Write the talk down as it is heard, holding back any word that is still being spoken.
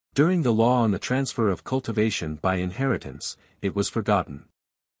During the law on the transfer of cultivation by inheritance, it was forgotten.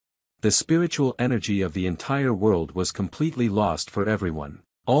 The spiritual energy of the entire world was completely lost for everyone.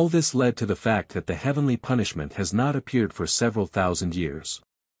 All this led to the fact that the heavenly punishment has not appeared for several thousand years.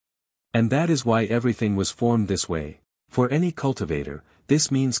 And that is why everything was formed this way. For any cultivator,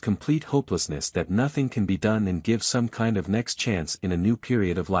 this means complete hopelessness, that nothing can be done and give some kind of next chance in a new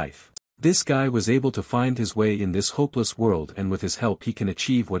period of life. This guy was able to find his way in this hopeless world, and with his help he can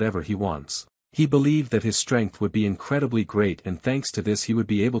achieve whatever he wants. He believed that his strength would be incredibly great, and thanks to this he would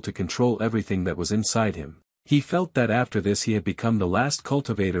be able to control everything that was inside him. He felt that after this he had become the last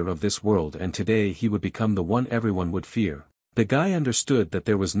cultivator of this world, and today he would become the one everyone would fear. The guy understood that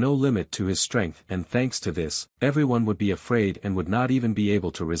there was no limit to his strength, and thanks to this, everyone would be afraid and would not even be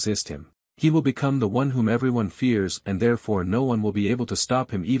able to resist him. He will become the one whom everyone fears, and therefore no one will be able to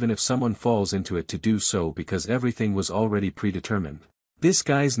stop him, even if someone falls into it to do so, because everything was already predetermined. This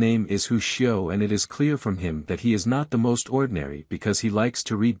guy's name is Hu Xiu, and it is clear from him that he is not the most ordinary because he likes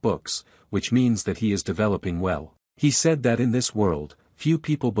to read books, which means that he is developing well. He said that in this world, few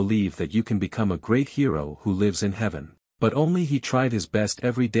people believe that you can become a great hero who lives in heaven. But only he tried his best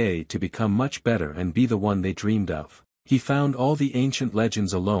every day to become much better and be the one they dreamed of. He found all the ancient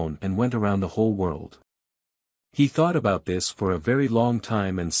legends alone and went around the whole world. He thought about this for a very long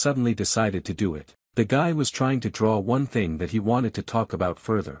time and suddenly decided to do it. The guy was trying to draw one thing that he wanted to talk about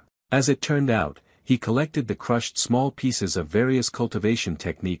further. As it turned out, he collected the crushed small pieces of various cultivation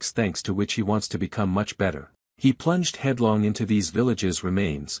techniques, thanks to which he wants to become much better. He plunged headlong into these villages'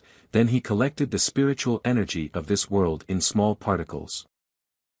 remains, then he collected the spiritual energy of this world in small particles.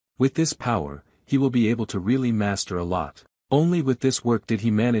 With this power, he will be able to really master a lot. Only with this work did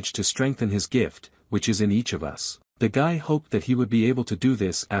he manage to strengthen his gift, which is in each of us. The guy hoped that he would be able to do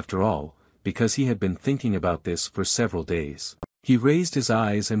this after all, because he had been thinking about this for several days. He raised his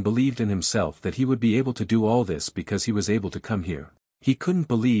eyes and believed in himself that he would be able to do all this because he was able to come here. He couldn't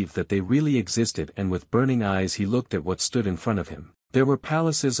believe that they really existed, and with burning eyes he looked at what stood in front of him. There were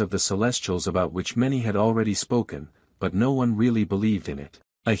palaces of the Celestials about which many had already spoken, but no one really believed in it.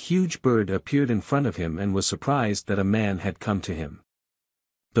 A huge bird appeared in front of him and was surprised that a man had come to him.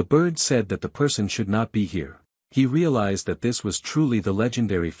 The bird said that the person should not be here. He realized that this was truly the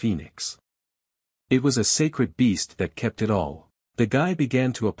legendary phoenix. It was a sacred beast that kept it all. The guy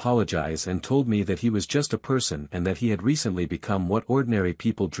began to apologize and told me that he was just a person and that he had recently become what ordinary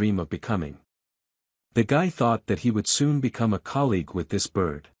people dream of becoming. The guy thought that he would soon become a colleague with this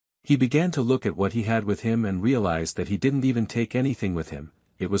bird. He began to look at what he had with him and realized that he didn't even take anything with him.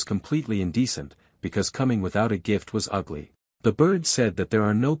 It was completely indecent, because coming without a gift was ugly. The bird said that there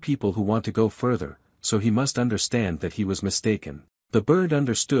are no people who want to go further, so he must understand that he was mistaken. The bird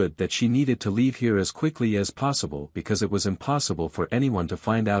understood that she needed to leave here as quickly as possible because it was impossible for anyone to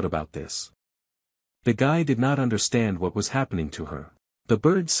find out about this. The guy did not understand what was happening to her. The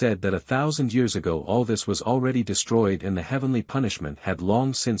bird said that 1,000 years ago all this was already destroyed and the heavenly punishment had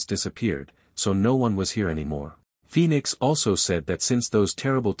long since disappeared, so no one was here anymore. Phoenix also said that since those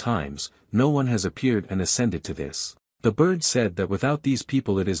terrible times, no one has appeared and ascended to this. The bird said that without these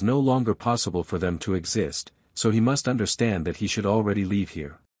people it is no longer possible for them to exist, so he must understand that he should already leave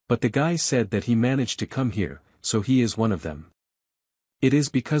here. But the guy said that he managed to come here, so he is one of them. It is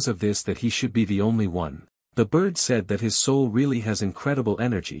because of this that he should be the only one. The bird said that his soul really has incredible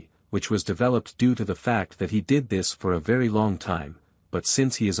energy, which was developed due to the fact that he did this for a very long time, but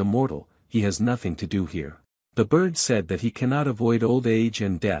since he is immortal, he has nothing to do here. The bird said that he cannot avoid old age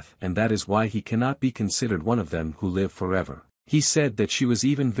and death, and that is why he cannot be considered one of them who live forever. He said that she was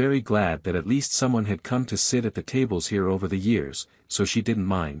even very glad that at least someone had come to sit at the tables here over the years, so she didn't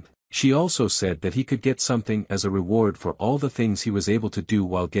mind. She also said that he could get something as a reward for all the things he was able to do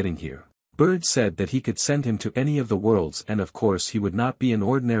while getting here. Bird said that he could send him to any of the worlds, and of course he would not be an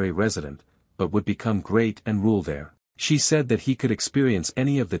ordinary resident, but would become great and rule there. She said that he could experience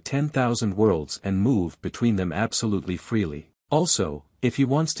any of the 10,000 worlds and move between them absolutely freely. Also, if he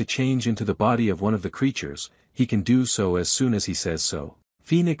wants to change into the body of one of the creatures, he can do so as soon as he says so.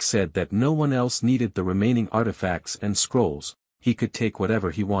 Phoenix said that no one else needed the remaining artifacts and scrolls, he could take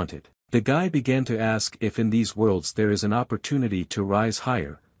whatever he wanted. The guy began to ask if in these worlds there is an opportunity to rise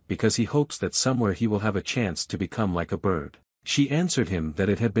higher, because he hopes that somewhere he will have a chance to become like a bird. She answered him that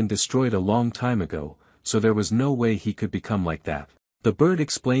it had been destroyed a long time ago, so there was no way he could become like that. The bird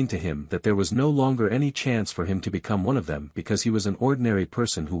explained to him that there was no longer any chance for him to become one of them because he was an ordinary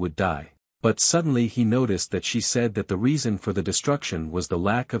person who would die. But suddenly he noticed that she said that the reason for the destruction was the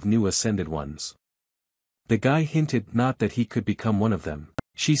lack of new ascended ones. The guy hinted not that he could become one of them.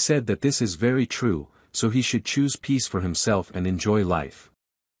 She said that this is very true, so he should choose peace for himself and enjoy life.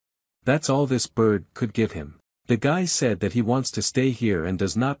 That's all this bird could give him. The guy said that he wants to stay here and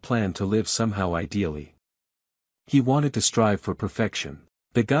does not plan to live somehow ideally. He wanted to strive for perfection.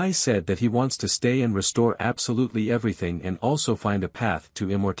 The guy said that he wants to stay and restore absolutely everything and also find a path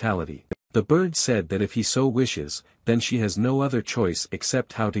to immortality. The bird said that if he so wishes, then she has no other choice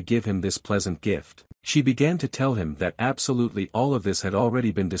except how to give him this pleasant gift. She began to tell him that absolutely all of this had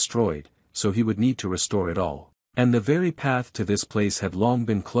already been destroyed, so he would need to restore it all. And the very path to this place had long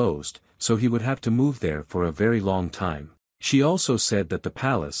been closed, so he would have to move there for a very long time. She also said that the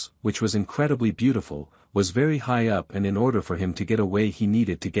palace, which was incredibly beautiful, was very high up and in order for him to get away he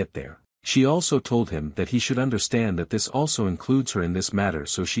needed to get there. She also told him that he should understand that this also includes her in this matter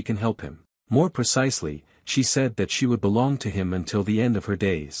so she can help him. More precisely, she said that she would belong to him until the end of her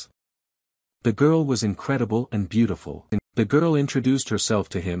days. The girl was incredible and beautiful. The girl introduced herself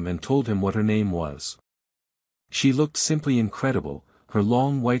to him and told him what her name was. She looked simply incredible, her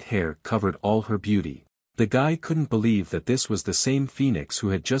long white hair covered all her beauty. The guy couldn't believe that this was the same phoenix who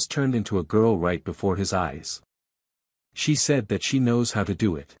had just turned into a girl right before his eyes. She said that she knows how to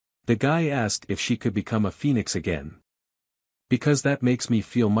do it. The guy asked if she could become a phoenix again. Because that makes me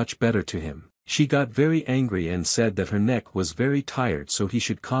feel much better to him. She got very angry and said that her neck was very tired so he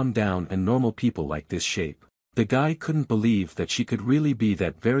should calm down and normal people like this shape. The guy couldn't believe that she could really be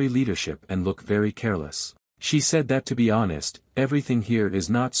that very leadership and look very careless. She said that to be honest, everything here is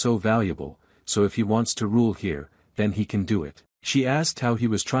not so valuable, so if he wants to rule here, then he can do it. She asked how he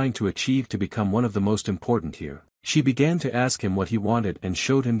was trying to achieve to become one of the most important here. She began to ask him what he wanted and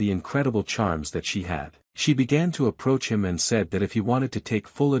showed him the incredible charms that she had. She began to approach him and said that if he wanted to take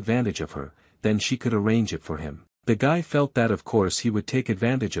full advantage of her, then she could arrange it for him. The guy felt that of course he would take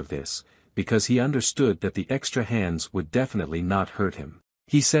advantage of this, because he understood that the extra hands would definitely not hurt him.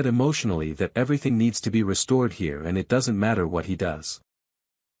 He said emotionally that everything needs to be restored here and it doesn't matter what he does.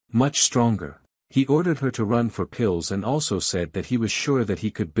 Much stronger. He ordered her to run for pills and also said that he was sure that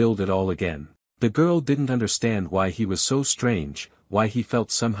he could build it all again. The girl didn't understand why he was so strange, why he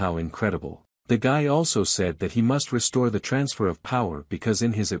felt somehow incredible. The guy also said that he must restore the transfer of power because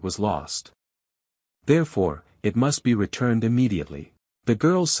in his it was lost. Therefore, it must be returned immediately. The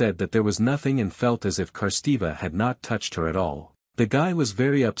girl said that there was nothing and felt as if Karstiva had not touched her at all. The guy was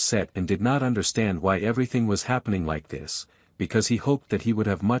very upset and did not understand why everything was happening like this, because he hoped that he would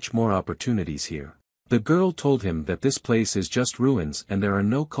have much more opportunities here. The girl told him that this place is just ruins and there are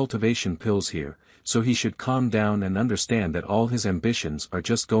no cultivation pills here, so he should calm down and understand that all his ambitions are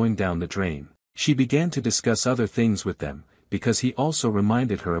just going down the drain. She began to discuss other things with them, because he also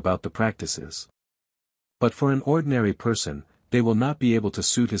reminded her about the practices. But for an ordinary person, they will not be able to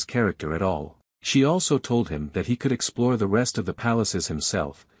suit his character at all. She also told him that he could explore the rest of the palaces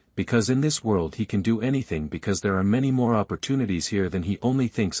himself, because in this world he can do anything because there are many more opportunities here than he only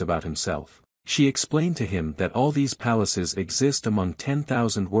thinks about himself. She explained to him that all these palaces exist among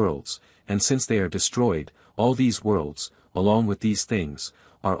 10,000 worlds, and since they are destroyed, all these worlds, along with these things,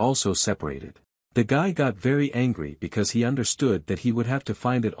 are also separated. The guy got very angry because he understood that he would have to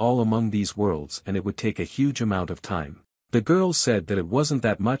find it all among these worlds and it would take a huge amount of time. The girl said that it wasn't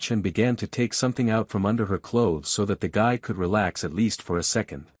that much and began to take something out from under her clothes so that the guy could relax at least for a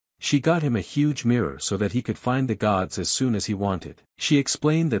second. She got him a huge mirror so that he could find the gods as soon as he wanted. She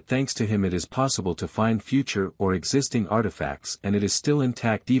explained that thanks to him it is possible to find future or existing artifacts and it is still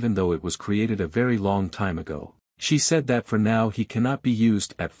intact even though it was created a very long time ago. She said that for now he cannot be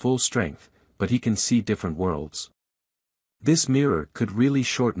used at full strength, but he can see different worlds. This mirror could really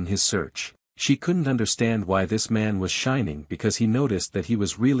shorten his search. She couldn't understand why this man was shining because he noticed that he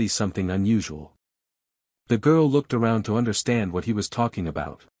was really something unusual. The girl looked around to understand what he was talking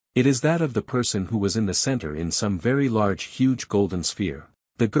about. It is that of the person who was in the center in some very large huge golden sphere.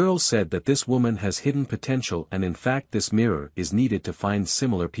 The girl said that this woman has hidden potential and in fact this mirror is needed to find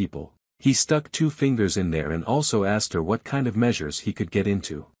similar people. He stuck 2 fingers in there and also asked her what kind of measures he could get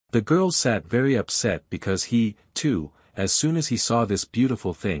into. The girl sat very upset because he, too, as soon as he saw this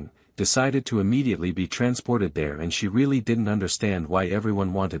beautiful thing, decided to immediately be transported there and she really didn't understand why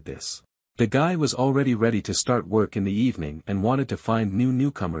everyone wanted this. The guy was already ready to start work in the evening and wanted to find new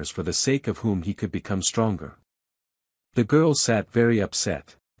newcomers for the sake of whom he could become stronger. The girl sat very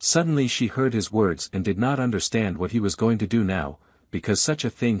upset. Suddenly she heard his words and did not understand what he was going to do now, because such a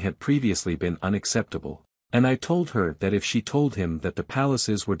thing had previously been unacceptable. And I told her that if she told him that the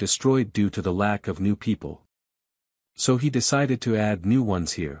palaces were destroyed due to the lack of new people. So he decided to add new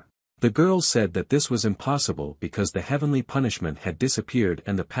ones here. The girl said that this was impossible because the heavenly punishment had disappeared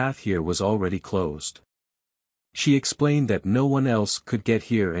and the path here was already closed. She explained that no one else could get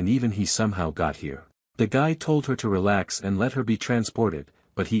here and even he somehow got here. The guy told her to relax and let her be transported,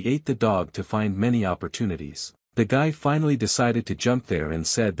 but he ate the dog to find many opportunities. The guy finally decided to jump there and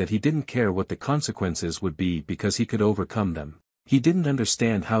said that he didn't care what the consequences would be because he could overcome them. He didn't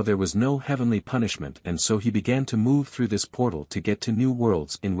understand how there was no heavenly punishment, and so he began to move through this portal to get to new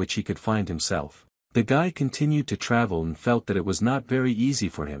worlds in which he could find himself. The guy continued to travel and felt that it was not very easy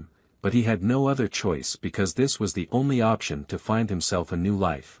for him, but he had no other choice because this was the only option to find himself a new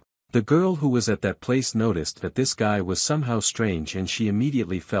life. The girl who was at that place noticed that this guy was somehow strange, and she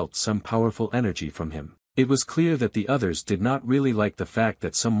immediately felt some powerful energy from him. It was clear that the others did not really like the fact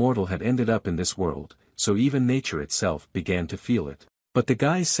that some mortal had ended up in this world, so even nature itself began to feel it. But the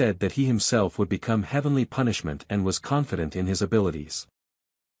guy said that he himself would become heavenly punishment and was confident in his abilities.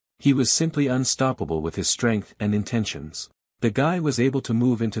 He was simply unstoppable with his strength and intentions. The guy was able to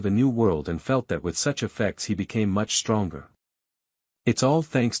move into the new world and felt that with such effects he became much stronger. It's all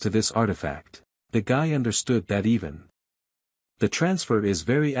thanks to this artifact. The guy understood that even the transfer is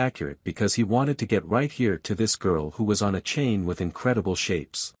very accurate because he wanted to get right here to this girl who was on a chain with incredible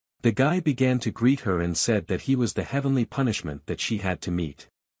shapes. The guy began to greet her and said that he was the heavenly punishment that she had to meet.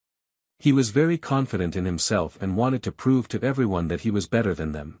 He was very confident in himself and wanted to prove to everyone that he was better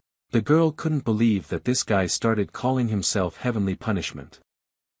than them. The girl couldn't believe that this guy started calling himself heavenly punishment.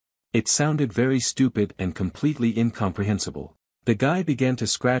 It sounded very stupid and completely incomprehensible. The guy began to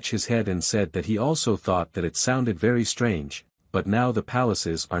scratch his head and said that he also thought that it sounded very strange, but now the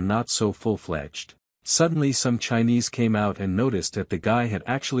palaces are not so full-fledged. Suddenly some Chinese came out and noticed that the guy had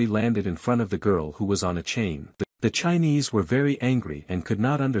actually landed in front of the girl who was on a chain. The Chinese were very angry and could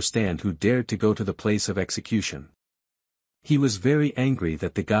not understand who dared to go to the place of execution. He was very angry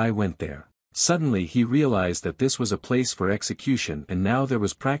that the guy went there. Suddenly he realized that this was a place for execution, and now there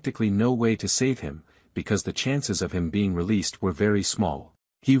was practically no way to save him, because the chances of him being released were very small.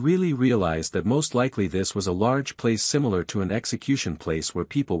 He really realized that most likely this was a large place similar to an execution place where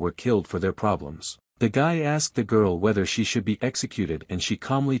people were killed for their problems. The guy asked the girl whether she should be executed, and she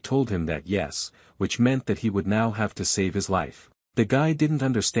calmly told him that yes, which meant that he would now have to save his life. The guy didn't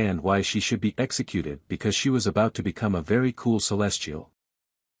understand why she should be executed because she was about to become a very cool celestial.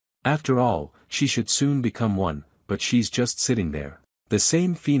 After all, she should soon become one, but she's just sitting there. The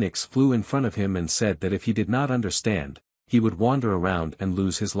same phoenix flew in front of him and said that if he did not understand, he would wander around and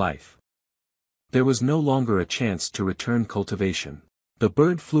lose his life. There was no longer a chance to return cultivation. The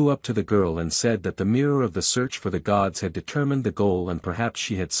bird flew up to the girl and said that the mirror of the search for the gods had determined the goal and perhaps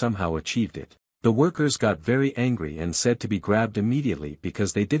she had somehow achieved it. The workers got very angry and said to be grabbed immediately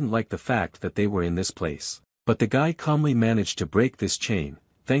because they didn't like the fact that they were in this place. But the guy calmly managed to break this chain,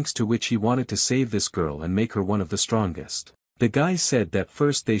 thanks to which he wanted to save this girl and make her one of the strongest. The guy said that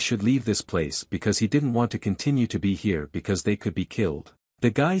first they should leave this place because he didn't want to continue to be here because they could be killed. The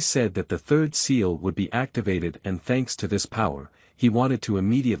guy said that the third seal would be activated, and thanks to this power, he wanted to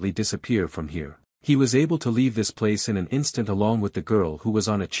immediately disappear from here. He was able to leave this place in an instant along with the girl who was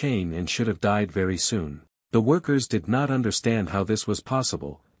on a chain and should have died very soon. The workers did not understand how this was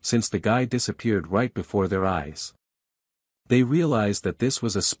possible, since the guy disappeared right before their eyes. They realized that this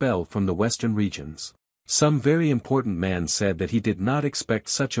was a spell from the western regions. Some very important man said that he did not expect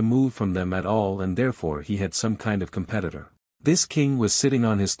such a move from them at all, and therefore he had some kind of competitor. This king was sitting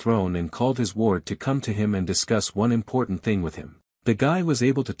on his throne and called his ward to come to him and discuss one important thing with him. The guy was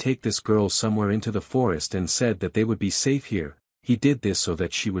able to take this girl somewhere into the forest and said that they would be safe here. He did this so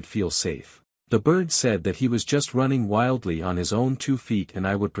that she would feel safe. The bird said that he was just running wildly on his own 2 feet and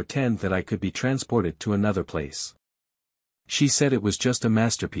I would pretend that I could be transported to another place. She said it was just a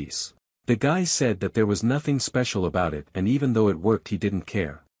masterpiece. The guy said that there was nothing special about it, and even though it worked he didn't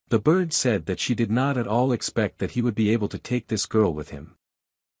care. The bird said that she did not at all expect that he would be able to take this girl with him.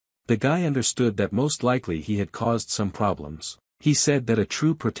 The guy understood that most likely he had caused some problems. He said that a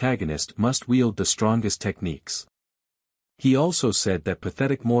true protagonist must wield the strongest techniques. He also said that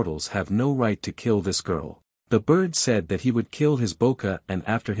pathetic mortals have no right to kill this girl. The bird said that he would kill his boca and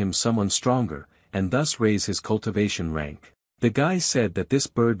after him someone stronger, and thus raise his cultivation rank. The guy said that this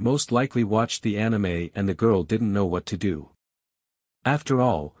bird most likely watched the anime and the girl didn't know what to do. After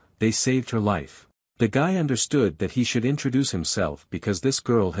all, they saved her life. The guy understood that he should introduce himself because this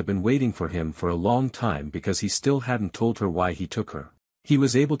girl had been waiting for him for a long time because he still hadn't told her why he took her. He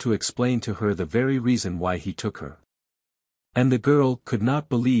was able to explain to her the very reason why he took her. And the girl could not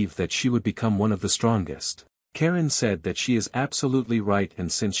believe that she would become one of the strongest. Karen said that she is absolutely right,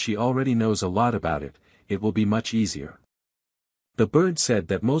 and since she already knows a lot about it, it will be much easier. The bird said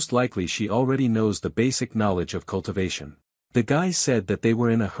that most likely she already knows the basic knowledge of cultivation. The guy said that they were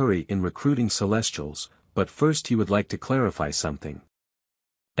in a hurry in recruiting celestials, but first he would like to clarify something.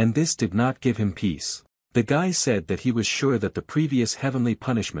 And this did not give him peace. The guy said that he was sure that the previous heavenly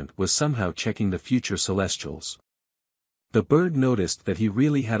punishment was somehow checking the future celestials. The bird noticed that he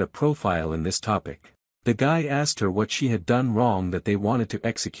really had a profile in this topic. The guy asked her what she had done wrong that they wanted to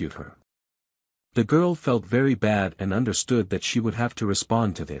execute her. The girl felt very bad and understood that she would have to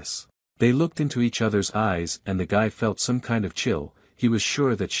respond to this. They looked into each other's eyes and the guy felt some kind of chill. He was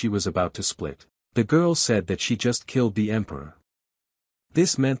sure that she was about to split. The girl said that she just killed the emperor.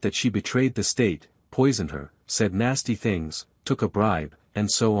 This meant that she betrayed the state, poisoned her, said nasty things, took a bribe,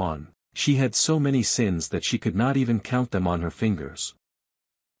 and so on. She had so many sins that she could not even count them on her fingers.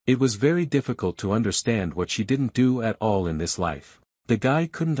 It was very difficult to understand what she didn't do at all in this life. The guy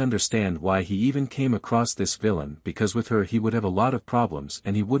couldn't understand why he even came across this villain because with her he would have a lot of problems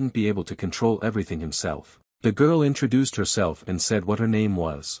and he wouldn't be able to control everything himself. The girl introduced herself and said what her name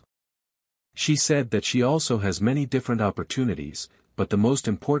was. She said that she also has many different opportunities, but the most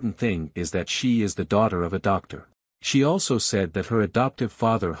important thing is that she is the daughter of a doctor. She also said that her adoptive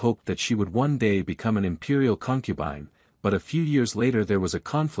father hoped that she would one day become an imperial concubine, but a few years later there was a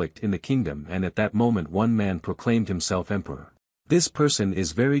conflict in the kingdom and at that moment one man proclaimed himself emperor. This person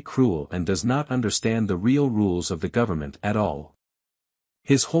is very cruel and does not understand the real rules of the government at all.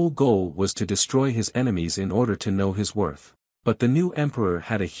 His whole goal was to destroy his enemies in order to know his worth. But the new emperor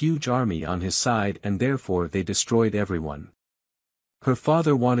had a huge army on his side and therefore they destroyed everyone. Her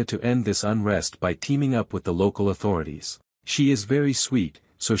father wanted to end this unrest by teaming up with the local authorities. She is very sweet,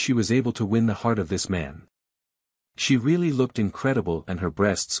 so she was able to win the heart of this man. She really looked incredible and her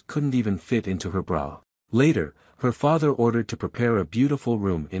breasts couldn't even fit into her bra. Later, her father ordered to prepare a beautiful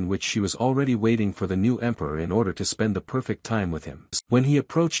room in which she was already waiting for the new emperor in order to spend the perfect time with him. When he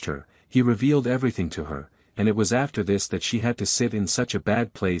approached her, he revealed everything to her, and it was after this that she had to sit in such a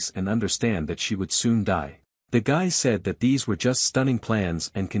bad place and understand that she would soon die. The guy said that these were just stunning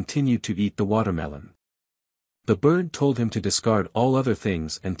plans and continued to eat the watermelon. The bird told him to discard all other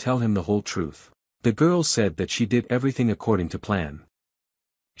things and tell him the whole truth. The girl said that she did everything according to plan.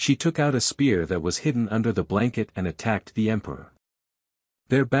 She took out a spear that was hidden under the blanket and attacked the emperor.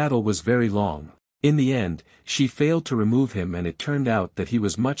 Their battle was very long. In the end, she failed to remove him and it turned out that he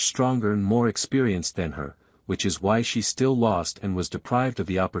was much stronger and more experienced than her, which is why she still lost and was deprived of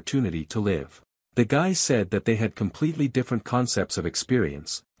the opportunity to live. The guy said that they had completely different concepts of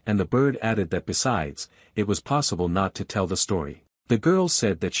experience, and the bird added that besides, it was possible not to tell the story. The girl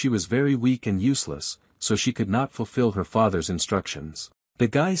said that she was very weak and useless, so she could not fulfill her father's instructions. The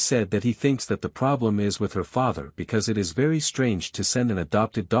guy said that he thinks that the problem is with her father because it is very strange to send an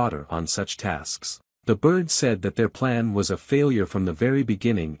adopted daughter on such tasks. The bird said that their plan was a failure from the very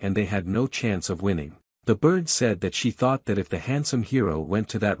beginning and they had no chance of winning. The bird said that she thought that if the handsome hero went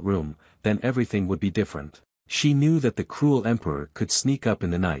to that room, then everything would be different. She knew that the cruel emperor could sneak up in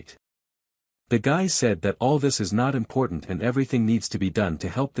the night. The guy said that all this is not important and everything needs to be done to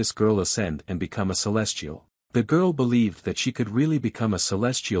help this girl ascend and become a celestial. The girl believed that she could really become a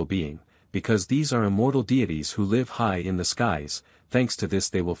celestial being, because these are immortal deities who live high in the skies, thanks to this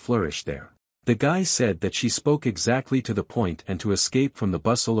they will flourish there. The guy said that she spoke exactly to the point and to escape from the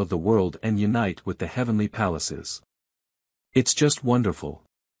bustle of the world and unite with the heavenly palaces. It's just wonderful.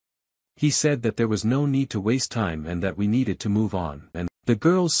 He said that there was no need to waste time and that we needed to move on, and the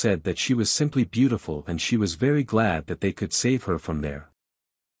girl said that she was simply beautiful and she was very glad that they could save her from there.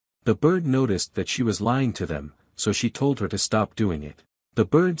 The bird noticed that she was lying to them, so she told her to stop doing it. The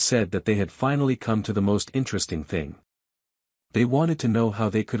bird said that they had finally come to the most interesting thing. They wanted to know how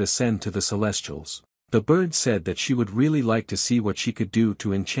they could ascend to the celestials. The bird said that she would really like to see what she could do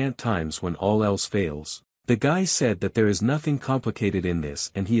to enchant times when all else fails. The guy said that there is nothing complicated in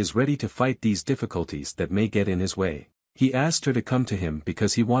this and he is ready to fight these difficulties that may get in his way. He asked her to come to him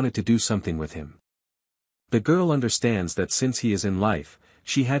because he wanted to do something with him. The girl understands that since he is in life,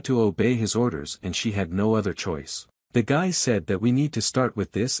 she had to obey his orders and she had no other choice. The guy said that we need to start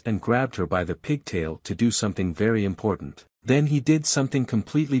with this and grabbed her by the pigtail to do something very important. Then he did something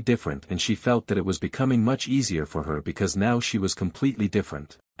completely different and she felt that it was becoming much easier for her because now she was completely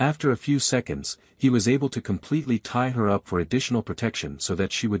different. After a few seconds, he was able to completely tie her up for additional protection so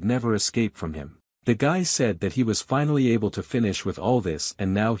that she would never escape from him. The guy said that he was finally able to finish with all this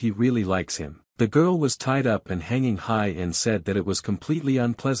and now he really likes him. The girl was tied up and hanging high and said that it was completely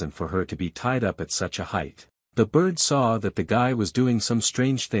unpleasant for her to be tied up at such a height. The bird saw that the guy was doing some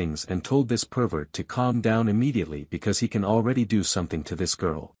strange things and told this pervert to calm down immediately because he can already do something to this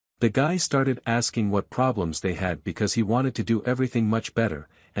girl. The guy started asking what problems they had because he wanted to do everything much better,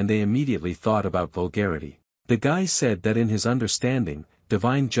 and they immediately thought about vulgarity. The guy said that in his understanding,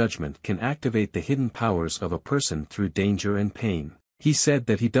 divine judgment can activate the hidden powers of a person through danger and pain. He said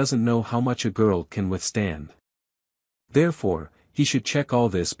that he doesn't know how much a girl can withstand. Therefore, he should check all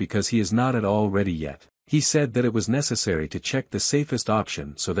this because he is not at all ready yet. He said that it was necessary to check the safest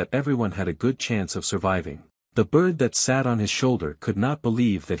option so that everyone had a good chance of surviving. The bird that sat on his shoulder could not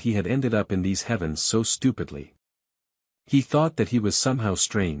believe that he had ended up in these heavens so stupidly. He thought that he was somehow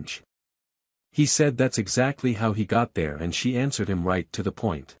strange. He said that's exactly how he got there, and she answered him right to the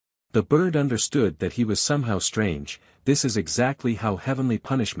point. The bird understood that he was somehow strange. This is exactly how heavenly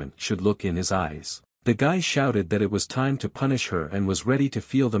punishment should look in his eyes. The guy shouted that it was time to punish her and was ready to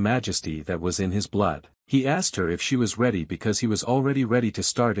feel the majesty that was in his blood. He asked her if she was ready because he was already ready to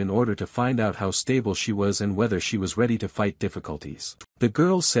start in order to find out how stable she was and whether she was ready to fight difficulties. The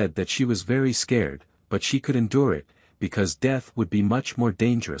girl said that she was very scared, but she could endure it, because death would be much more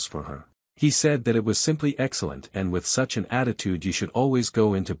dangerous for her. He said that it was simply excellent, and with such an attitude you should always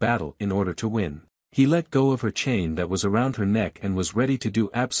go into battle in order to win. He let go of her chain that was around her neck and was ready to do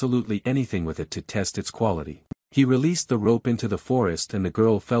absolutely anything with it to test its quality. He released the rope into the forest and the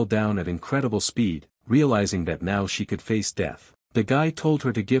girl fell down at incredible speed, realizing that now she could face death. The guy told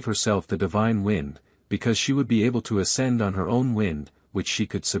her to give herself the divine wind, because she would be able to ascend on her own wind, which she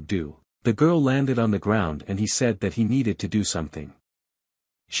could subdue. The girl landed on the ground and he said that he needed to do something.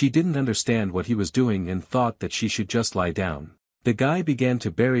 She didn't understand what he was doing and thought that she should just lie down. The guy began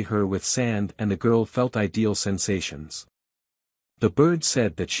to bury her with sand and the girl felt ideal sensations. The bird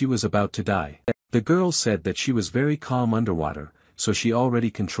said that she was about to die. The girl said that she was very calm underwater, so she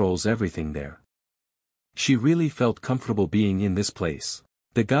already controls everything there. She really felt comfortable being in this place.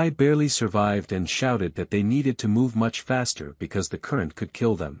 The guy barely survived and shouted that they needed to move much faster because the current could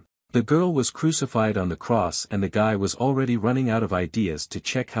kill them. The girl was crucified on the cross and the guy was already running out of ideas to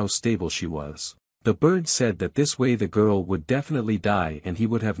check how stable she was. The bird said that this way the girl would definitely die and he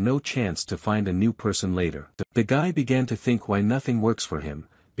would have no chance to find a new person later. The guy began to think why nothing works for him,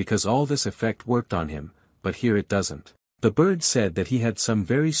 because all this effect worked on him, but here it doesn't. The bird said that he had some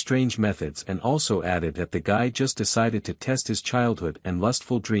very strange methods and also added that the guy just decided to test his childhood and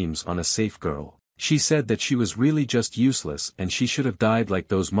lustful dreams on a safe girl. She said that she was really just useless and she should have died like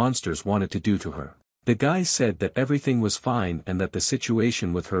those monsters wanted to do to her. The guy said that everything was fine and that the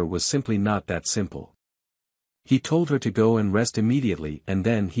situation with her was simply not that simple. He told her to go and rest immediately and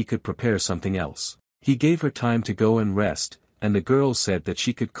then he could prepare something else. He gave her time to go and rest, and the girl said that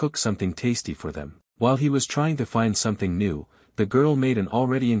she could cook something tasty for them. While he was trying to find something new, the girl made an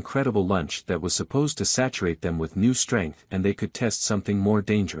already incredible lunch that was supposed to saturate them with new strength and they could test something more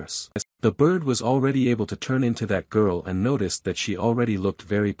dangerous. The bird was already able to turn into that girl and noticed that she already looked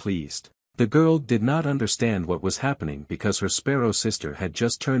very pleased. The girl did not understand what was happening because her sparrow sister had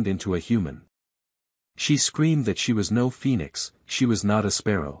just turned into a human. She screamed that she was no phoenix, she was not a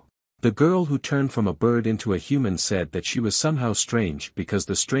sparrow. The girl who turned from a bird into a human said that she was somehow strange because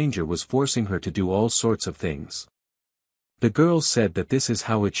the stranger was forcing her to do all sorts of things. The girl said that this is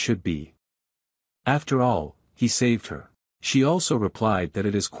how it should be. After all, he saved her. She also replied that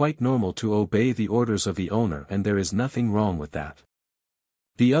it is quite normal to obey the orders of the owner and there is nothing wrong with that.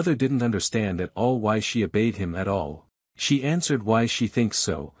 The other didn't understand at all why she obeyed him at all. She answered why she thinks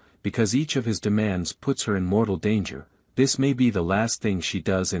so, because each of his demands puts her in mortal danger. This may be the last thing she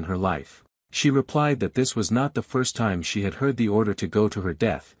does in her life. She replied that this was not the first time she had heard the order to go to her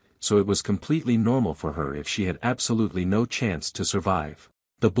death, so it was completely normal for her if she had absolutely no chance to survive.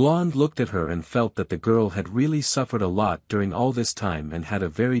 The blonde looked at her and felt that the girl had really suffered a lot during all this time and had a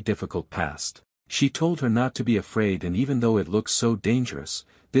very difficult past. She told her not to be afraid, and even though it looks so dangerous,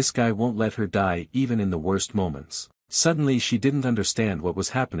 this guy won't let her die even in the worst moments. Suddenly she didn't understand what was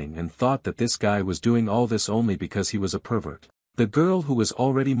happening and thought that this guy was doing all this only because he was a pervert. The girl who was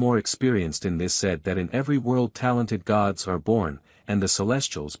already more experienced in this said that in every world talented gods are born, and the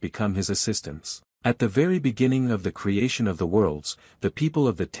celestials become his assistants. At the very beginning of the creation of the worlds, the people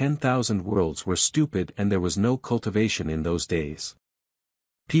of the 10,000 worlds were stupid and there was no cultivation in those days.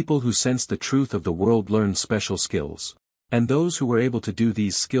 People who sensed the truth of the world learned special skills. And those who were able to do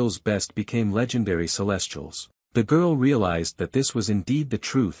these skills best became legendary celestials. The girl realized that this was indeed the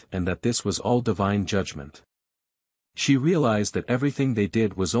truth and that this was all divine judgment. She realized that everything they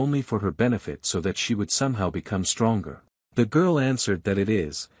did was only for her benefit so that she would somehow become stronger. The girl answered that it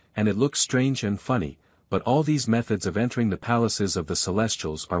is, and it looks strange and funny, but all these methods of entering the palaces of the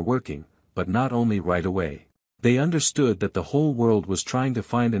celestials are working, but not only right away. They understood that the whole world was trying to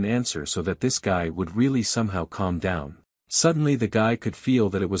find an answer so that this guy would really somehow calm down. Suddenly the guy could feel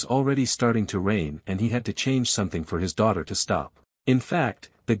that it was already starting to rain and he had to change something for his daughter to stop. In fact,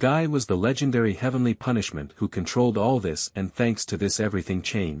 the guy was the legendary heavenly punishment who controlled all this, and thanks to this everything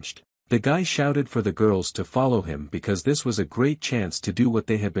changed. The guy shouted for the girls to follow him because this was a great chance to do what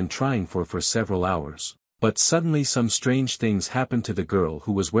they had been trying for several hours. But suddenly some strange things happened to the girl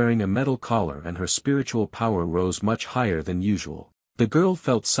who was wearing a metal collar, and her spiritual power rose much higher than usual. The girl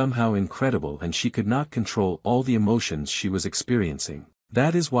felt somehow incredible, and she could not control all the emotions she was experiencing.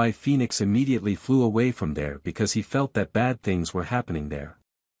 That is why Phoenix immediately flew away from there, because he felt that bad things were happening there.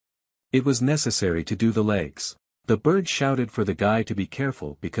 It was necessary to do the legs. The bird shouted for the guy to be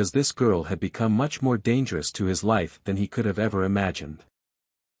careful because this girl had become much more dangerous to his life than he could have ever imagined.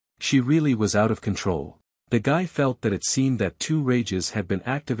 She really was out of control. The guy felt that it seemed that two rages had been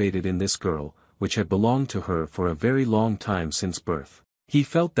activated in this girl, which had belonged to her for a very long time since birth. He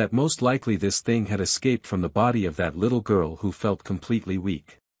felt that most likely this thing had escaped from the body of that little girl who felt completely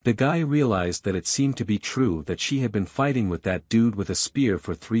weak. The guy realized that it seemed to be true that she had been fighting with that dude with a spear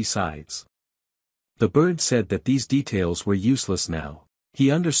for 3 sides. The bird said that these details were useless now.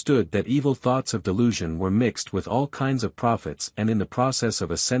 He understood that evil thoughts of delusion were mixed with all kinds of prophets, and in the process of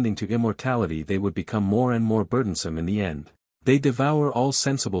ascending to immortality they would become more and more burdensome in the end. They devour all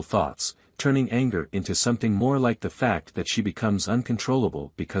sensible thoughts, turning anger into something more like the fact that she becomes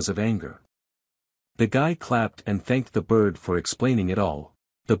uncontrollable because of anger. The guy clapped and thanked the bird for explaining it all.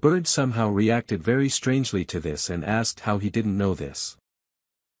 The bird somehow reacted very strangely to this and asked how he didn't know this.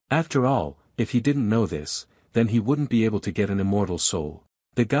 After all, if he didn't know this, then he wouldn't be able to get an immortal soul.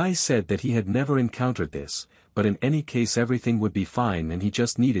 The guy said that he had never encountered this, but in any case everything would be fine and he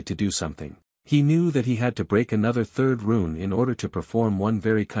just needed to do something. He knew that he had to break another 3rd rune in order to perform one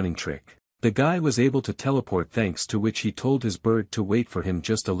very cunning trick. The guy was able to teleport, thanks to which he told his bird to wait for him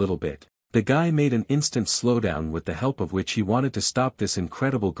just a little bit. The guy made an instant slowdown, with the help of which he wanted to stop this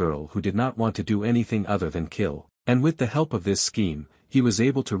incredible girl who did not want to do anything other than kill. And with the help of this scheme, he was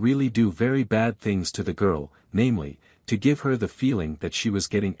able to really do very bad things to the girl, namely, to give her the feeling that she was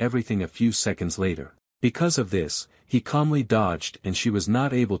getting everything a few seconds later. Because of this, he calmly dodged and she was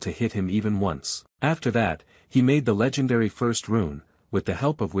not able to hit him even once. After that, he made the legendary 1st rune, with the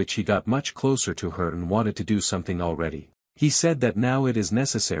help of which he got much closer to her and wanted to do something already. He said that now it is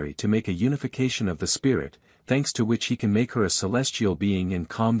necessary to make a unification of the spirit, thanks to which he can make her a celestial being and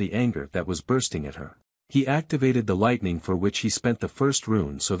calm the anger that was bursting at her. He activated the lightning, for which he spent the 1st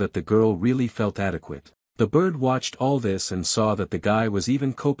rune, so that the girl really felt adequate. The bird watched all this and saw that the guy was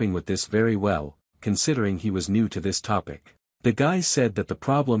even coping with this very well, considering he was new to this topic. The guy said that the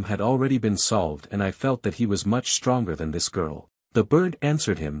problem had already been solved, and I felt that he was much stronger than this girl. The bird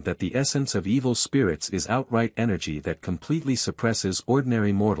answered him that the essence of evil spirits is outright energy that completely suppresses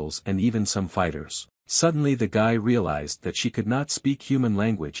ordinary mortals and even some fighters. Suddenly the guy realized that she could not speak human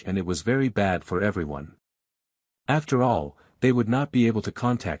language, and it was very bad for everyone. After all, they would not be able to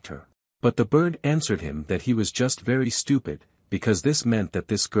contact her. But the bird answered him that he was just very stupid, because this meant that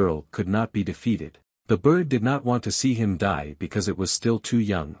this girl could not be defeated. The bird did not want to see him die because it was still too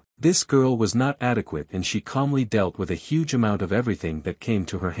young. This girl was not adequate, and she calmly dealt with a huge amount of everything that came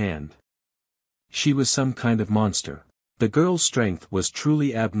to her hand. She was some kind of monster. The girl's strength was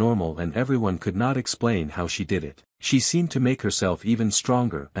truly abnormal, and everyone could not explain how she did it. She seemed to make herself even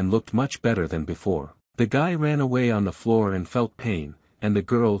stronger and looked much better than before. The guy ran away on the floor and felt pain, and the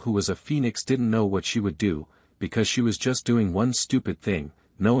girl, who was a phoenix, didn't know what she would do, because she was just doing one stupid thing,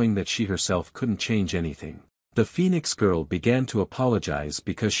 knowing that she herself couldn't change anything. The phoenix girl began to apologize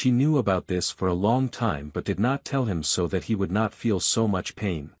because she knew about this for a long time but did not tell him so that he would not feel so much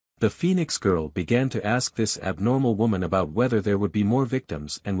pain. The phoenix girl began to ask this abnormal woman about whether there would be more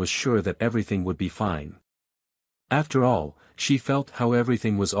victims and was sure that everything would be fine. After all, she felt how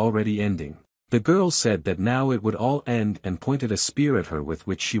everything was already ending. The girl said that now it would all end and pointed a spear at her with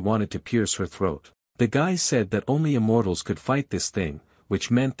which she wanted to pierce her throat. The guy said that only immortals could fight this thing, which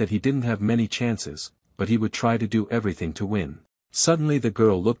meant that he didn't have many chances, but he would try to do everything to win. Suddenly the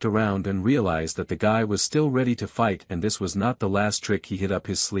girl looked around and realized that the guy was still ready to fight, and this was not the last trick he hid up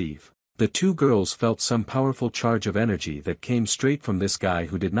his sleeve. The two girls felt some powerful charge of energy that came straight from this guy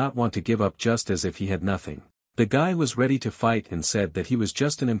who did not want to give up, just as if he had nothing. The guy was ready to fight and said that he was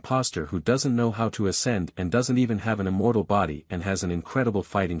just an imposter who doesn't know how to ascend and doesn't even have an immortal body and has an incredible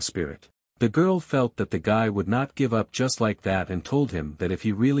fighting spirit. The girl felt that the guy would not give up just like that and told him that if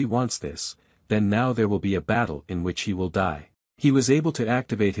he really wants this, then now there will be a battle in which he will die. He was able to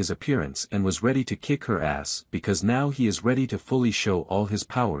activate his appearance and was ready to kick her ass because now he is ready to fully show all his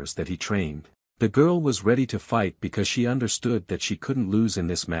powers that he trained. The girl was ready to fight because she understood that she couldn't lose in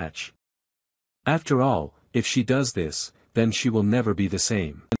this match. After all, if she does this, then she will never be the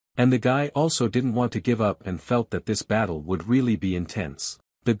same. And the guy also didn't want to give up and felt that this battle would really be intense.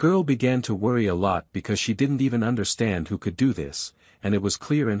 The girl began to worry a lot because she didn't even understand who could do this, and it was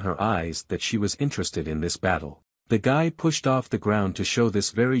clear in her eyes that she was interested in this battle. The guy pushed off the ground to show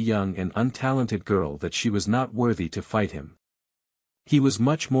this very young and untalented girl that she was not worthy to fight him. He was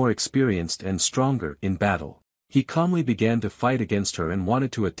much more experienced and stronger in battle. He calmly began to fight against her and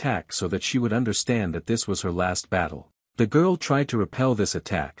wanted to attack so that she would understand that this was her last battle. The girl tried to repel this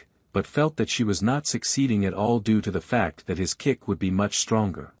attack, but felt that she was not succeeding at all due to the fact that his kick would be much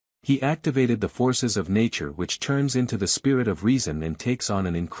stronger. He activated the forces of nature, which turns into the spirit of reason and takes on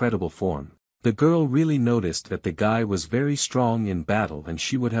an incredible form. The girl really noticed that the guy was very strong in battle and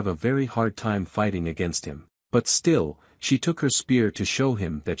she would have a very hard time fighting against him. But still, she took her spear to show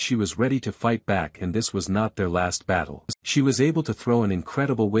him that she was ready to fight back, and this was not their last battle. She was able to throw an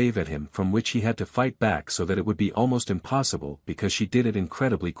incredible wave at him from which he had to fight back so that it would be almost impossible because she did it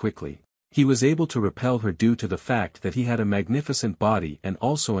incredibly quickly. He was able to repel her due to the fact that he had a magnificent body and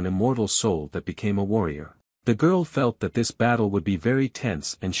also an immortal soul that became a warrior. The girl felt that this battle would be very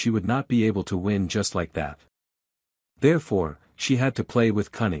tense and she would not be able to win just like that. Therefore, she had to play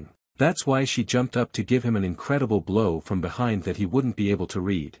with cunning. That's why she jumped up to give him an incredible blow from behind that he wouldn't be able to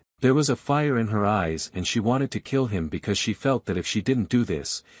read. There was a fire in her eyes and she wanted to kill him because she felt that if she didn't do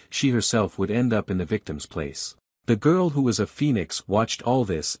this, she herself would end up in the victim's place. The girl who was a phoenix watched all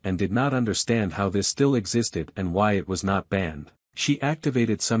this and did not understand how this still existed and why it was not banned. She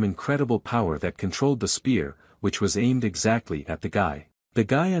activated some incredible power that controlled the spear, which was aimed exactly at the guy. The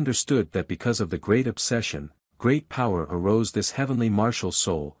guy understood that because of the great obsession, great power arose this heavenly martial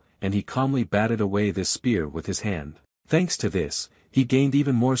soul, and he calmly batted away this spear with his hand. Thanks to this, he gained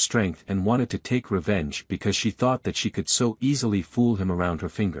even more strength and wanted to take revenge because she thought that she could so easily fool him around her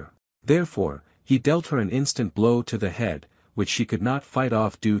finger. Therefore, he dealt her an instant blow to the head, which she could not fight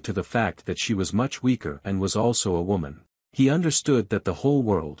off due to the fact that she was much weaker and was also a woman. He understood that the whole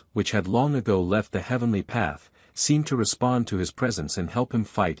world, which had long ago left the heavenly path, seemed to respond to his presence and help him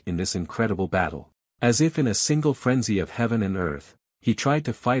fight in this incredible battle. As if in a single frenzy of heaven and earth, he tried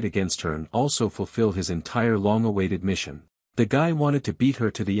to fight against her and also fulfill his entire long-awaited mission. The guy wanted to beat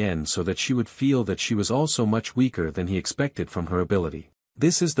her to the end so that she would feel that she was also much weaker than he expected from her ability.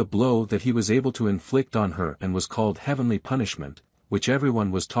 This is the blow that he was able to inflict on her and was called heavenly punishment, which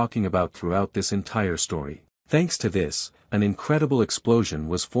everyone was talking about throughout this entire story. Thanks to this, an incredible explosion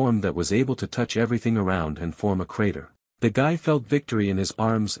was formed that was able to touch everything around and form a crater. The guy felt victory in his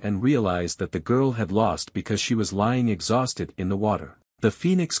arms and realized that the girl had lost because she was lying exhausted in the water. The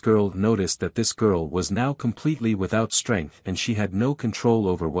Phoenix girl noticed that this girl was now completely without strength and she had no control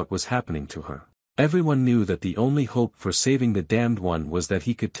over what was happening to her. Everyone knew that the only hope for saving the damned one was that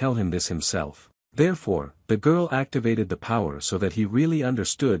he could tell him this himself. Therefore, the girl activated the power so that he really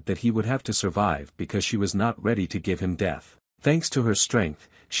understood that he would have to survive because she was not ready to give him death. Thanks to her strength,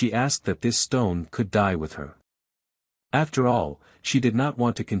 she asked that this stone could die with her. After all, she did not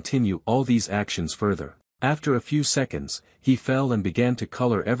want to continue all these actions further. After a few seconds, he fell and began to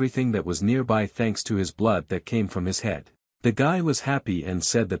color everything that was nearby thanks to his blood that came from his head. The guy was happy and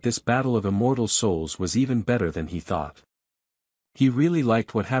said that this battle of immortal souls was even better than he thought. He really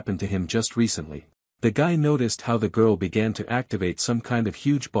liked what happened to him just recently. The guy noticed how the girl began to activate some kind of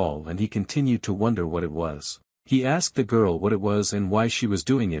huge ball and he continued to wonder what it was. He asked the girl what it was and why she was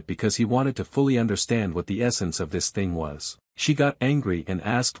doing it because he wanted to fully understand what the essence of this thing was. She got angry and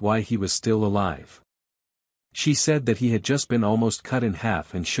asked why he was still alive. She said that he had just been almost cut in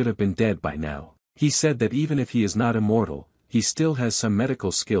half and should have been dead by now. He said that even if he is not immortal, he still has some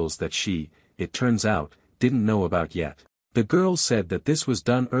medical skills that she, it turns out, didn't know about yet. The girl said that this was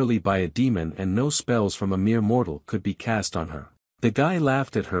done early by a demon and no spells from a mere mortal could be cast on her. The guy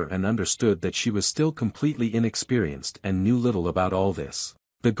laughed at her and understood that she was still completely inexperienced and knew little about all this.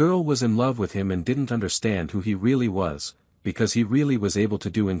 The girl was in love with him and didn't understand who he really was, because he really was able to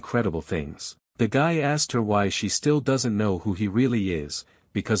do incredible things. The guy asked her why she still doesn't know who he really is,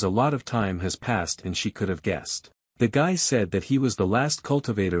 because a lot of time has passed and she could have guessed. The guy said that he was the last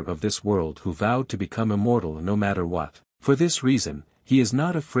cultivator of this world who vowed to become immortal no matter what. For this reason, he is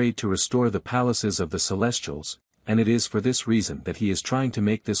not afraid to restore the palaces of the Celestials, and it is for this reason that he is trying to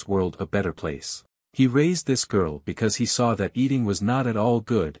make this world a better place. He raised this girl because he saw that eating was not at all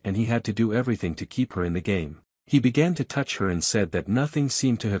good and he had to do everything to keep her in the game. He began to touch her and said that nothing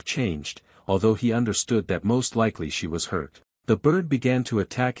seemed to have changed, although he understood that most likely she was hurt. The bird began to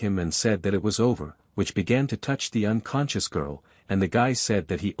attack him and said that it was over, which began to touch the unconscious girl, and the guy said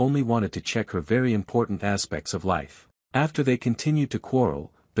that he only wanted to check her very important aspects of life. After they continued to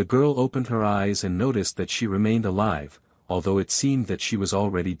quarrel, the girl opened her eyes and noticed that she remained alive, although it seemed that she was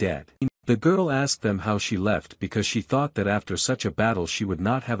already dead. The girl asked them how she left because she thought that after such a battle she would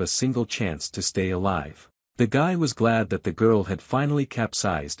not have a single chance to stay alive. The guy was glad that the girl had finally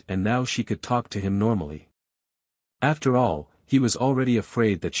capsized and now she could talk to him normally. After all, he was already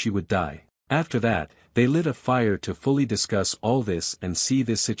afraid that she would die. After that, they lit a fire to fully discuss all this and see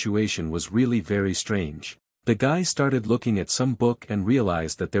this situation was really very strange. The guy started looking at some book and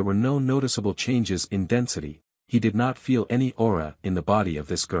realized that there were no noticeable changes in density. He did not feel any aura in the body of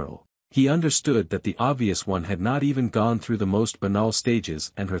this girl. He understood that the obvious one had not even gone through the most banal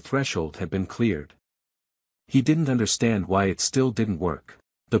stages and her threshold had been cleared. He didn't understand why it still didn't work.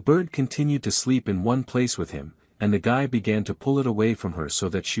 The bird continued to sleep in one place with him, and the guy began to pull it away from her so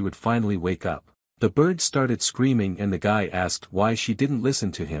that she would finally wake up. The bird started screaming and the guy asked why she didn't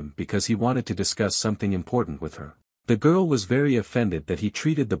listen to him because he wanted to discuss something important with her. The girl was very offended that he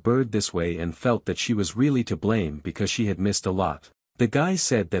treated the bird this way and felt that she was really to blame because she had missed a lot. The guy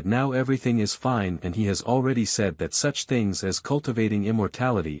said that now everything is fine and he has already said that such things as cultivating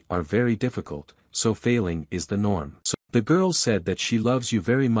immortality are very difficult, so failing is the norm. So the girl said that she loves you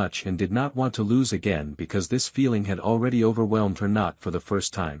very much and did not want to lose again because this feeling had already overwhelmed her not for the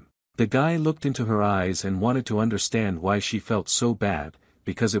first time. The guy looked into her eyes and wanted to understand why she felt so bad,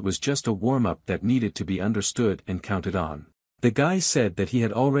 because it was just a warm-up that needed to be understood and counted on. The guy said that he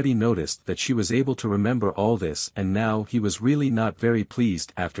had already noticed that she was able to remember all this and now he was really not very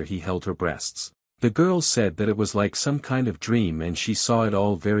pleased after he held her breasts. The girl said that it was like some kind of dream and she saw it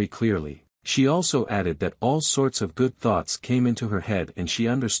all very clearly. She also added that all sorts of good thoughts came into her head and she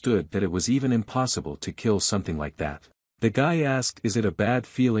understood that it was even impossible to kill something like that. The guy asked, is it a bad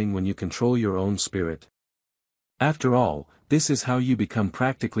feeling when you control your own spirit? After all, this is how you become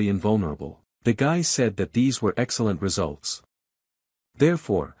practically invulnerable. The guy said that these were excellent results.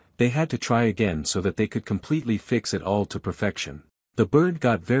 Therefore, they had to try again so that they could completely fix it all to perfection. The bird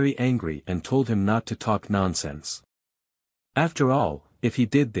got very angry and told him not to talk nonsense. After all, if he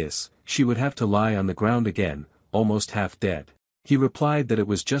did this, she would have to lie on the ground again, almost half dead. He replied that it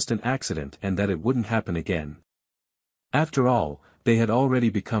was just an accident and that it wouldn't happen again. After all, they had already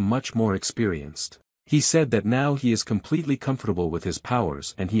become much more experienced. He said that now he is completely comfortable with his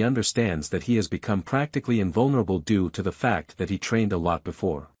powers and he understands that he has become practically invulnerable due to the fact that he trained a lot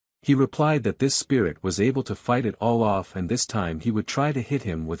before. He replied that this spirit was able to fight it all off and this time he would try to hit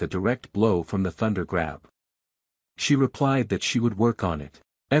him with a direct blow from the thunder grab. She replied that she would work on it.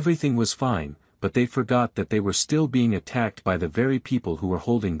 Everything was fine, but they forgot that they were still being attacked by the very people who were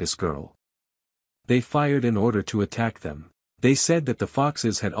holding this girl. They fired in order to attack them. They said that the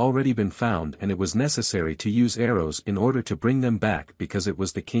foxes had already been found and it was necessary to use arrows in order to bring them back because it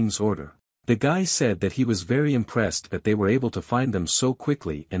was the king's order. The guy said that he was very impressed that they were able to find them so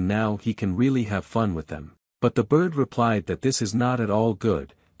quickly and now he can really have fun with them. But the bird replied that this is not at all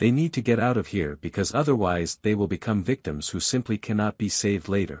good, they need to get out of here because otherwise they will become victims who simply cannot be saved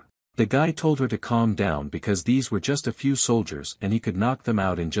later. The guy told her to calm down because these were just a few soldiers and he could knock them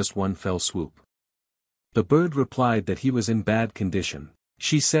out in just one fell swoop. The bird replied that he was in bad condition.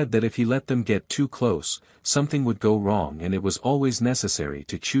 She said that if he let them get too close, something would go wrong and it was always necessary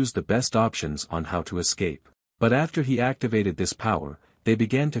to choose the best options on how to escape. But after he activated this power, they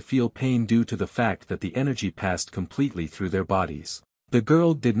began to feel pain due to the fact that the energy passed completely through their bodies. The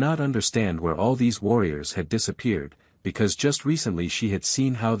girl did not understand where all these warriors had disappeared, because just recently she had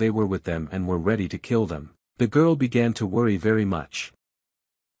seen how they were with them and were ready to kill them. The girl began to worry very much.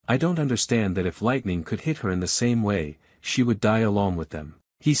 I don't understand that if lightning could hit her in the same way, she would die along with them.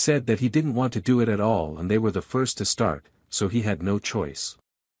 He said that he didn't want to do it at all and they were the first to start, so he had no choice.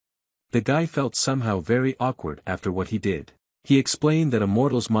 The guy felt somehow very awkward after what he did. He explained that a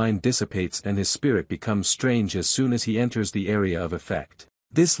mortal's mind dissipates and his spirit becomes strange as soon as he enters the area of effect.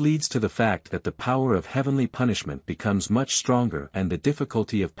 This leads to the fact that the power of heavenly punishment becomes much stronger and the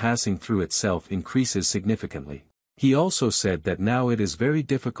difficulty of passing through itself increases significantly. He also said that now it is very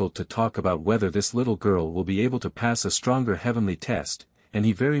difficult to talk about whether this little girl will be able to pass a stronger heavenly test, and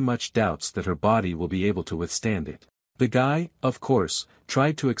he very much doubts that her body will be able to withstand it. The guy, of course,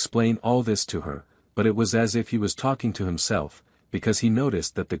 tried to explain all this to her, but it was as if he was talking to himself, because he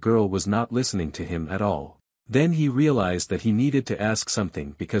noticed that the girl was not listening to him at all. Then he realized that he needed to ask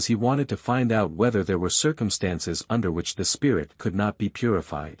something because he wanted to find out whether there were circumstances under which the spirit could not be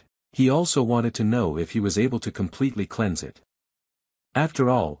purified. He also wanted to know if he was able to completely cleanse it. After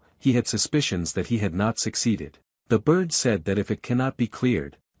all, he had suspicions that he had not succeeded. The bird said that if it cannot be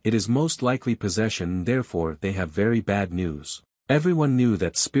cleared, it is most likely possession and therefore they have very bad news. Everyone knew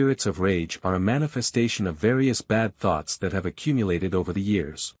that spirits of rage are a manifestation of various bad thoughts that have accumulated over the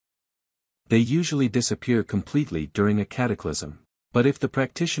years. They usually disappear completely during a cataclysm. But if the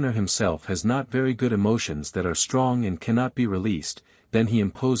practitioner himself has not very good emotions that are strong and cannot be released, then he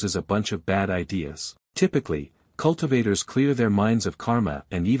imposes a bunch of bad ideas. Typically, cultivators clear their minds of karma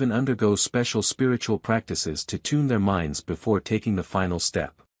and even undergo special spiritual practices to tune their minds before taking the final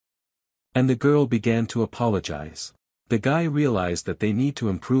step. And the girl began to apologize. The guy realized that they need to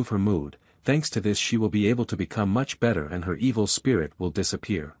improve her mood. Thanks to this she will be able to become much better and her evil spirit will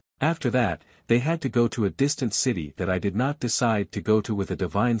disappear. After that, they had to go to a distant city that I did not decide to go to with a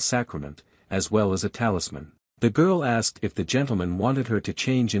divine sacrament, as well as a talisman. The girl asked if the gentleman wanted her to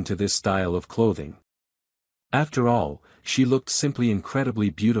change into this style of clothing. After all, she looked simply incredibly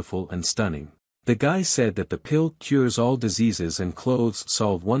beautiful and stunning. The guy said that the pill cures all diseases and clothes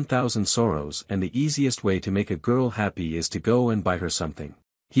solve 1,000 sorrows and the easiest way to make a girl happy is to go and buy her something.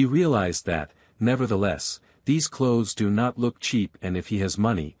 He realized that, nevertheless, these clothes do not look cheap and if he has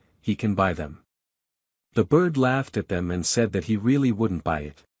money, he can buy them. The bird laughed at them and said that he really wouldn't buy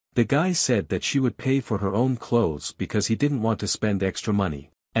it. The guy said that she would pay for her own clothes because he didn't want to spend extra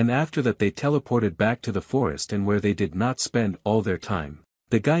money. And after that they teleported back to the forest and where they did not spend all their time.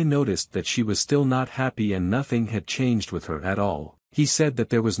 The guy noticed that she was still not happy and nothing had changed with her at all. He said that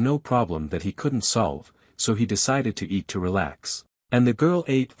there was no problem that he couldn't solve, so he decided to eat to relax. And the girl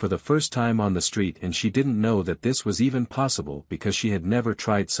ate for the first time on the street and she didn't know that this was even possible because she had never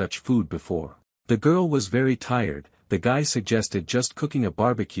tried such food before. The girl was very tired. The guy suggested just cooking a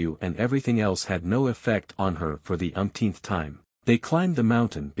barbecue and everything else had no effect on her for the umpteenth time. They climbed the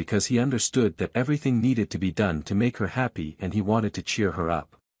mountain because he understood that everything needed to be done to make her happy and he wanted to cheer her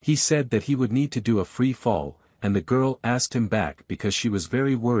up. He said that he would need to do a free fall, and the girl asked him back because she was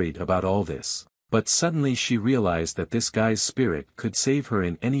very worried about all this. But suddenly she realized that this guy's spirit could save her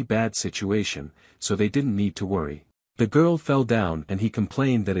in any bad situation, so they didn't need to worry. The girl fell down and he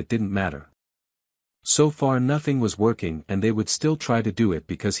complained that it didn't matter. So far nothing was working and they would still try to do it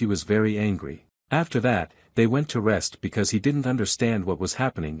because he was very angry. After that, they went to rest because he didn't understand what was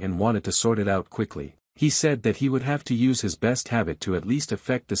happening and wanted to sort it out quickly. He said that he would have to use his best habit to at least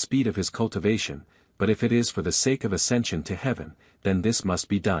affect the speed of his cultivation, but if it is for the sake of ascension to heaven, then this must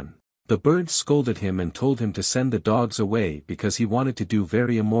be done. The bird scolded him and told him to send the dogs away because he wanted to do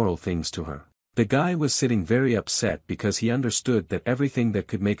very immoral things to her. The guy was sitting very upset because he understood that everything that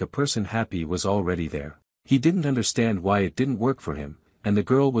could make a person happy was already there. He didn't understand why it didn't work for him, and the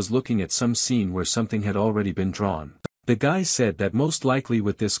girl was looking at some scene where something had already been drawn. The guy said that most likely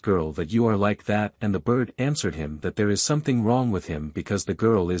with this girl that you are like that and the bird answered him that there is something wrong with him because the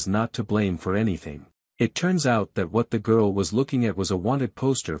girl is not to blame for anything. It turns out that what the girl was looking at was a wanted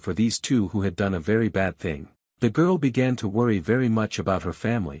poster for these two who had done a very bad thing. The girl began to worry very much about her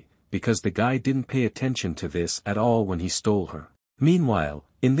family, because the guy didn't pay attention to this at all when he stole her. Meanwhile,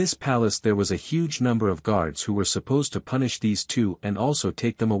 in this palace there was a huge number of guards who were supposed to punish these two and also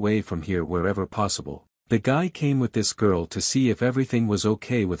take them away from here wherever possible. The guy came with this girl to see if everything was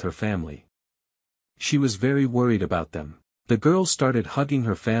okay with her family. She was very worried about them. The girl started hugging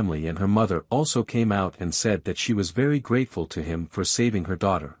her family and her mother also came out and said that she was very grateful to him for saving her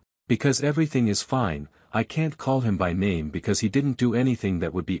daughter. Because everything is fine, I can't call him by name because he didn't do anything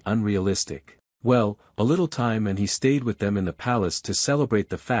that would be unrealistic. Well, a little time and he stayed with them in the palace to celebrate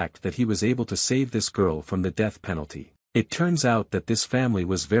the fact that he was able to save this girl from the death penalty. It turns out that this family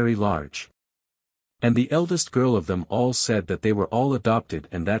was very large. And the eldest girl of them all said that they were all adopted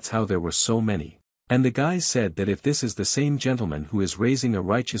and that's how there were so many. And the guy said that if this is the same gentleman who is raising a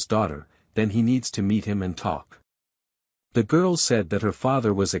righteous daughter, then he needs to meet him and talk. The girl said that her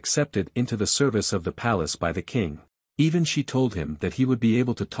father was accepted into the service of the palace by the king. Even she told him that he would be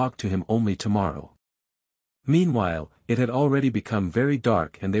able to talk to him only tomorrow. Meanwhile, it had already become very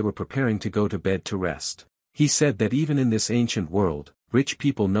dark and they were preparing to go to bed to rest. He said that even in this ancient world, rich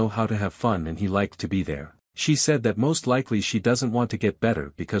people know how to have fun and he liked to be there. She said that most likely she doesn't want to get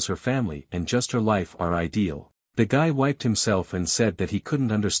better because her family and just her life are ideal. The guy wiped himself and said that he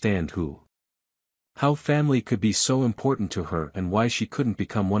couldn't understand how family could be so important to her and why she couldn't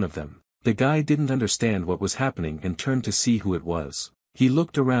become one of them. The guy didn't understand what was happening and turned to see who it was. He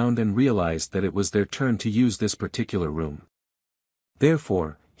looked around and realized that it was their turn to use this particular room.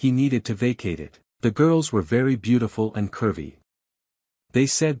 Therefore, he needed to vacate it. The girls were very beautiful and curvy. They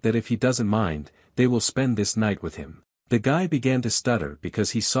said that if he doesn't mind, they will spend this night with him. The guy began to stutter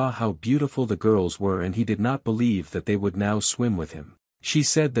because he saw how beautiful the girls were and he did not believe that they would now swim with him. She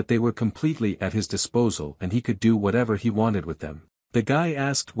said that they were completely at his disposal and he could do whatever he wanted with them. The guy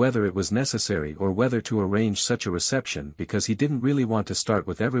asked whether it was necessary or whether to arrange such a reception because he didn't really want to start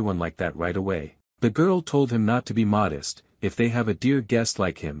with everyone like that right away. The girl told him not to be modest. If they have a dear guest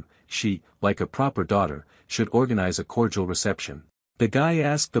like him, she, like a proper daughter, should organize a cordial reception. The guy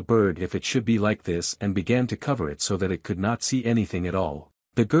asked the bird if it should be like this and began to cover it so that it could not see anything at all.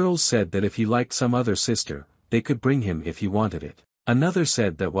 The girls said that if he liked some other sister, they could bring him if he wanted it. Another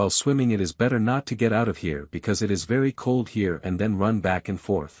said that while swimming it is better not to get out of here because it is very cold here and then run back and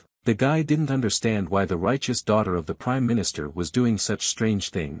forth. The guy didn't understand why the righteous daughter of the Prime Minister was doing such strange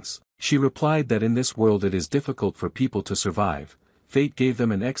things. She replied that in this world it is difficult for people to survive. Fate gave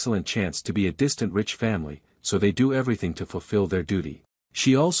them an excellent chance to be a distant rich family, so they do everything to fulfill their duty.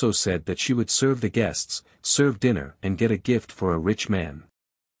 She also said that she would serve the guests, serve dinner and get a gift for a rich man.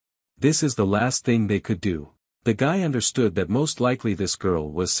 This is the last thing they could do. The guy understood that most likely this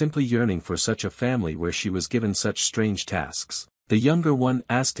girl was simply yearning for such a family where she was given such strange tasks. The younger one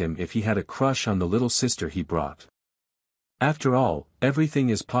asked him if he had a crush on the little sister he brought. After all, everything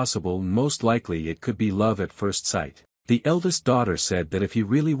is possible and most likely it could be love at first sight. The eldest daughter said that if he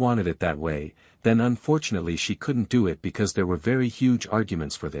really wanted it that way, then unfortunately she couldn't do it because there were very huge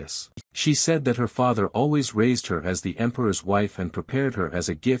arguments for this. She said that her father always raised her as the emperor's wife and prepared her as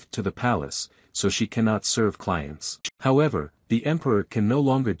a gift to the palace, so she cannot serve clients. However, the emperor can no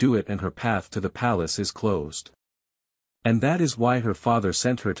longer do it and her path to the palace is closed. And that is why her father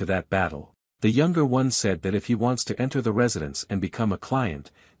sent her to that battle. The younger one said that if he wants to enter the residence and become a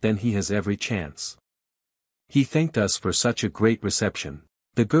client, then he has every chance. He thanked us for such a great reception.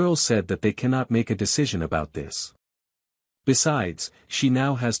 The girl said that they cannot make a decision about this. Besides, she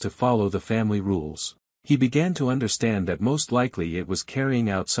now has to follow the family rules. He began to understand that most likely it was carrying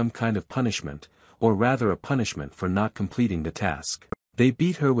out some kind of punishment, or rather a punishment for not completing the task. They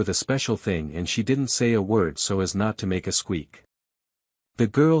beat her with a special thing and she didn't say a word so as not to make a squeak. The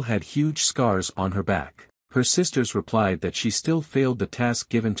girl had huge scars on her back. Her sisters replied that she still failed the task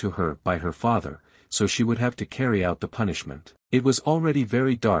given to her by her father, so she would have to carry out the punishment. It was already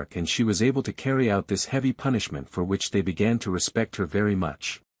very dark and she was able to carry out this heavy punishment for which they began to respect her very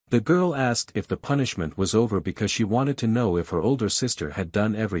much. The girl asked if the punishment was over because she wanted to know if her older sister had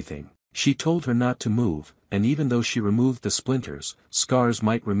done everything. She told her not to move, and even though she removed the splinters, scars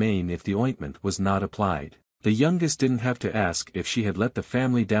might remain if the ointment was not applied. The youngest didn't have to ask if she had let the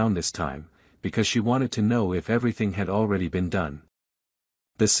family down this time, because she wanted to know if everything had already been done.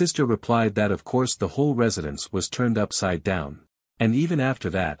 The sister replied that of course the whole residence was turned upside down. And even after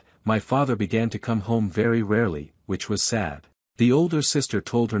that, my father began to come home very rarely, which was sad. The older sister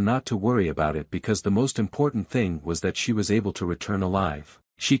told her not to worry about it because the most important thing was that she was able to return alive.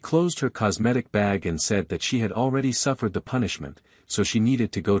 She closed her cosmetic bag and said that she had already suffered the punishment, so she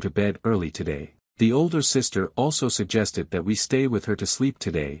needed to go to bed early today. The older sister also suggested that we stay with her to sleep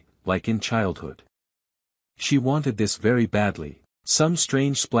today, like in childhood. She wanted this very badly. Some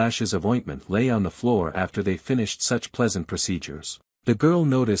strange splashes of ointment lay on the floor after they finished such pleasant procedures. The girl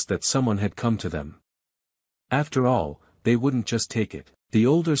noticed that someone had come to them. After all, they wouldn't just take it. The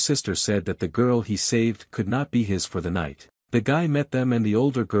older sister said that the girl he saved could not be his for the night. The guy met them and the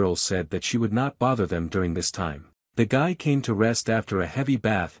older girl said that she would not bother them during this time. The guy came to rest after a heavy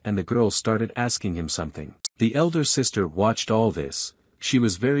bath and the girl started asking him something. The elder sister watched all this. She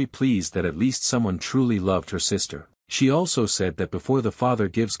was very pleased that at least someone truly loved her sister. She also said that before the father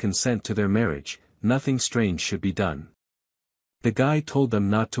gives consent to their marriage, nothing strange should be done. The guy told them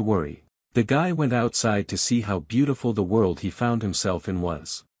not to worry. The guy went outside to see how beautiful the world he found himself in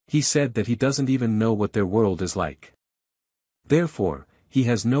was. He said that he doesn't even know what their world is like. Therefore, he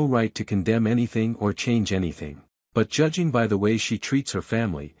has no right to condemn anything or change anything. But judging by the way she treats her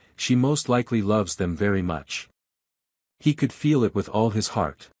family, she most likely loves them very much. He could feel it with all his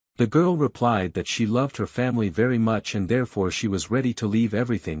heart. The girl replied that she loved her family very much and therefore she was ready to leave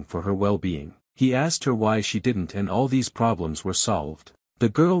everything for her well-being. He asked her why she didn't and all these problems were solved. The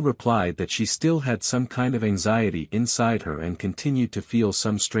girl replied that she still had some kind of anxiety inside her and continued to feel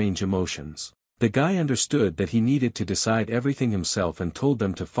some strange emotions. The guy understood that he needed to decide everything himself and told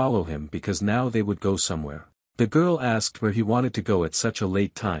them to follow him because now they would go somewhere. The girl asked where he wanted to go at such a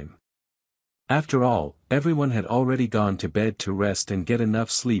late time. After all, everyone had already gone to bed to rest and get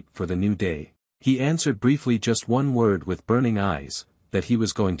enough sleep for the new day. He answered briefly just one word with burning eyes, that he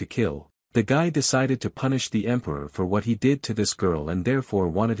was going to kill. The guy decided to punish the emperor for what he did to this girl and therefore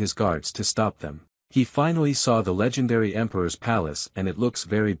wanted his guards to stop them. He finally saw the legendary emperor's palace and it looks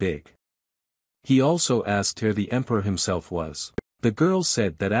very big. He also asked where the emperor himself was. The girl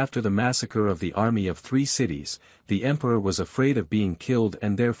said that after the massacre of the army of 3 cities, the emperor was afraid of being killed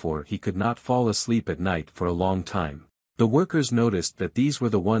and therefore he could not fall asleep at night for a long time. The workers noticed that these were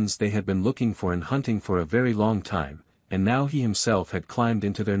the ones they had been looking for and hunting for a very long time, and now he himself had climbed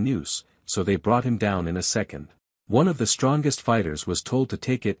into their noose, so they brought him down in a second. One of the strongest fighters was told to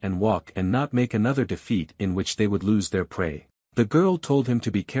take it and walk and not make another defeat in which they would lose their prey. The girl told him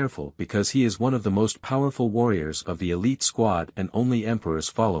to be careful because he is one of the most powerful warriors of the elite squad and only emperors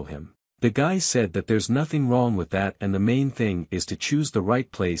follow him. The guy said that there's nothing wrong with that and the main thing is to choose the right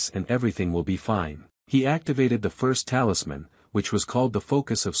place and everything will be fine. He activated the first talisman, which was called the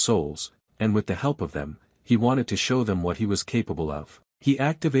Focus of Souls, and with the help of them, he wanted to show them what he was capable of. He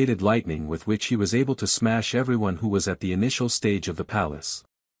activated lightning with which he was able to smash everyone who was at the initial stage of the palace.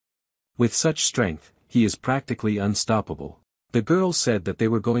 With such strength, he is practically unstoppable. The girl said that they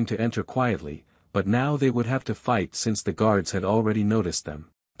were going to enter quietly, but now they would have to fight since the guards had already noticed them.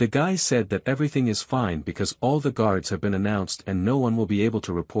 The guy said that everything is fine because all the guards have been announced and no one will be able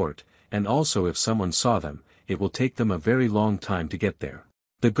to report, and also if someone saw them, it will take them a very long time to get there.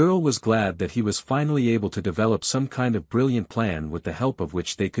 The girl was glad that he was finally able to develop some kind of brilliant plan with the help of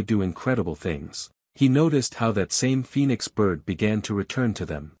which they could do incredible things. He noticed how that same phoenix bird began to return to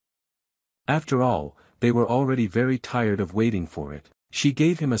them. After all, they were already very tired of waiting for it. She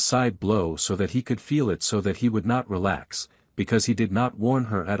gave him a side blow so that he could feel it so that he would not relax, because he did not warn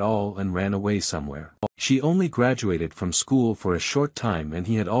her at all and ran away somewhere. She only graduated from school for a short time and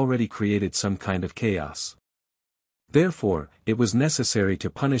he had already created some kind of chaos. Therefore, it was necessary to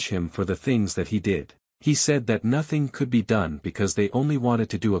punish him for the things that he did. He said that nothing could be done because they only wanted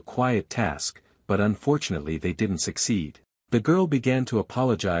to do a quiet task, but unfortunately they didn't succeed. The girl began to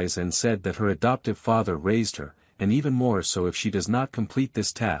apologize and said that her adoptive father raised her, and even more so if she does not complete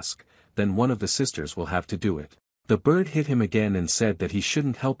this task, then one of the sisters will have to do it. The bird hit him again and said that he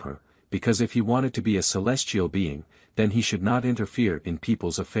shouldn't help her, because if he wanted to be a celestial being, then he should not interfere in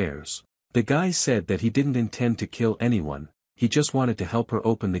people's affairs. The guy said that he didn't intend to kill anyone, he just wanted to help her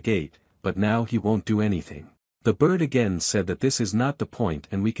open the gate, but now he won't do anything. The bird again said that this is not the point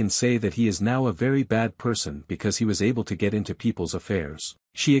and we can say that he is now a very bad person because he was able to get into people's affairs.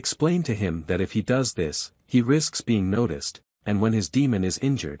 She explained to him that if he does this, he risks being noticed, and when his demon is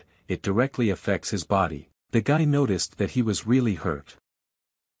injured, it directly affects his body. The guy noticed that he was really hurt.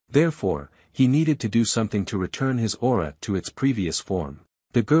 Therefore, he needed to do something to return his aura to its previous form.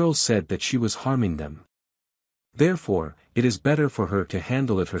 The girl said that she was harming them. Therefore, it is better for her to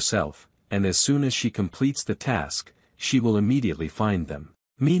handle it herself, and as soon as she completes the task, she will immediately find them.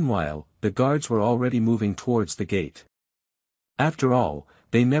 Meanwhile, the guards were already moving towards the gate. After all,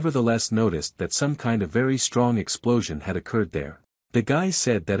 they nevertheless noticed that some kind of very strong explosion had occurred there. The guy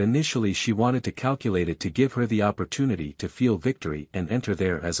said that initially she wanted to calculate it to give her the opportunity to feel victory and enter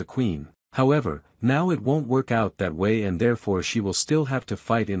there as a queen. However, now it won't work out that way and therefore she will still have to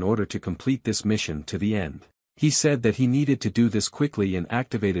fight in order to complete this mission to the end. He said that he needed to do this quickly and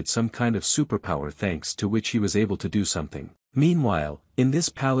activated some kind of superpower thanks to which he was able to do something. Meanwhile, in this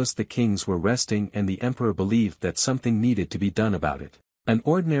palace the kings were resting and the emperor believed that something needed to be done about it. An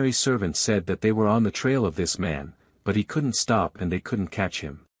ordinary servant said that they were on the trail of this man, but he couldn't stop and they couldn't catch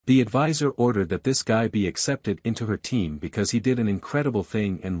him. The advisor ordered that this guy be accepted into her team because he did an incredible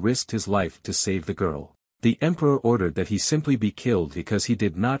thing and risked his life to save the girl. The emperor ordered that he simply be killed because he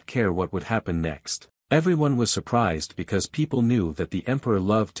did not care what would happen next. Everyone was surprised because people knew that the emperor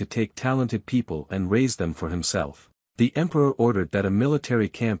loved to take talented people and raise them for himself. The emperor ordered that a military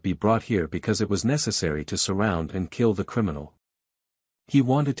camp be brought here because it was necessary to surround and kill the criminal. He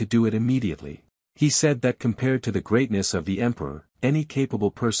wanted to do it immediately. He said that compared to the greatness of the emperor, any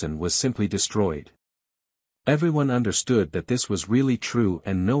capable person was simply destroyed. Everyone understood that this was really true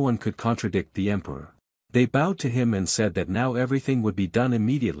and no one could contradict the emperor. They bowed to him and said that now everything would be done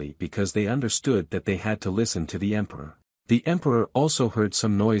immediately because they understood that they had to listen to the emperor. The emperor also heard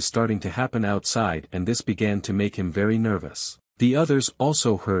some noise starting to happen outside and this began to make him very nervous. The others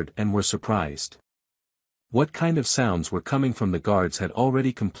also heard and were surprised. What kind of sounds were coming from? The guards had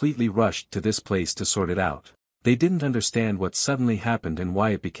already completely rushed to this place to sort it out. They didn't understand what suddenly happened and why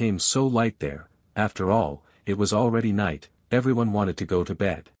it became so light there. After all, it was already night, everyone wanted to go to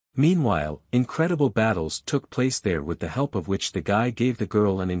bed. Meanwhile, incredible battles took place there with the help of which the guy gave the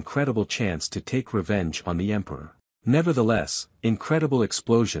girl an incredible chance to take revenge on the emperor. Nevertheless, incredible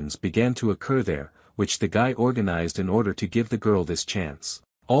explosions began to occur there, which the guy organized in order to give the girl this chance.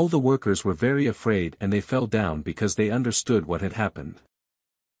 All the workers were very afraid and they fell down because they understood what had happened.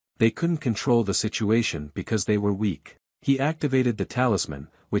 They couldn't control the situation because they were weak. He activated the talisman,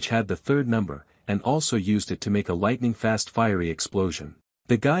 which had the third number, and also used it to make a lightning-fast fiery explosion.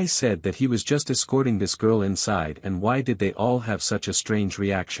 The guy said that he was just escorting this girl inside and why did they all have such a strange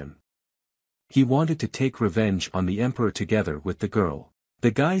reaction? He wanted to take revenge on the emperor together with the girl.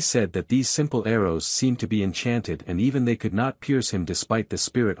 The guy said that these simple arrows seemed to be enchanted and even they could not pierce him despite the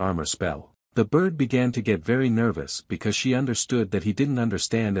spirit armor spell. The bird began to get very nervous because she understood that he didn't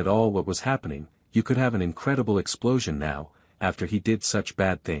understand at all what was happening. You could have an incredible explosion now, after he did such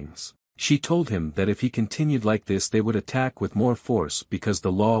bad things. She told him that if he continued like this they would attack with more force because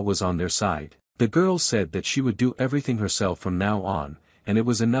the law was on their side. The girl said that she would do everything herself from now on, and it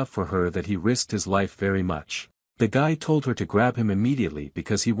was enough for her that he risked his life very much. The guy told her to grab him immediately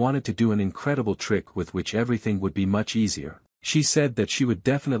because he wanted to do an incredible trick with which everything would be much easier. She said that she would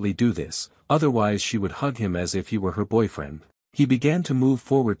definitely do this, otherwise she would hug him as if he were her boyfriend. He began to move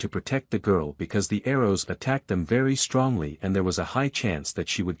forward to protect the girl because the arrows attacked them very strongly and there was a high chance that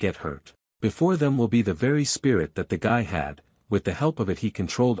she would get hurt. Before them will be the very spirit that the guy had. With the help of it he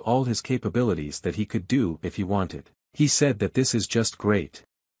controlled all his capabilities that he could do if he wanted. He said that this is just great.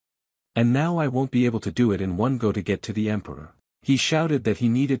 And now I won't be able to do it in one go to get to the emperor. He shouted that he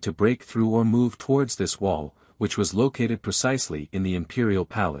needed to break through or move towards this wall, which was located precisely in the imperial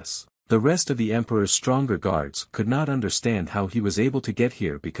palace. The rest of the emperor's stronger guards could not understand how he was able to get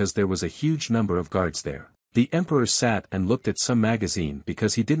here because there was a huge number of guards there. The emperor sat and looked at some magazine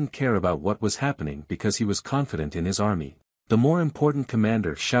because he didn't care about what was happening because he was confident in his army. The more important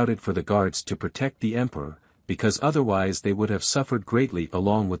commander shouted for the guards to protect the emperor, because otherwise they would have suffered greatly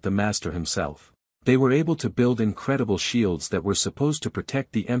along with the master himself. They were able to build incredible shields that were supposed to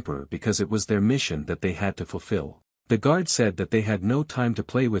protect the emperor because it was their mission that they had to fulfill. The guard said that they had no time to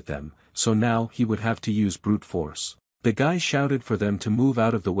play with them, so now he would have to use brute force. The guy shouted for them to move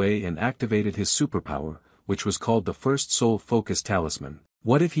out of the way and activated his superpower, which was called the First Soul Focus Talisman.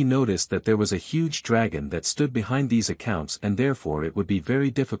 What if he noticed that there was a huge dragon that stood behind these accounts and therefore it would be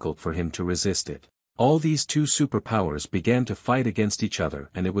very difficult for him to resist it? All these two superpowers began to fight against each other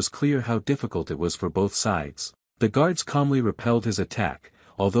and it was clear how difficult it was for both sides. The guards calmly repelled his attack,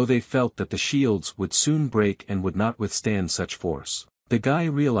 although they felt that the shields would soon break and would not withstand such force. The guy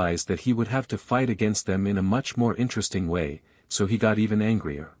realized that he would have to fight against them in a much more interesting way, so he got even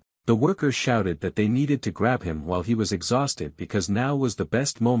angrier. The workers shouted that they needed to grab him while he was exhausted because now was the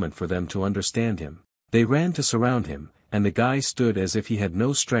best moment for them to understand him. They ran to surround him, and the guy stood as if he had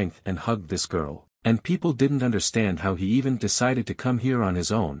no strength and hugged this girl. And people didn't understand how he even decided to come here on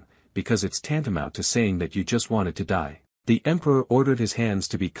his own, because it's tantamount to saying that you just wanted to die. The emperor ordered his hands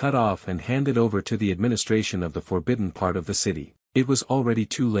to be cut off and handed over to the administration of the forbidden part of the city. It was already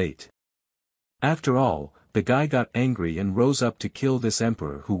too late. After all, the guy got angry and rose up to kill this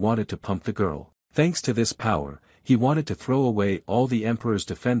emperor who wanted to pump the girl. Thanks to this power, he wanted to throw away all the emperor's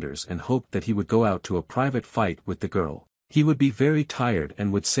defenders and hoped that he would go out to a private fight with the girl. He would be very tired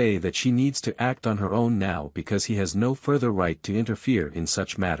and would say that she needs to act on her own now because he has no further right to interfere in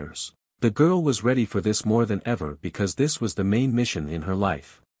such matters. The girl was ready for this more than ever because this was the main mission in her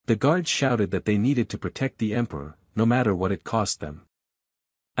life. The guards shouted that they needed to protect the emperor, no matter what it cost them.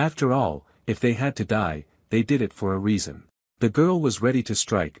 After all, if they had to die, they did it for a reason. The girl was ready to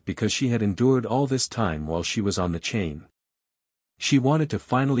strike because she had endured all this time while she was on the chain. She wanted to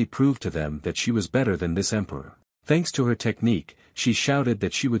finally prove to them that she was better than this emperor. Thanks to her technique, she shouted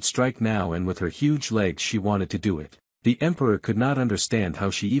that she would strike now and with her huge legs she wanted to do it. The emperor could not understand how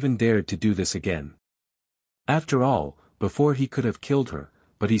she even dared to do this again. After all, before he could have killed her,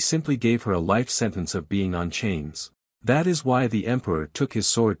 but he simply gave her a life sentence of being on chains. That is why the emperor took his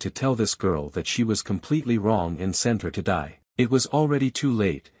sword to tell this girl that she was completely wrong and sent her to die. It was already too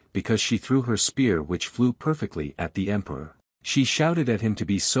late, because she threw her spear which flew perfectly at the emperor. She shouted at him to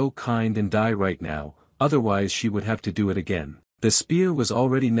be so kind and die right now, otherwise she would have to do it again. The spear was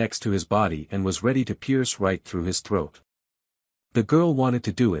already next to his body and was ready to pierce right through his throat. The girl wanted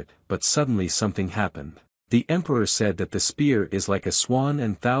to do it, but suddenly something happened. The emperor said that the spear is like a swan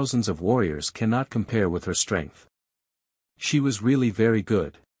and thousands of warriors cannot compare with her strength. She was really very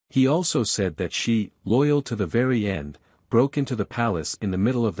good. He also said that she, loyal to the very end, broke into the palace in the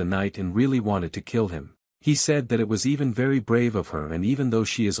middle of the night and really wanted to kill him. He said that it was even very brave of her, and even though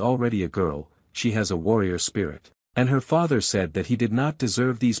she is already a girl, she has a warrior spirit. And her father said that he did not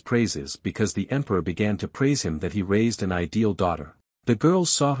deserve these praises because the emperor began to praise him that he raised an ideal daughter. The girl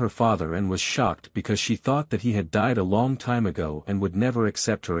saw her father and was shocked because she thought that he had died a long time ago and would never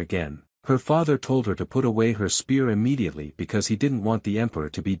accept her again. Her father told her to put away her spear immediately because he didn't want the emperor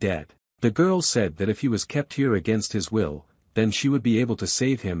to be dead. The girl said that if he was kept here against his will, then she would be able to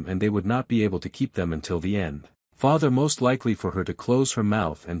save him and they would not be able to keep them until the end. Father most likely for her to close her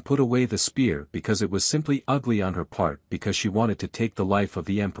mouth and put away the spear because it was simply ugly on her part because she wanted to take the life of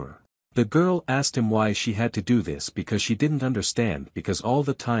the emperor. The girl asked him why she had to do this because she didn't understand because all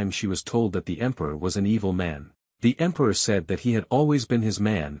the time she was told that the emperor was an evil man. The emperor said that he had always been his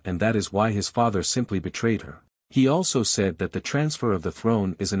man and that is why his father simply betrayed her. He also said that the transfer of the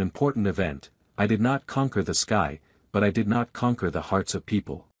throne is an important event. I did not conquer the sky, but I did not conquer the hearts of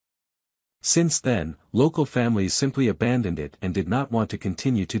people. Since then, local families simply abandoned it and did not want to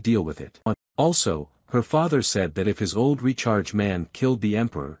continue to deal with it. Also, her father said that if his old recharge man killed the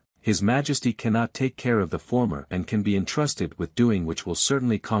emperor, His Majesty cannot take care of the former and can be entrusted with doing which will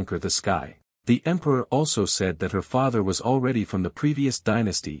certainly conquer the sky. The emperor also said that her father was already from the previous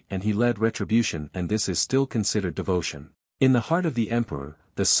dynasty and he led retribution, and this is still considered devotion. In the heart of the emperor,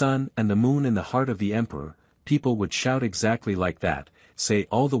 the sun and the moon in the heart of the emperor, people would shout exactly like that, say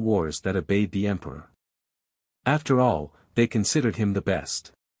all the wars that obeyed the emperor. After all, they considered him the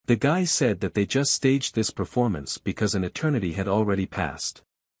best. The guy said that they just staged this performance because an eternity had already passed.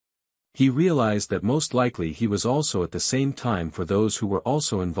 He realized that most likely he was also at the same time for those who were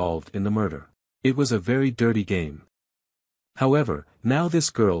also involved in the murder. It was a very dirty game. However, now this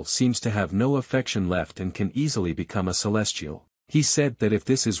girl seems to have no affection left and can easily become a celestial. He said that if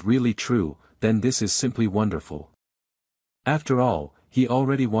this is really true, then this is simply wonderful. After all, he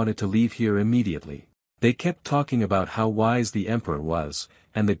already wanted to leave here immediately. They kept talking about how wise the emperor was,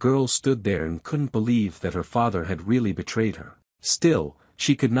 and the girl stood there and couldn't believe that her father had really betrayed her. Still,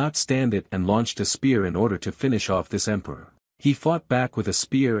 she could not stand it and launched a spear in order to finish off this emperor. He fought back with a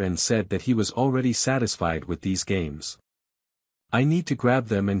spear and said that he was already satisfied with these games. I need to grab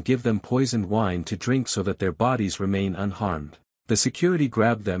them and give them poisoned wine to drink so that their bodies remain unharmed. The security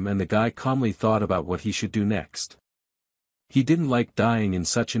grabbed them and the guy calmly thought about what he should do next. He didn't like dying in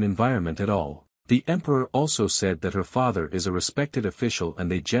such an environment at all. The emperor also said that her father is a respected official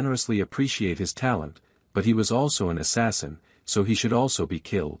and they generously appreciate his talent, but he was also an assassin, so he should also be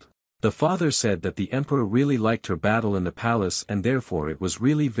killed. The father said that the emperor really liked her battle in the palace and therefore it was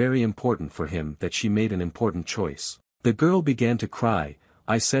really very important for him that she made an important choice. The girl began to cry.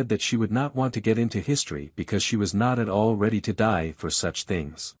 I said that she would not want to get into history because she was not at all ready to die for such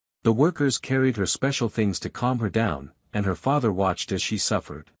things. The workers carried her special things to calm her down, and her father watched as she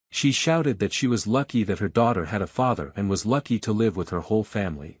suffered. She shouted that she was lucky that her daughter had a father and was lucky to live with her whole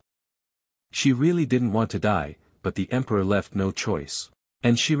family. She really didn't want to die, but the emperor left no choice.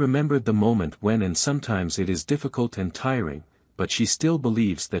 And she remembered the moment when, and sometimes it is difficult and tiring, but she still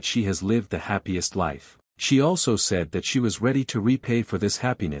believes that she has lived the happiest life. She also said that she was ready to repay for this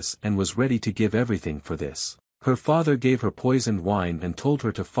happiness and was ready to give everything for this. Her father gave her poisoned wine and told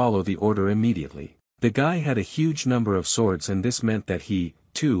her to follow the order immediately. The guy had a huge number of swords and this meant that he,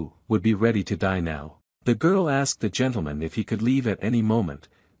 too, would be ready to die now. The girl asked the gentleman if he could leave at any moment,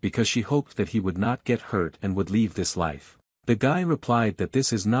 because she hoped that he would not get hurt and would leave this life. The guy replied that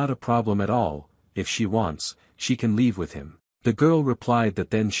this is not a problem at all, if she wants, she can leave with him. The girl replied that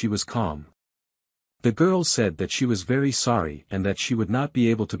then she was calm. The girl said that she was very sorry and that she would not be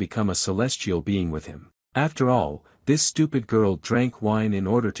able to become a celestial being with him. After all, this stupid girl drank wine in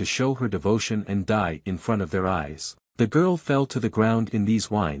order to show her devotion and die in front of their eyes. The girl fell to the ground in these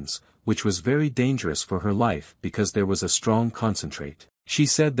wines, which was very dangerous for her life because there was a strong concentrate. She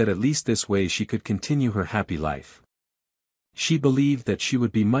said that at least this way she could continue her happy life. She believed that she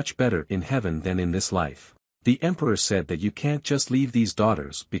would be much better in heaven than in this life. The emperor said that you can't just leave these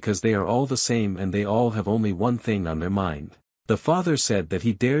daughters because they are all the same and they all have only one thing on their mind. The father said that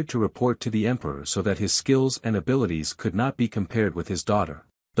he dared to report to the emperor so that his skills and abilities could not be compared with his daughter.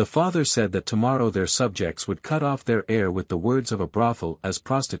 The father said that tomorrow their subjects would cut off their heir with the words of a brothel as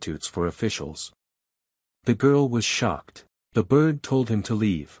prostitutes for officials. The girl was shocked. The bird told him to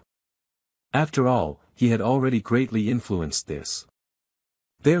leave. After all, he had already greatly influenced this.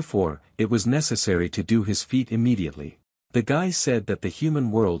 Therefore, it was necessary to do his feat immediately. The guy said that the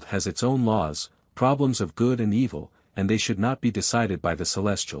human world has its own laws, problems of good and evil, and they should not be decided by the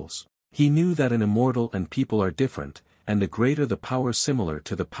celestials. He knew that an immortal and people are different, and the greater the power similar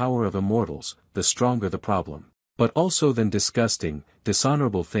to the power of immortals, the stronger the problem. But also than disgusting,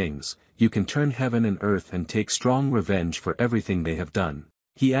 dishonorable things, you can turn heaven and earth and take strong revenge for everything they have done.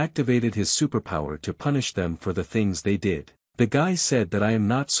 He activated his superpower to punish them for the things they did. The guy said that I am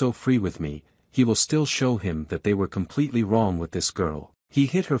not so free with me, he will still show him that they were completely wrong with this girl. He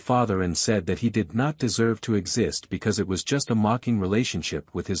hit her father and said that he did not deserve to exist because it was just a mocking relationship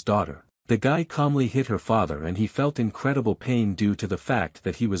with his daughter. The guy calmly hit her father and he felt incredible pain due to the fact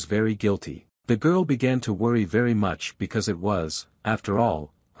that he was very guilty. The girl began to worry very much because it was, after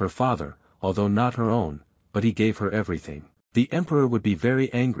all, her father, although not her own, but he gave her everything. The emperor would be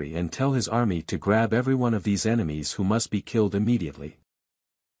very angry and tell his army to grab every one of these enemies who must be killed immediately.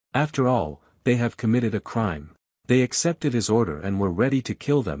 After all, they have committed a crime. They accepted his order and were ready to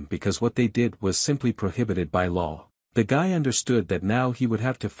kill them because what they did was simply prohibited by law. The guy understood that now he would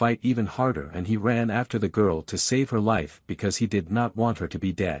have to fight even harder and he ran after the girl to save her life because he did not want her to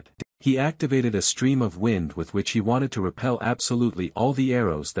be dead. He activated a stream of wind with which he wanted to repel absolutely all the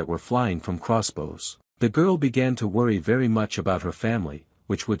arrows that were flying from crossbows. The girl began to worry very much about her family,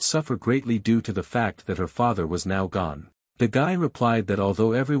 which would suffer greatly due to the fact that her father was now gone. The guy replied that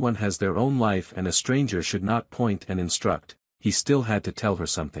although everyone has their own life and a stranger should not point and instruct, he still had to tell her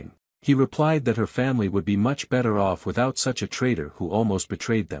something. He replied that her family would be much better off without such a traitor who almost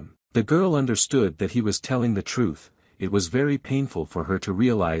betrayed them. The girl understood that he was telling the truth. It was very painful for her to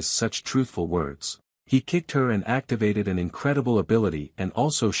realize such truthful words. He kicked her and activated an incredible ability and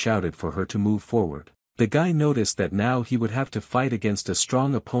also shouted for her to move forward. The guy noticed that now he would have to fight against a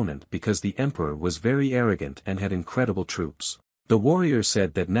strong opponent because the emperor was very arrogant and had incredible troops. The warrior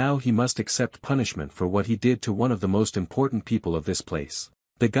said that now he must accept punishment for what he did to one of the most important people of this place.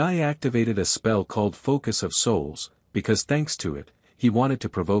 The guy activated a spell called Focus of Souls, because thanks to it, he wanted to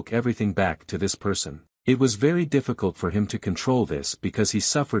provoke everything back to this person. It was very difficult for him to control this because he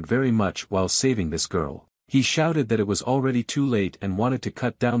suffered very much while saving this girl. He shouted that it was already too late and wanted to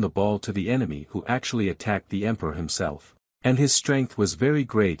cut down the ball to the enemy who actually attacked the emperor himself. And his strength was very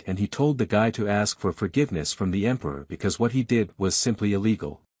great, and he told the guy to ask for forgiveness from the emperor because what he did was simply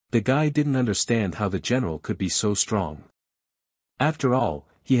illegal. The guy didn't understand how the general could be so strong. After all,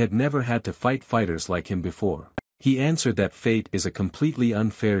 he had never had to fight fighters like him before. He answered that fate is a completely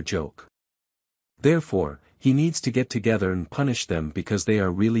unfair joke. Therefore, he needs to get together and punish them because they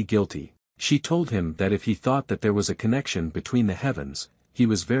are really guilty. She told him that if he thought that there was a connection between the heavens, he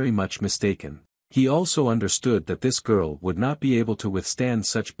was very much mistaken. He also understood that this girl would not be able to withstand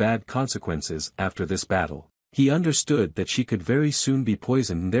such bad consequences after this battle. He understood that she could very soon be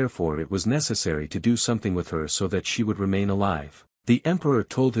poisoned, and therefore it was necessary to do something with her so that she would remain alive. The emperor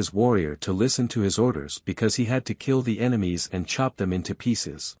told his warrior to listen to his orders because he had to kill the enemies and chop them into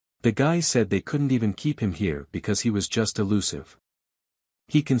pieces. The guy said they couldn't even keep him here because he was just elusive.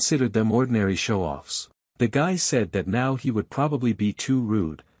 He considered them ordinary show-offs. The guy said that now he would probably be too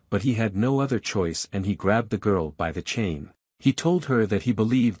rude, but he had no other choice, and he grabbed the girl by the chain. He told her that he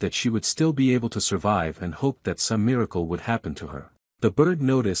believed that she would still be able to survive and hoped that some miracle would happen to her. The bird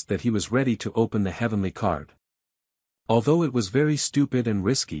noticed that he was ready to open the heavenly card. Although it was very stupid and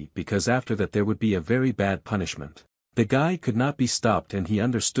risky because after that there would be a very bad punishment. The guy could not be stopped, and he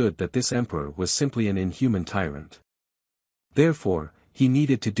understood that this emperor was simply an inhuman tyrant. Therefore, he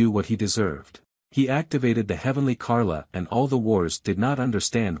needed to do what he deserved. He activated the heavenly Karla, and all the wars did not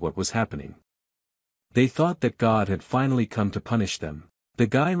understand what was happening. They thought that God had finally come to punish them. The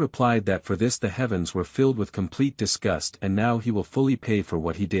guy replied that for this the heavens were filled with complete disgust, and now he will fully pay for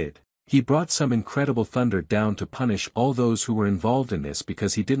what he did. He brought some incredible thunder down to punish all those who were involved in this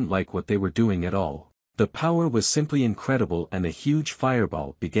because he didn't like what they were doing at all. The power was simply incredible, and a huge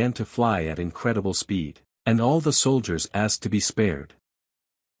fireball began to fly at incredible speed, and all the soldiers asked to be spared.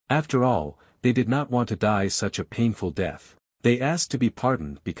 After all, they did not want to die such a painful death. They asked to be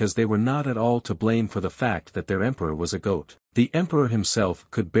pardoned because they were not at all to blame for the fact that their emperor was a goat. The emperor himself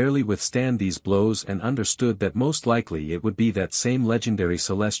could barely withstand these blows and understood that most likely it would be that same legendary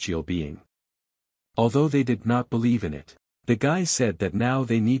celestial being. Although they did not believe in it, the guy said that now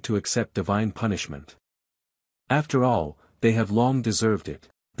they need to accept divine punishment. After all, they have long deserved it.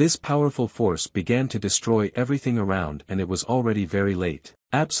 This powerful force began to destroy everything around, and it was already very late.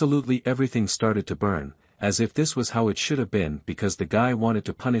 Absolutely everything started to burn, as if this was how it should have been because the guy wanted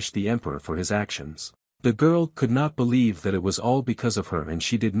to punish the emperor for his actions. The girl could not believe that it was all because of her, and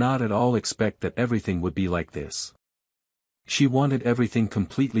she did not at all expect that everything would be like this. She wanted everything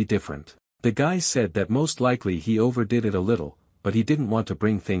completely different. The guy said that most likely he overdid it a little, but he didn't want to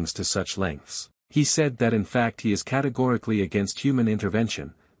bring things to such lengths. He said that in fact he is categorically against human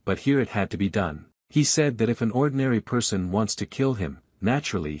intervention, but here it had to be done. He said that if an ordinary person wants to kill him,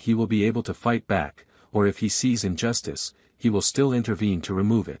 naturally he will be able to fight back, or if he sees injustice, he will still intervene to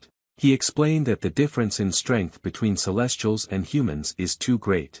remove it. He explained that the difference in strength between celestials and humans is too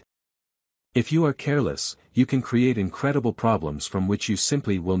great. If you are careless, you can create incredible problems from which you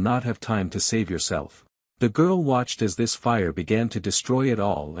simply will not have time to save yourself. The girl watched as this fire began to destroy it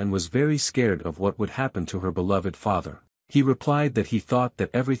all and was very scared of what would happen to her beloved father. He replied that he thought that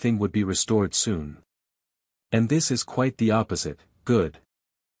everything would be restored soon. And this is quite the opposite. Good.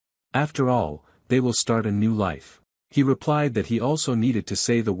 After all, they will start a new life. He replied that he also needed to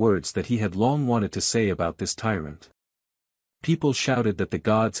say the words that he had long wanted to say about this tyrant. People shouted that the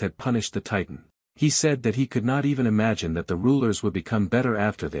gods had punished the Titan. He said that he could not even imagine that the rulers would become better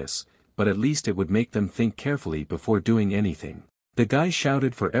after this, but at least it would make them think carefully before doing anything. The guy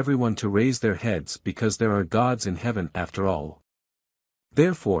shouted for everyone to raise their heads because there are gods in heaven after all.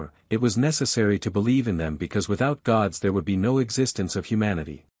 Therefore, it was necessary to believe in them because without gods there would be no existence of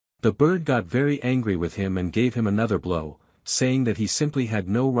humanity. The bird got very angry with him and gave him another blow, saying that he simply had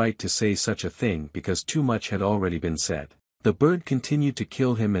no right to say such a thing because too much had already been said. The bird continued to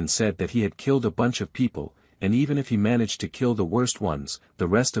kill him and said that he had killed a bunch of people, and even if he managed to kill the worst ones, the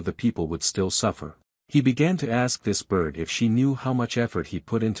rest of the people would still suffer. He began to ask this bird if she knew how much effort he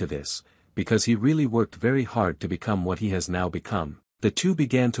put into this, because he really worked very hard to become what he has now become. The two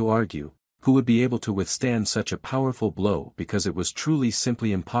began to argue, who would be able to withstand such a powerful blow because it was truly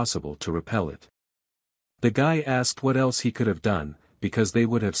simply impossible to repel it. The guy asked what else he could have done, because they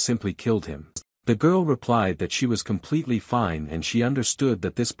would have simply killed him. The girl replied that she was completely fine and she understood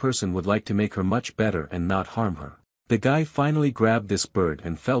that this person would like to make her much better and not harm her. The guy finally grabbed this bird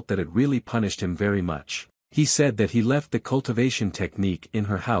and felt that it really punished him very much. He said that he left the cultivation technique in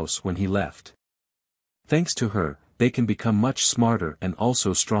her house when he left. Thanks to her, they can become much smarter and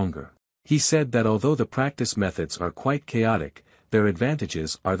also stronger. He said that although the practice methods are quite chaotic, their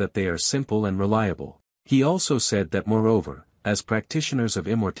advantages are that they are simple and reliable. He also said that moreover, as practitioners of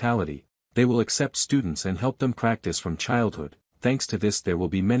immortality, they will accept students and help them practice from childhood. Thanks to this there will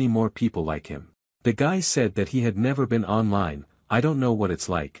be many more people like him. The guy said that he had never been online. I don't know what it's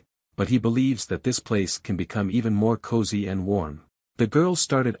like, but he believes that this place can become even more cozy and warm. The girl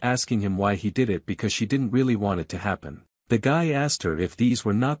started asking him why he did it because she didn't really want it to happen. The guy asked her if these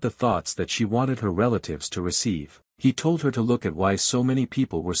were not the thoughts that she wanted her relatives to receive. He told her to look at why so many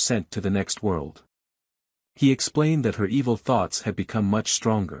people were sent to the next world. He explained that her evil thoughts had become much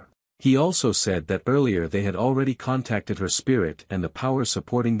stronger. He also said that earlier they had already contacted her spirit and the power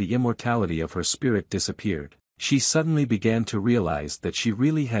supporting the immortality of her spirit disappeared. She suddenly began to realize that she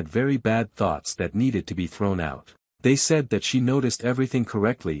really had very bad thoughts that needed to be thrown out. They said that she noticed everything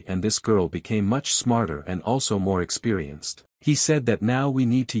correctly and this girl became much smarter and also more experienced. He said that now we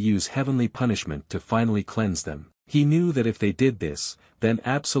need to use heavenly punishment to finally cleanse them. He knew that if they did this, then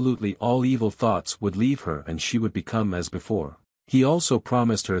absolutely all evil thoughts would leave her and she would become as before. He also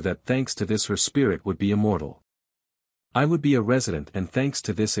promised her that thanks to this her spirit would be immortal. I would be a resident and thanks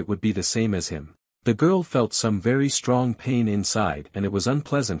to this it would be the same as him. The girl felt some very strong pain inside and it was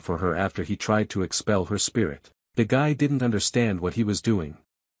unpleasant for her after he tried to expel her spirit. The guy didn't understand what he was doing.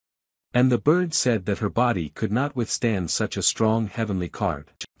 And the bird said that her body could not withstand such a strong heavenly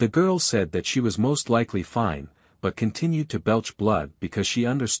card. The girl said that she was most likely fine, but continued to belch blood because she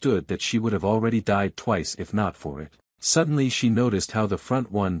understood that she would have already died twice if not for it. Suddenly she noticed how the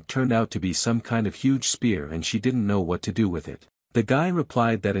front one turned out to be some kind of huge spear and she didn't know what to do with it. The guy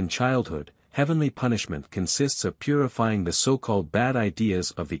replied that in childhood, heavenly punishment consists of purifying the so-called bad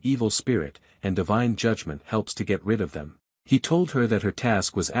ideas of the evil spirit, and divine judgment helps to get rid of them. He told her that her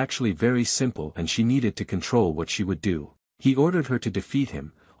task was actually very simple and she needed to control what she would do. He ordered her to defeat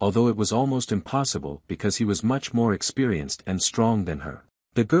him, although it was almost impossible because he was much more experienced and strong than her.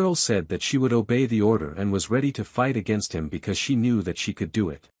 The girl said that she would obey the order and was ready to fight against him because she knew that she could do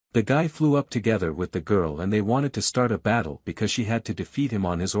it. The guy flew up together with the girl and they wanted to start a battle because she had to defeat him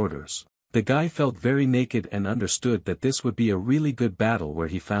on his orders. The guy felt very naked and understood that this would be a really good battle where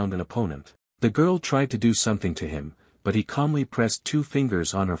he found an opponent. The girl tried to do something to him, but he calmly pressed 2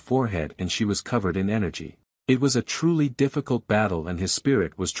 fingers on her forehead and she was covered in energy. It was a truly difficult battle and his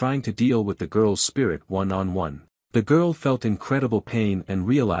spirit was trying to deal with the girl's spirit one-on-one. The girl felt incredible pain and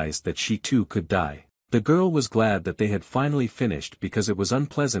realized that she too could die. The girl was glad that they had finally finished because it was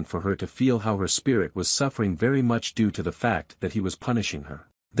unpleasant for her to feel how her spirit was suffering very much due to the fact that he was punishing her.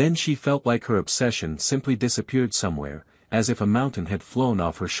 Then she felt like her obsession simply disappeared somewhere, as if a mountain had flown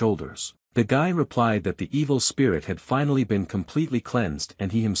off her shoulders. The guy replied that the evil spirit had finally been completely cleansed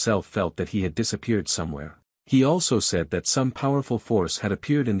and he himself felt that he had disappeared somewhere. He also said that some powerful force had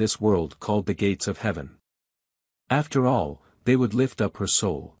appeared in this world called the gates of heaven. After all, they would lift up her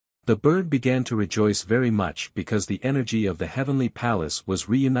soul. The bird began to rejoice very much because the energy of the heavenly palace was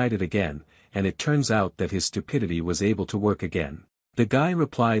reunited again, and it turns out that his stupidity was able to work again. The guy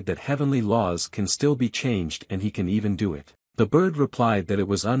replied that heavenly laws can still be changed and he can even do it. The bird replied that it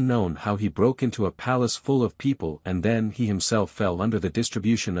was unknown how he broke into a palace full of people and then he himself fell under the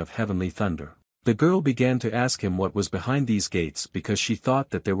distribution of heavenly thunder. The girl began to ask him what was behind these gates because she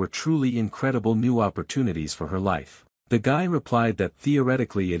thought that there were truly incredible new opportunities for her life. The guy replied that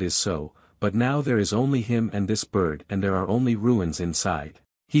theoretically it is so, but now there is only him and this bird and there are only ruins inside.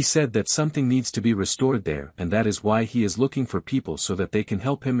 He said that something needs to be restored there and that is why he is looking for people so that they can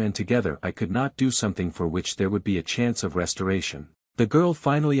help him and together I could not do something for which there would be a chance of restoration. The girl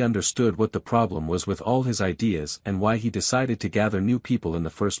finally understood what the problem was with all his ideas and why he decided to gather new people in the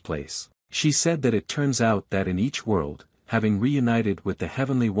first place. She said that it turns out that in each world, having reunited with the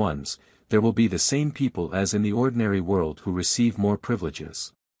heavenly ones, there will be the same people as in the ordinary world who receive more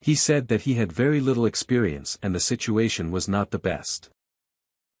privileges. He said that he had very little experience and the situation was not the best.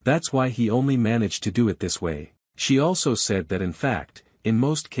 That's why he only managed to do it this way. She also said that in fact, in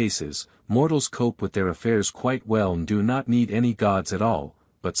most cases, mortals cope with their affairs quite well and do not need any gods at all,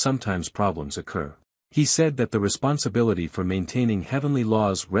 but sometimes problems occur. He said that the responsibility for maintaining heavenly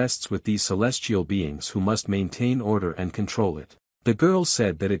laws rests with these celestial beings who must maintain order and control it. The girl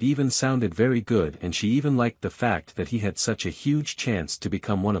said that it even sounded very good and she even liked the fact that he had such a huge chance to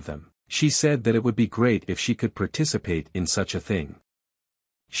become one of them. She said that it would be great if she could participate in such a thing.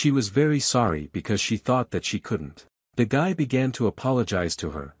 She was very sorry because she thought that she couldn't. The guy began to apologize to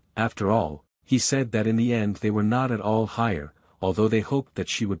her. After all, he said that in the end they were not at all higher, although they hoped that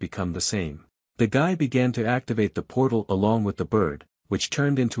she would become the same. The guy began to activate the portal along with the bird, which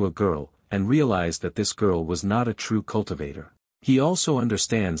turned into a girl, and realized that this girl was not a true cultivator. He also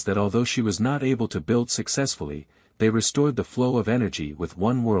understands that although she was not able to build successfully, they restored the flow of energy with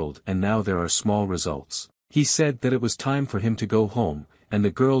one world and now there are small results. He said that it was time for him to go home, and the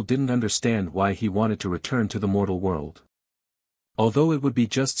girl didn't understand why he wanted to return to the mortal world. Although it would be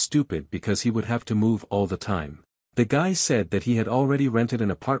just stupid because he would have to move all the time. The guy said that he had already rented an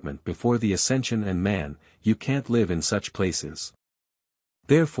apartment before the ascension and man, you can't live in such places.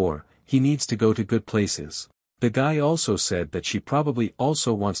 Therefore, he needs to go to good places. The guy also said that she probably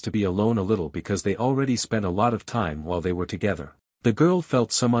also wants to be alone a little because they already spent a lot of time while they were together. The girl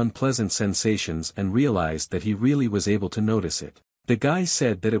felt some unpleasant sensations and realized that he really was able to notice it. The guy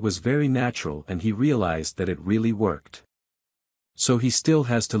said that it was very natural and he realized that it really worked. So he still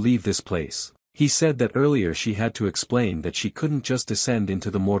has to leave this place. He said that earlier she had to explain that she couldn't just descend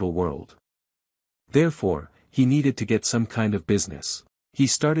into the mortal world. Therefore, he needed to get some kind of business. He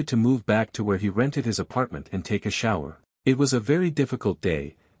started to move back to where he rented his apartment and take a shower. It was a very difficult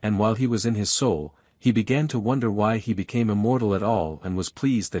day, and while he was in his soul, he began to wonder why he became immortal at all and was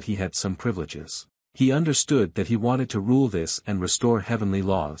pleased that he had some privileges. He understood that he wanted to rule this and restore heavenly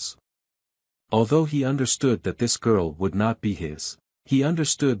laws. Although he understood that this girl would not be his, he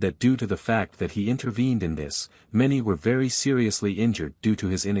understood that due to the fact that he intervened in this, many were very seriously injured due to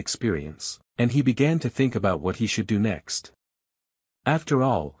his inexperience, and he began to think about what he should do next. After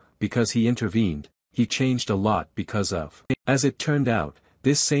all, because he intervened, he changed a lot because of. As it turned out,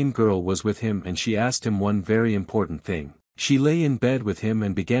 this same girl was with him and she asked him one very important thing. She lay in bed with him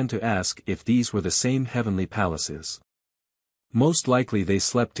and began to ask if these were the same heavenly palaces. Most likely they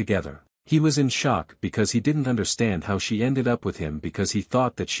slept together. He was in shock because he didn't understand how she ended up with him because he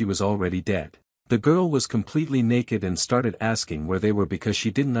thought that she was already dead. The girl was completely naked and started asking where they were because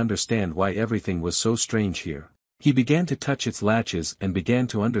she didn't understand why everything was so strange here. He began to touch its latches and began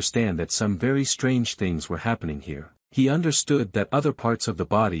to understand that some very strange things were happening here. He understood that other parts of the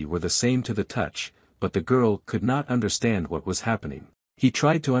body were the same to the touch, but the girl could not understand what was happening. He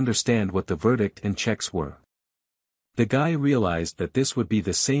tried to understand what the verdict and checks were. The guy realized that this would be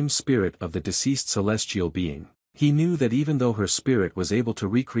the same spirit of the deceased celestial being. He knew that even though her spirit was able to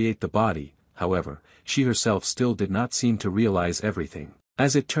recreate the body, however, she herself still did not seem to realize everything.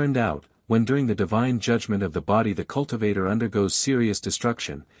 As it turned out, when during the divine judgment of the body the cultivator undergoes serious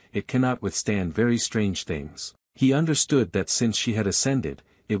destruction, it cannot withstand very strange things. He understood that since she had ascended,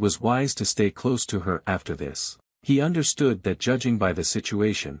 it was wise to stay close to her after this. He understood that judging by the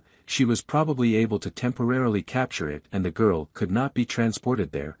situation, she was probably able to temporarily capture it and the girl could not be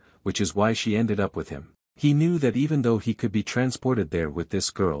transported there, which is why she ended up with him. He knew that even though he could be transported there with this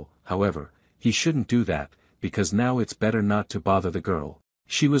girl, however, he shouldn't do that, because now it's better not to bother the girl.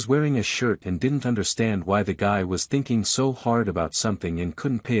 She was wearing a shirt and didn't understand why the guy was thinking so hard about something and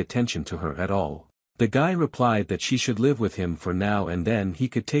couldn't pay attention to her at all. The guy replied that she should live with him for now and then he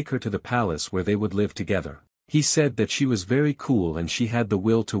could take her to the palace where they would live together. He said that she was very cool and she had the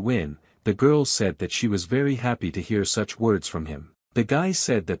will to win. The girl said that she was very happy to hear such words from him. The guy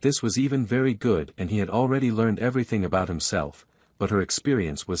said that this was even very good and he had already learned everything about himself, but her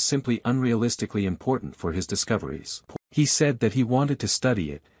experience was simply unrealistically important for his discoveries. He said that he wanted to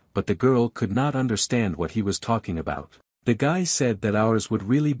study it, but the girl could not understand what he was talking about. The guy said that ours would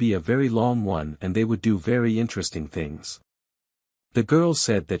really be a very long one and they would do very interesting things. The girl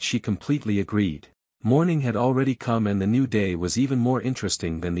said that she completely agreed. Morning had already come and the new day was even more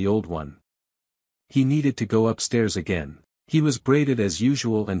interesting than the old one. He needed to go upstairs again. He was braided as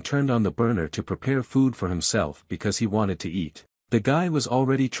usual and turned on the burner to prepare food for himself because he wanted to eat. The guy was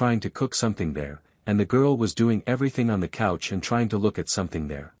already trying to cook something there, and the girl was doing everything on the couch and trying to look at something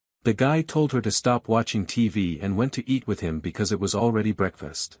there. The guy told her to stop watching TV and went to eat with him because it was already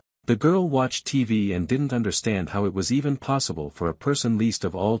breakfast. The girl watched TV and didn't understand how it was even possible for a person least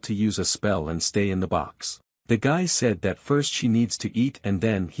of all to use a spell and stay in the box. The guy said that first she needs to eat and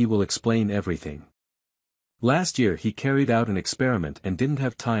then he will explain everything. Last year he carried out an experiment and didn't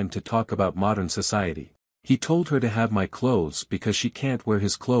have time to talk about modern society. He told her to have my clothes because she can't wear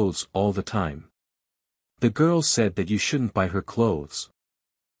his clothes all the time. The girl said that you shouldn't buy her clothes.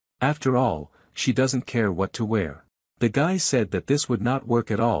 After all, she doesn't care what to wear. The guy said that this would not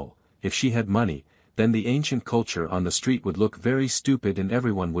work at all. If she had money, then the ancient culture on the street would look very stupid and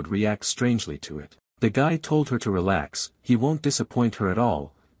everyone would react strangely to it. The guy told her to relax, he won't disappoint her at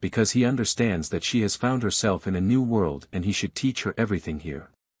all, because he understands that she has found herself in a new world and he should teach her everything here.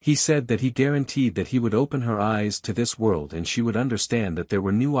 He said that he guaranteed that he would open her eyes to this world and she would understand that there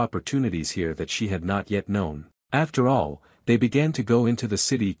were new opportunities here that she had not yet known. After all, they began to go into the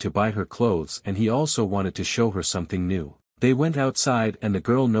city to buy her clothes and he also wanted to show her something new. They went outside and the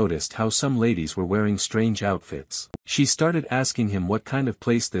girl noticed how some ladies were wearing strange outfits. She started asking him what kind of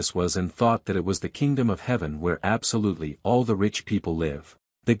place this was and thought that it was the kingdom of heaven where absolutely all the rich people live.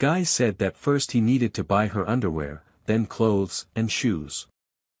 The guy said that first he needed to buy her underwear, then clothes and shoes.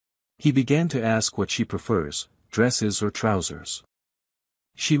 He began to ask what she prefers, dresses or trousers.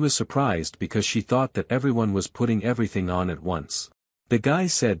 She was surprised because she thought that everyone was putting everything on at once. The guy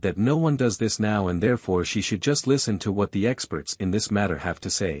said that no one does this now and therefore she should just listen to what the experts in this matter have to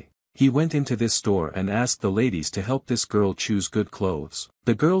say. He went into this store and asked the ladies to help this girl choose good clothes.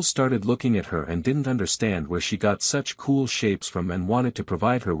 The girls started looking at her and didn't understand where she got such cool shapes from and wanted to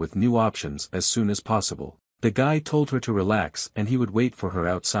provide her with new options as soon as possible. The guy told her to relax and he would wait for her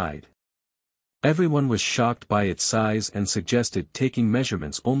outside. Everyone was shocked by its size and suggested taking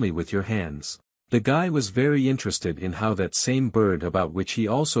measurements only with your hands. The guy was very interested in how that same bird about which he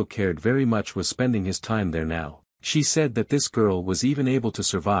also cared very much was spending his time there now. She said that this girl was even able to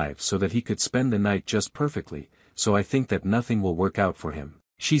survive so that he could spend the night just perfectly, so I think that nothing will work out for him.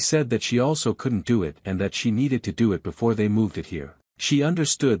 She said that she also couldn't do it and that she needed to do it before they moved it here. She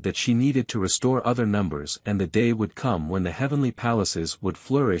understood that she needed to restore other numbers and the day would come when the heavenly palaces would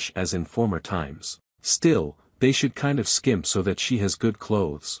flourish as in former times. Still, they should kind of skimp so that she has good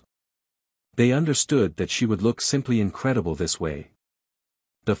clothes. They understood that she would look simply incredible this way.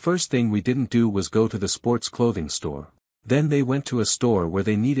 The first thing we didn't do was go to the sports clothing store. Then they went to a store where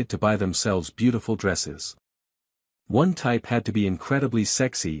they needed to buy themselves beautiful dresses. One type had to be incredibly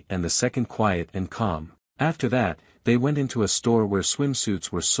sexy and the second quiet and calm. After that, they went into a store where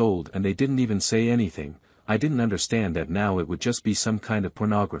swimsuits were sold and they didn't even say anything. I didn't understand that now it would just be some kind of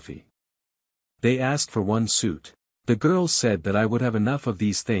pornography. They asked for one suit. The girl said that I would have enough of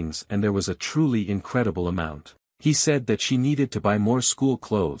these things and there was a truly incredible amount. He said that she needed to buy more school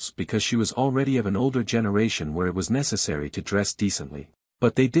clothes because she was already of an older generation where it was necessary to dress decently.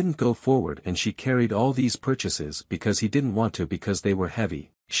 But they didn't go forward and she carried all these purchases because he didn't want to because they were heavy.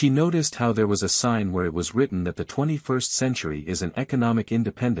 She noticed how there was a sign where it was written that the 21st century is an economic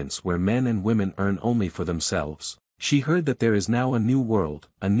independence where men and women earn only for themselves. She heard that there is now a new world,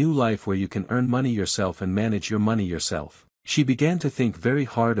 a new life where you can earn money yourself and manage your money yourself. She began to think very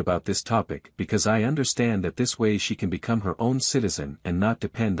hard about this topic because I understand that this way she can become her own citizen and not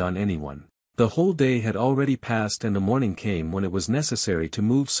depend on anyone. The whole day had already passed and the morning came when it was necessary to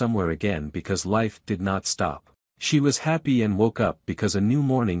move somewhere again because life did not stop. She was happy and woke up because a new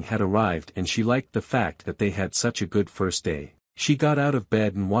morning had arrived and she liked the fact that they had such a good first day. She got out of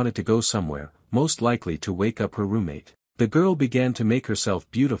bed and wanted to go somewhere, most likely to wake up her roommate. The girl began to make herself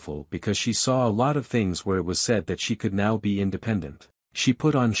beautiful because she saw a lot of things where it was said that she could now be independent. She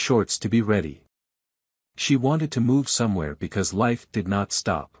put on shorts to be ready. She wanted to move somewhere because life did not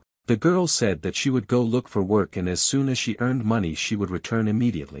stop. The girl said that she would go look for work and as soon as she earned money she would return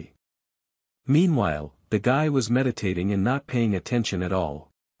immediately. Meanwhile, the guy was meditating and not paying attention at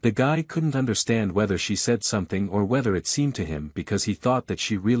all. The guy couldn't understand whether she said something or whether it seemed to him because he thought that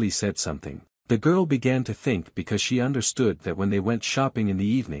she really said something. The girl began to think because she understood that when they went shopping in the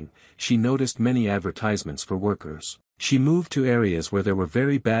evening, she noticed many advertisements for workers. She moved to areas where there were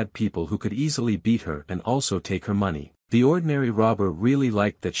very bad people who could easily beat her and also take her money. The ordinary robber really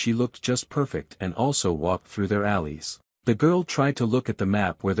liked that she looked just perfect and also walked through their alleys. The girl tried to look at the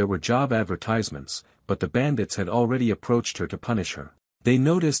map where there were job advertisements, but the bandits had already approached her to punish her. They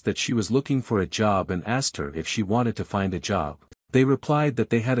noticed that she was looking for a job and asked her if she wanted to find a job. They replied that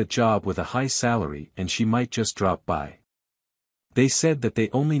they had a job with a high salary and she might just drop by. They said that they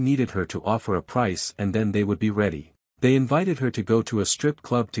only needed her to offer a price and then they would be ready. They invited her to go to a strip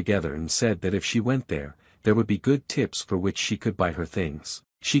club together and said that if she went there would be good tips for which she could buy her things.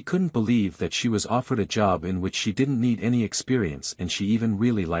 She couldn't believe that she was offered a job in which she didn't need any experience and she even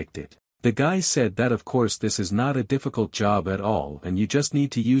really liked it. The guy said that of course this is not a difficult job at all and you just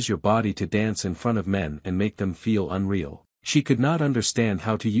need to use your body to dance in front of men and make them feel unreal. She could not understand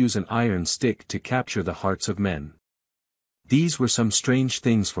how to use an iron stick to capture the hearts of men. These were some strange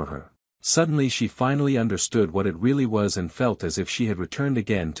things for her. Suddenly she finally understood what it really was and felt as if she had returned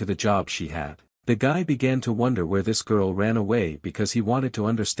again to the job she had. The guy began to wonder where this girl ran away because he wanted to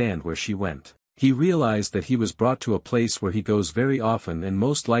understand where she went. He realized that he was brought to a place where he goes very often and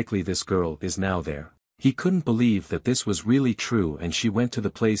most likely this girl is now there. He couldn't believe that this was really true and she went to the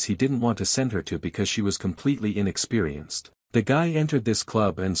place he didn't want to send her to because she was completely inexperienced. The guy entered this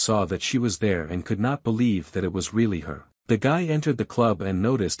club and saw that she was there and could not believe that it was really her. The guy entered the club and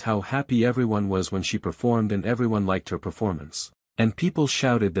noticed how happy everyone was when she performed and everyone liked her performance. And people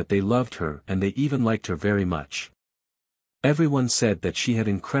shouted that they loved her and they even liked her very much. Everyone said that she had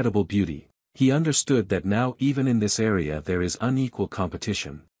incredible beauty. He understood that now even in this area there is unequal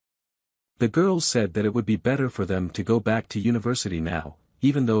competition. The girls said that it would be better for them to go back to university now,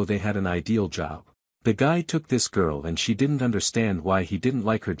 even though they had an ideal job. The guy took this girl and she didn't understand why he didn't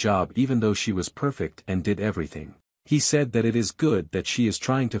like her job even though she was perfect and did everything. He said that it is good that she is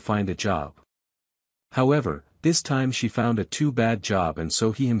trying to find a job. However, this time she found a too bad job and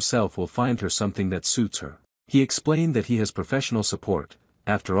so he himself will find her something that suits her. He explained that he has professional support,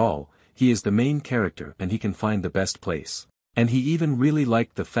 after all, he is the main character and he can find the best place. And he even really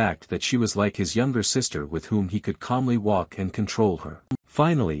liked the fact that she was like his younger sister with whom he could calmly walk and control her.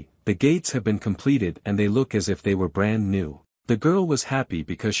 Finally, the gates have been completed and they look as if they were brand new. The girl was happy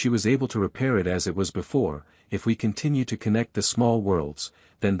because she was able to repair it as it was before. If we continue to connect the small worlds,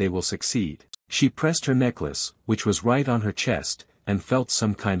 then they will succeed. She pressed her necklace, which was right on her chest, and felt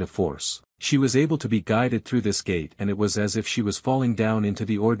some kind of force. She was able to be guided through this gate and it was as if she was falling down into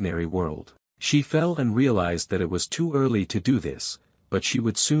the ordinary world. She fell and realized that it was too early to do this, but she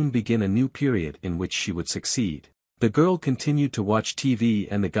would soon begin a new period in which she would succeed. The girl continued to watch TV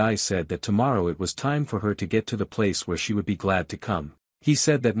and the guy said that tomorrow it was time for her to get to the place where she would be glad to come. He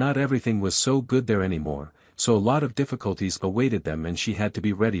said that not everything was so good there anymore, so a lot of difficulties awaited them and she had to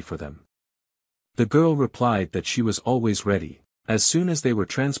be ready for them. The girl replied that she was always ready. As soon as they were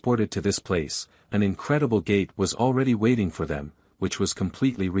transported to this place, an incredible gate was already waiting for them, which was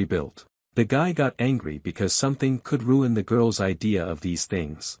completely rebuilt. The guy got angry because something could ruin the girl's idea of these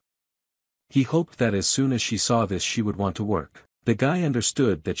things. He hoped that as soon as she saw this she would want to work. The guy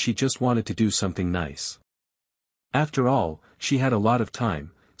understood that she just wanted to do something nice. After all, she had a lot of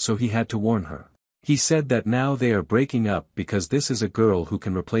time, so he had to warn her. He said that now they are breaking up because this is a girl who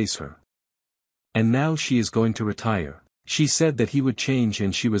can replace her. And now she is going to retire. She said that he would change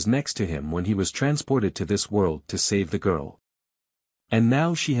and she was next to him when he was transported to this world to save the girl. And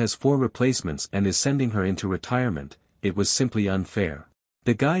now she has 4 replacements and is sending her into retirement. It was simply unfair.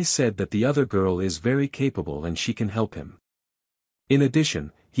 The guy said that the other girl is very capable and she can help him. In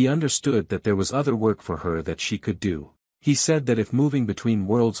addition, he understood that there was other work for her that she could do. He said that if moving between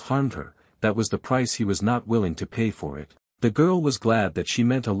worlds harmed her, that was the price he was not willing to pay for it. The girl was glad that she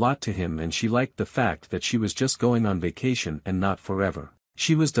meant a lot to him and she liked the fact that she was just going on vacation and not forever.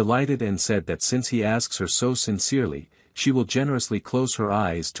 She was delighted and said that since he asks her so sincerely, she will generously close her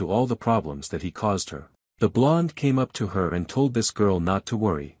eyes to all the problems that he caused her. The blonde came up to her and told this girl not to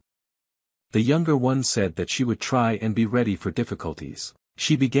worry. The younger one said that she would try and be ready for difficulties.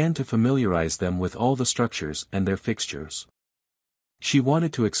 She began to familiarize them with all the structures and their fixtures. She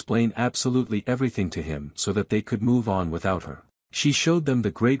wanted to explain absolutely everything to him so that they could move on without her. She showed them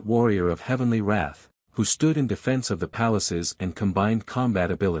the great warrior of heavenly wrath, who stood in defense of the palaces and combined combat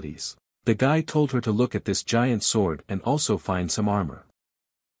abilities. The guy told her to look at this giant sword and also find some armor.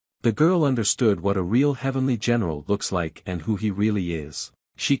 The girl understood what a real heavenly general looks like and who he really is.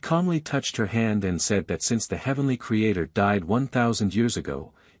 She calmly touched her hand and said that since the heavenly creator died 1,000 years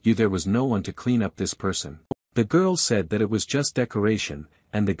ago, there was no one to clean up this person. The girl said that it was just decoration,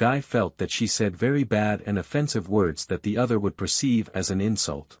 and the guy felt that she said very bad and offensive words that the other would perceive as an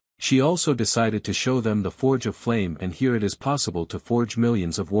insult. She also decided to show them the Forge of Flame, and here it is possible to forge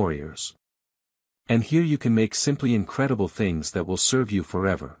millions of warriors. And here you can make simply incredible things that will serve you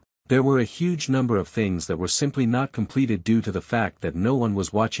forever. There were a huge number of things that were simply not completed due to the fact that no one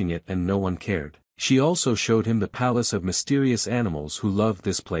was watching it and no one cared. She also showed him the palace of mysterious animals who loved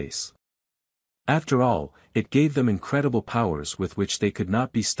this place. After all, it gave them incredible powers with which they could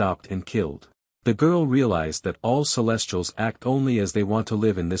not be stopped and killed. The girl realized that all celestials act only as they want to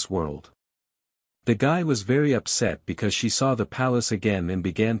live in this world. The guy was very upset because she saw the palace again and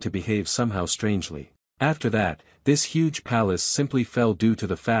began to behave somehow strangely. After that, this huge palace simply fell due to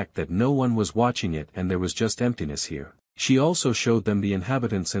the fact that no one was watching it and there was just emptiness here. She also showed them the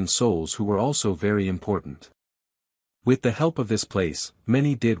inhabitants and souls who were also very important. With the help of this place,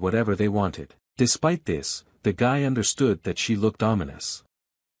 many did whatever they wanted. Despite this, the guy understood that she looked ominous.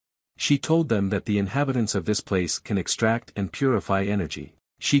 She told them that the inhabitants of this place can extract and purify energy.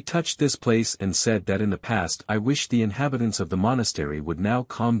 She touched this place and said that in the past I wish the inhabitants of the monastery would now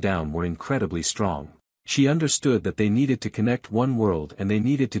calm down, were incredibly strong. She understood that they needed to connect one world and they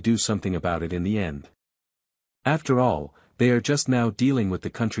needed to do something about it in the end. After all, they are just now dealing with the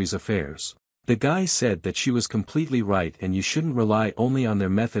country's affairs. The guy said that she was completely right and you shouldn't rely only on their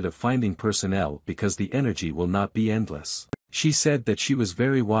method of finding personnel because the energy will not be endless. She said that she was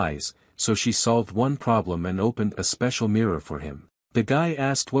very wise, so she solved one problem and opened a special mirror for him. The guy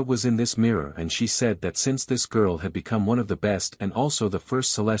asked what was in this mirror and she said that since this girl had become one of the best and also the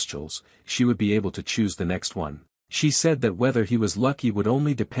first celestials, she would be able to choose the next one. She said that whether he was lucky would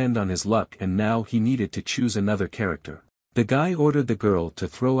only depend on his luck and now he needed to choose another character. The guy ordered the girl to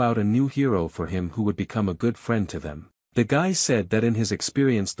throw out a new hero for him who would become a good friend to them. The guy said that in his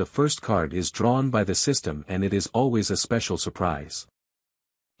experience the first card is drawn by the system and it is always a special surprise.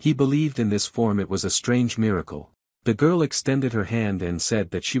 He believed in this form it was a strange miracle. The girl extended her hand and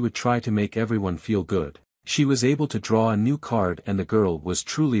said that she would try to make everyone feel good. She was able to draw a new card and the girl was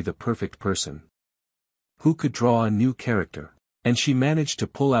truly the perfect person who could draw a new character. And she managed to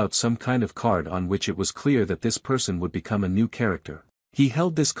pull out some kind of card on which it was clear that this person would become a new character. He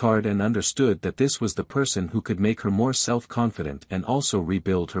held this card and understood that this was the person who could make her more self-confident and also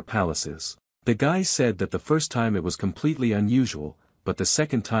rebuild her palaces. The guy said that the first time it was completely unusual, but the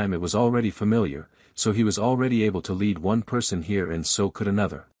second time it was already familiar, so he was already able to lead one person here and so could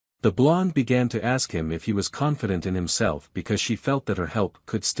another. The blonde began to ask him if he was confident in himself because she felt that her help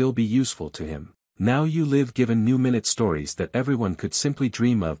could still be useful to him. Now you live given new minute stories that everyone could simply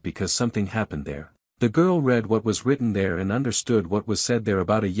dream of because something happened there. The girl read what was written there and understood what was said there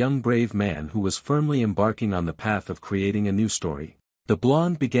about a young brave man who was firmly embarking on the path of creating a new story. The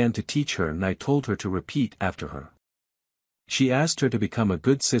blonde began to teach her and I told her to repeat after her. She asked her to become a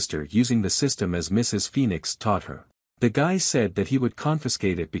good sister using the system as Mrs. Phoenix taught her. The guy said that he would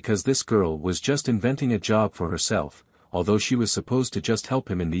confiscate it because this girl was just inventing a job for herself, although she was supposed to just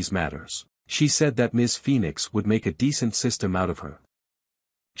help him in these matters. She said that Ms. Phoenix would make a decent system out of her.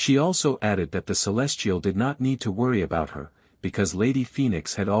 She also added that the Celestial did not need to worry about her, because Lady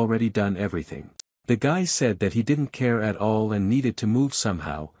Phoenix had already done everything. The guy said that he didn't care at all and needed to move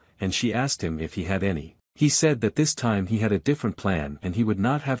somehow, and she asked him if he had any. He said that this time he had a different plan and he would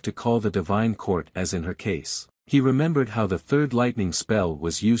not have to call the Divine Court as in her case. He remembered how the third lightning spell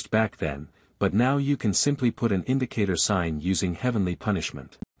was used back then, but now you can simply put an indicator sign using heavenly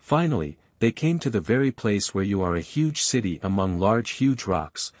punishment. Finally, they came to the very place where you are a huge city among huge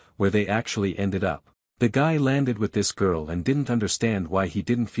rocks, where they actually ended up. The guy landed with this girl and didn't understand why he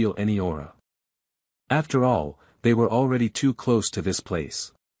didn't feel any aura. After all, they were already too close to this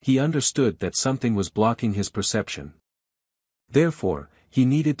place. He understood that something was blocking his perception. Therefore, he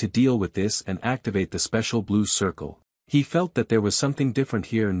needed to deal with this and activate the special blue circle. He felt that there was something different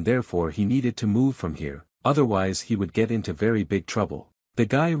here and therefore he needed to move from here, otherwise he would get into very big trouble. The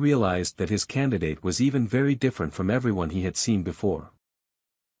guy realized that his candidate was even very different from everyone he had seen before.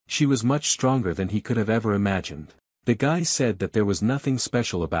 She was much stronger than he could have ever imagined. The guy said that there was nothing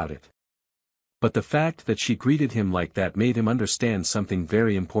special about it. But the fact that she greeted him like that made him understand something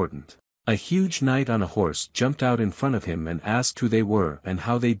very important. A huge knight on a horse jumped out in front of him and asked who they were and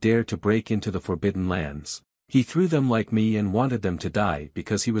how they dared to break into the Forbidden Lands. He threw them like me and wanted them to die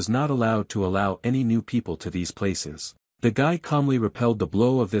because he was not allowed to allow any new people to these places. The guy calmly repelled the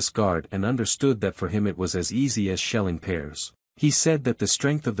blow of this guard and understood that for him it was as easy as shelling pears. He said that the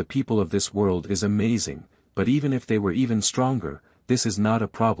strength of the people of this world is amazing, but even if they were even stronger, this is not a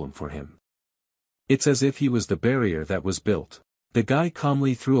problem for him. It's as if he was the barrier that was built. The guy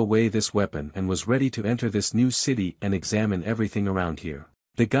calmly threw away this weapon and was ready to enter this new city and examine everything around here.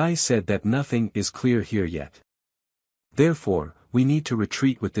 The guy said that nothing is clear here yet. Therefore, we need to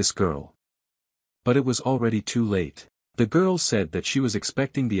retreat with this girl. But it was already too late. The girl said that she was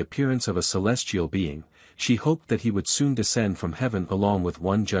expecting the appearance of a celestial being. She hoped that he would soon descend from heaven along with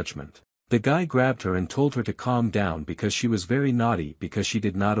one judgment. The guy grabbed her and told her to calm down because she was very naughty because she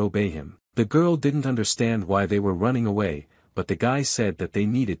did not obey him. The girl didn't understand why they were running away, but the guy said that they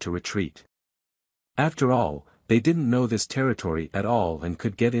needed to retreat. After all, they didn't know this territory at all and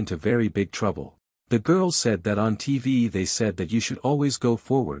could get into very big trouble. The girl said that on TV they said that you should always go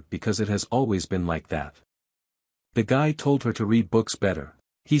forward because it has always been like that. The guy told her to read books better.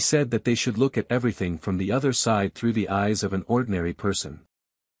 He said that they should look at everything from the other side through the eyes of an ordinary person.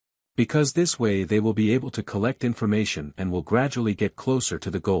 Because this way they will be able to collect information and will gradually get closer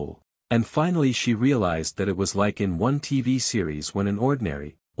to the goal. And finally she realized that it was like in one TV series when an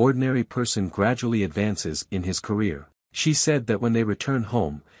ordinary person gradually advances in his career. She said that when they return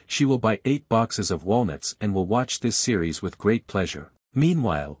home, she will buy 8 boxes of walnuts and will watch this series with great pleasure.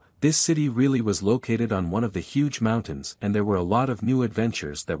 Meanwhile, this city really was located on one of the huge mountains and there were a lot of new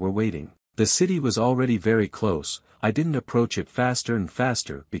adventures that were waiting. The city was already very close. I didn't approach it faster and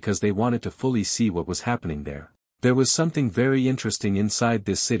faster because they wanted to fully see what was happening there. There was something very interesting inside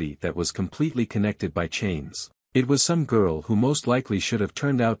this city that was completely connected by chains. It was some girl who most likely should have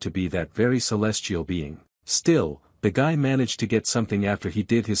turned out to be that very celestial being. Still, the guy managed to get something after he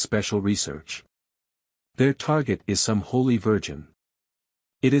did his special research. Their target is some holy virgin.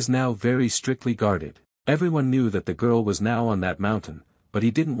 It is now very strictly guarded. Everyone knew that the girl was now on that mountain, but he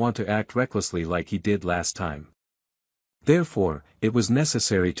didn't want to act recklessly like he did last time. Therefore, it was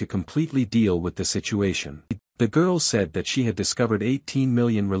necessary to completely deal with the situation. The girl said that she had discovered 18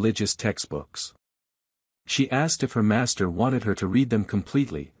 million religious textbooks. She asked if her master wanted her to read them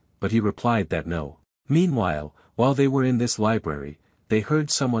completely, but he replied that no. Meanwhile, while they were in this library, they heard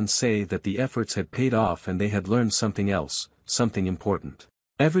someone say that the efforts had paid off and they had learned something else, something important.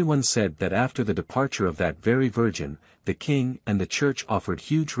 Everyone said that after the departure of that very virgin, the king and the church offered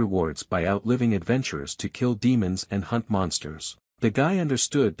huge rewards by outliving adventurers to kill demons and hunt monsters. The guy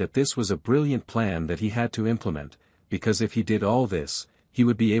understood that this was a brilliant plan that he had to implement, because if he did all this, he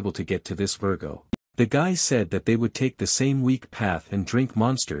would be able to get to this Virgo. The guy said that they would take the same weak path and drink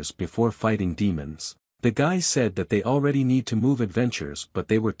monsters before fighting demons. The guy said that they already need to move adventures but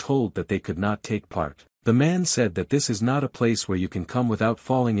they were told that they could not take part. The man said that this is not a place where you can come without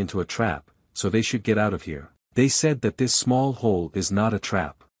falling into a trap, so they should get out of here. They said that this small hole is not a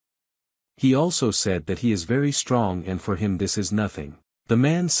trap. He also said that he is very strong and for him this is nothing. The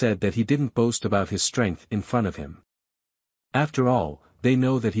man said that he didn't boast about his strength in front of him. After all, they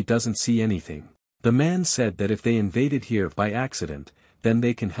know that he doesn't see anything. The man said that if they invaded here by accident, then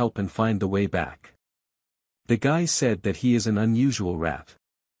they can help and find the way back. The guy said that he is an unusual rat.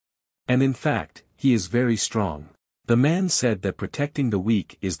 And in fact, he is very strong. The man said that protecting the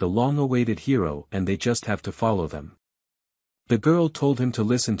weak is the long-awaited hero and they just have to follow them. The girl told him to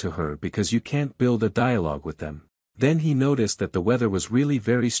listen to her because you can't build a dialogue with them. Then he noticed that the weather was really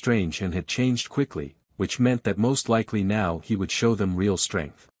very strange and had changed quickly, which meant that most likely now he would show them real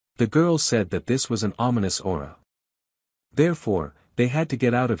strength. The girl said that this was an ominous aura. Therefore, they had to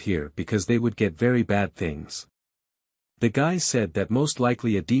get out of here because they would get very bad things. The guy said that most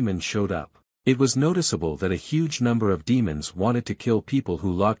likely a demon showed up. It was noticeable that a huge number of demons wanted to kill people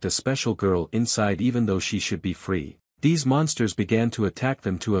who locked a special girl inside even though she should be free. These monsters began to attack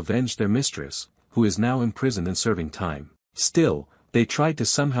them to avenge their mistress, who is now imprisoned and serving time. Still, they tried to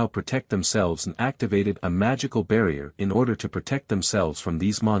somehow protect themselves and activated a magical barrier in order to protect themselves from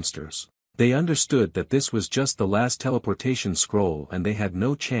these monsters. They understood that this was just the last teleportation scroll and they had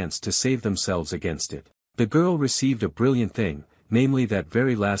no chance to save themselves against it. The girl received a brilliant thing, namely that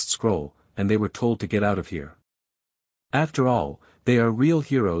very last scroll, and they were told to get out of here. After all, they are real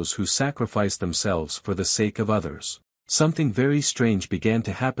heroes who sacrifice themselves for the sake of others. Something very strange began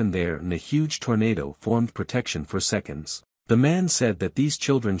to happen there and a huge tornado formed protection for seconds. The man said that these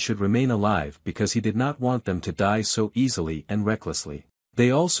children should remain alive because he did not want them to die so easily and recklessly.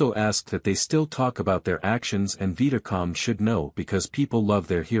 They also asked that they still talk about their actions and Vidercom should know because people love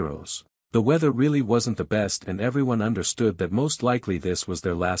their heroes. The weather really wasn't the best and everyone understood that most likely this was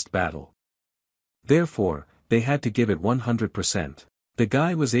their last battle. Therefore, they had to give it 100%. The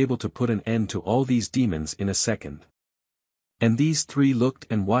guy was able to put an end to all these demons in a second. And these three looked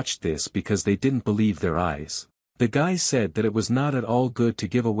and watched this because they didn't believe their eyes. The guy said that it was not at all good to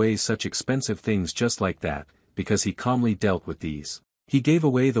give away such expensive things just like that, because he calmly dealt with these. He gave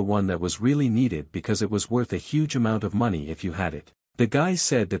away the one that was really needed because it was worth a huge amount of money if you had it. The guy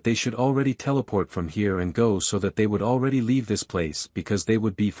said that they should already teleport from here and go so that they would already leave this place because they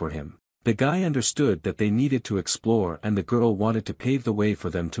would be for him. The guy understood that they needed to explore and the girl wanted to pave the way for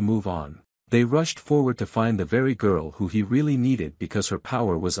them to move on. They rushed forward to find the very girl who he really needed because her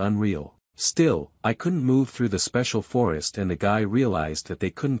power was unreal. Still, I couldn't move through the special forest and the guy realized that they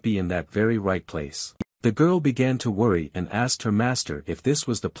couldn't be in that very right place. The girl began to worry and asked her master if this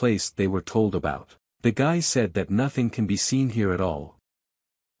was the place they were told about. The guy said that nothing can be seen here at all.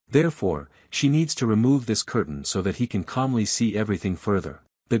 Therefore, she needs to remove this curtain so that he can calmly see everything further.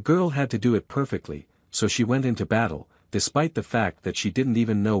 The girl had to do it perfectly, so she went into battle, despite the fact that she didn't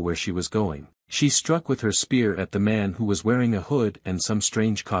even know where she was going. She struck with her spear at the man who was wearing a hood and some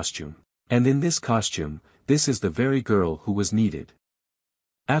strange costume. And in this costume, this is the very girl who was needed.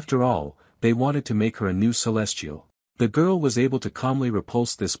 After all, they wanted to make her a new celestial. The girl was able to calmly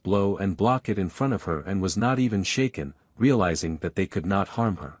repulse this blow and block it in front of her and was not even shaken, realizing that they could not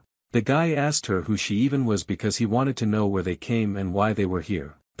harm her. The guy asked her who she even was because he wanted to know where they came and why they were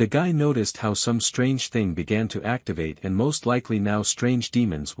here. The guy noticed how some strange thing began to activate and most likely now strange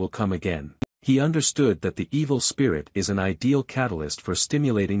demons will come again. He understood that the evil spirit is an ideal catalyst for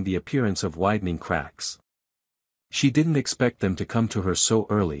stimulating the appearance of widening cracks. She didn't expect them to come to her so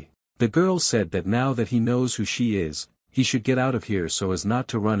early. The girl said that now that he knows who she is, he should get out of here so as not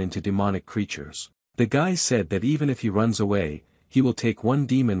to run into demonic creatures. The guy said that even if he runs away, he will take one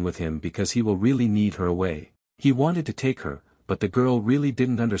demon with him because he will really need her away. He wanted to take her, but the girl really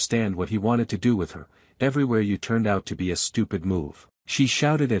didn't understand what he wanted to do with her. Everywhere you turned out to be a stupid move. She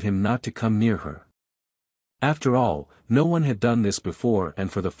shouted at him not to come near her. After all, no one had done this before and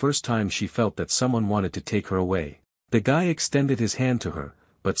for the first time she felt that someone wanted to take her away. The guy extended his hand to her,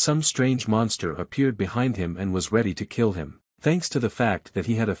 but some strange monster appeared behind him and was ready to kill him. Thanks to the fact that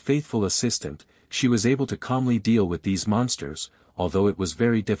he had a faithful assistant, she was able to calmly deal with these monsters, although it was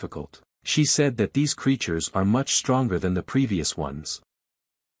very difficult. She said that these creatures are much stronger than the previous ones.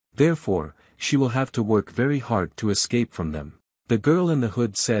 Therefore, she will have to work very hard to escape from them. The girl in the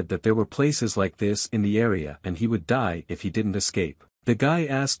hood said that there were places like this in the area and he would die if he didn't escape. The guy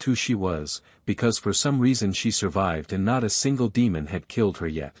asked who she was, because for some reason she survived and not a single demon had killed her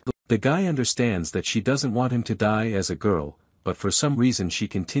yet. The guy understands that she doesn't want him to die as a girl, but for some reason she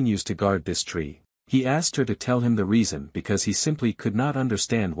continues to guard this tree. He asked her to tell him the reason because he simply could not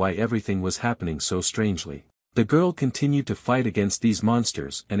understand why everything was happening so strangely. The girl continued to fight against these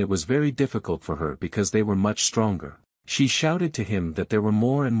monsters and it was very difficult for her because they were much stronger. She shouted to him that there were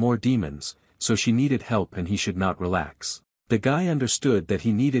more and more demons, so she needed help and he should not relax. The guy understood that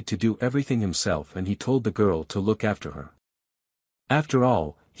he needed to do everything himself and he told the girl to look after her. After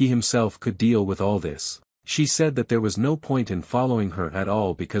all, he himself could deal with all this. She said that there was no point in following her at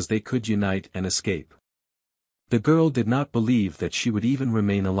all because they could unite and escape. The girl did not believe that she would even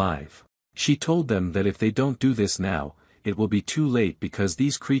remain alive. She told them that if they don't do this now, it will be too late because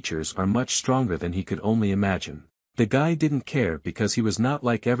these creatures are much stronger than he could only imagine. The guy didn't care because he was not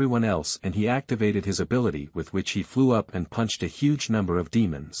like everyone else and he activated his ability with which he flew up and punched a huge number of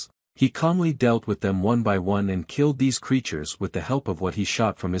demons. He calmly dealt with them one by one and killed these creatures with the help of what he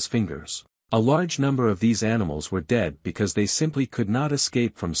shot from his fingers. A large number of these animals were dead because they simply could not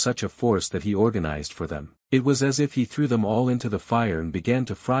escape from such a force that he organized for them. It was as if he threw them all into the fire and began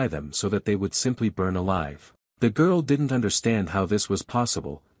to fry them so that they would simply burn alive. The girl didn't understand how this was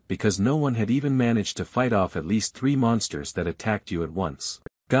possible, because no one had even managed to fight off at least 3 monsters that attacked you at once.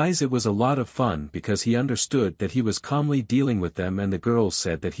 Guys, it was a lot of fun because he understood that he was calmly dealing with them and the girl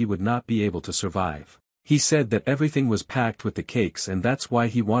said that he would not be able to survive. He said that everything was packed with the cakes and that's why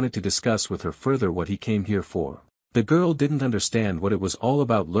he wanted to discuss with her further what he came here for. The girl didn't understand what it was all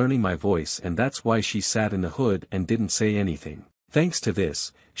about learning my voice and that's why she sat in the hood and didn't say anything. Thanks to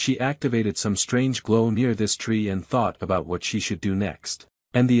this, she activated some strange glow near this tree and thought about what she should do next.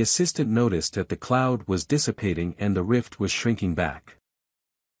 And the assistant noticed that the cloud was dissipating and the rift was shrinking back.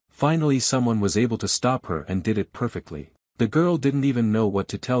 Finally someone was able to stop her and did it perfectly. The girl didn't even know what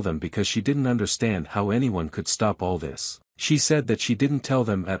to tell them because she didn't understand how anyone could stop all this. She said that she didn't tell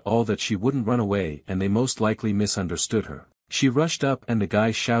them at all that she wouldn't run away and they most likely misunderstood her. She rushed up and the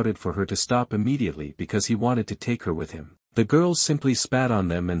guy shouted for her to stop immediately because he wanted to take her with him. The girl simply spat on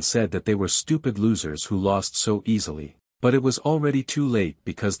them and said that they were stupid losers who lost so easily. But it was already too late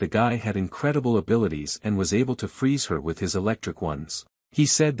because the guy had incredible abilities and was able to freeze her with his electric ones. He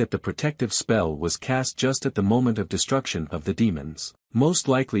said that the protective spell was cast just at the moment of destruction of the demons. Most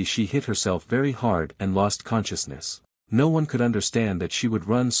likely she hit herself very hard and lost consciousness. No one could understand that she would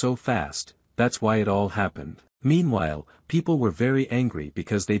run so fast, that's why it all happened. Meanwhile, people were very angry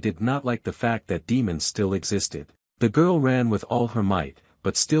because they did not like the fact that demons still existed. The girl ran with all her might,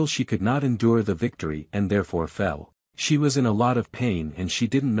 but still she could not endure the victory and therefore fell. She was in a lot of pain and she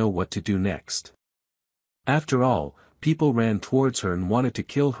didn't know what to do next. After all, people ran towards her and wanted to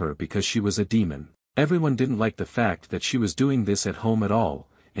kill her because she was a demon. Everyone didn't like the fact that she was doing this at home at all,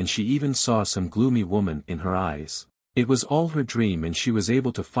 and she even saw some gloomy woman in her eyes. It was all her dream and she was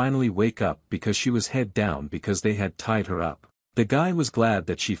able to finally wake up because she was head down because they had tied her up. The guy was glad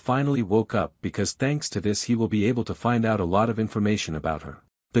that she finally woke up because thanks to this he will be able to find out a lot of information about her.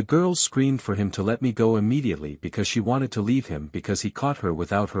 The girl screamed for him to let me go immediately because she wanted to leave him because he caught her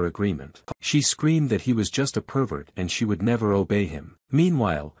without her agreement. She screamed that he was just a pervert and she would never obey him.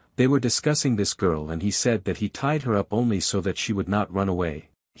 Meanwhile, they were discussing this girl and he said that he tied her up only so that she would not run away.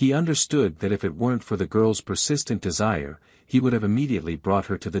 He understood that if it weren't for the girl's persistent desire, he would have immediately brought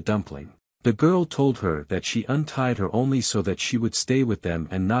her to the dumpling. The girl told her that she untied her only so that she would stay with them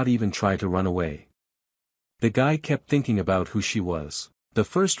and not even try to run away. The guy kept thinking about who she was. The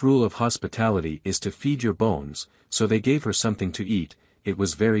first rule of hospitality is to feed your bones, so they gave her something to eat. It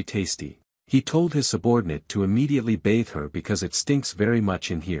was very tasty. He told his subordinate to immediately bathe her because it stinks very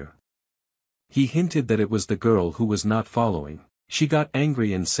much in here. He hinted that it was the girl who was not following. She got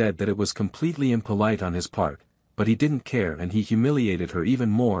angry and said that it was completely impolite on his part, but he didn't care and he humiliated her even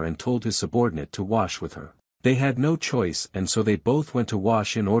more and told his subordinate to wash with her. They had no choice and so they both went to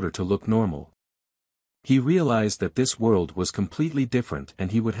wash in order to look normal. He realized that this world was completely different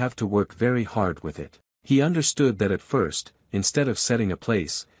and he would have to work very hard with it. He understood that at first, instead of setting a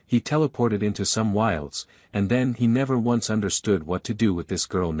place, he teleported into some wilds, and then he never once understood what to do with this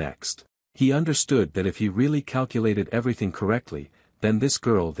girl next. He understood that if he really calculated everything correctly, then this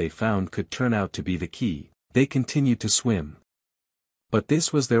girl they found could turn out to be the key. They continued to swim. But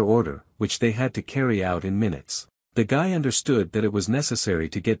this was their order, which they had to carry out in minutes. The guy understood that it was necessary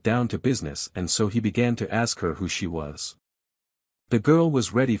to get down to business and so he began to ask her who she was. The girl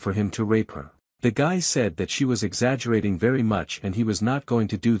was ready for him to rape her. The guy said that she was exaggerating very much and he was not going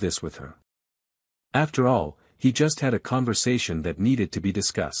to do this with her. After all, he just had a conversation that needed to be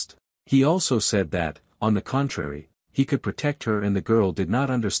discussed. He also said that, on the contrary, he could protect her and the girl did not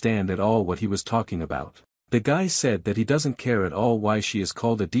understand at all what he was talking about. The guy said that he doesn't care at all why she is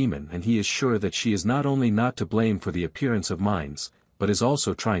called a demon and he is sure that she is not only not to blame for the appearance of minds, but is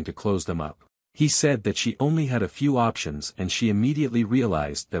also trying to close them up. He said that she only had a few options and she immediately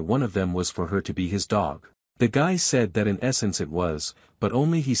realized that one of them was for her to be his dog. The guy said that in essence it was, but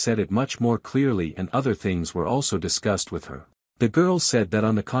only he said it much more clearly and other things were also discussed with her. The girl said that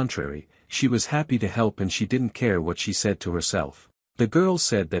on the contrary, she was happy to help and she didn't care what she said to herself. The girl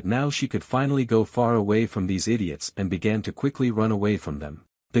said that now she could finally go far away from these idiots and began to quickly run away from them.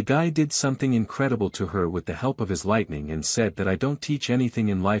 The guy did something incredible to her with the help of his lightning and said that I don't teach anything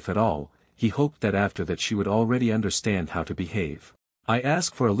in life at all. He hoped that after that she would already understand how to behave. I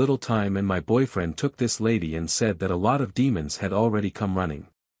asked for a little time and my boyfriend took this lady and said that a lot of demons had already come running.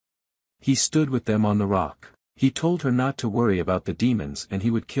 He stood with them on the rock. He told her not to worry about the demons and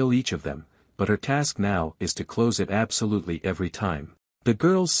he would kill each of them, but her task now is to close it absolutely every time. The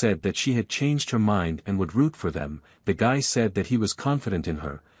girl said that she had changed her mind and would root for them. The guy said that he was confident in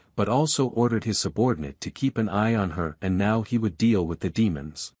her, but also ordered his subordinate to keep an eye on her and now he would deal with the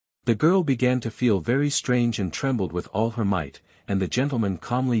demons. The girl began to feel very strange and trembled with all her might, and the gentleman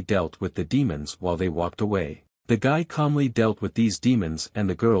calmly dealt with the demons while they walked away. The guy calmly dealt with these demons and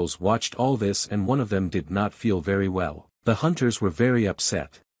the girls watched all this and one of them did not feel very well. The hunters were very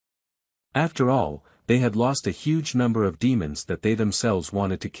upset. After all, they had lost a huge number of demons that they themselves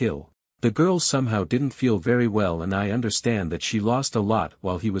wanted to kill. The girl somehow didn't feel very well and I understand that she lost a lot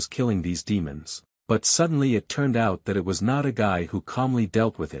while he was killing these demons. But suddenly it turned out that it was not a guy who calmly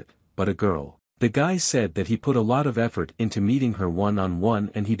dealt with it, but a girl. The guy said that he put a lot of effort into meeting her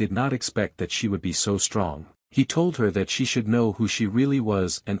one-on-one and he did not expect that she would be so strong. He told her that she should know who she really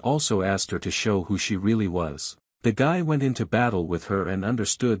was and also asked her to show who she really was. The guy went into battle with her and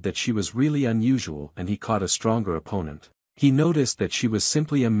understood that she was really unusual and he caught a stronger opponent. He noticed that she was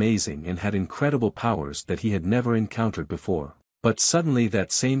simply amazing and had incredible powers that he had never encountered before. But suddenly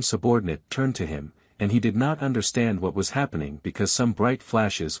that same subordinate turned to him, and he did not understand what was happening because some bright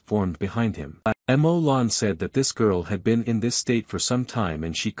flashes formed behind him. Mo Lan said that this girl had been in this state for some time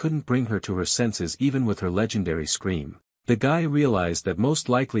and she couldn't bring her to her senses even with her legendary scream. The guy realized that most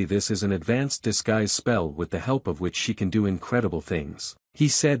likely this is an advanced disguise spell with the help of which she can do incredible things. He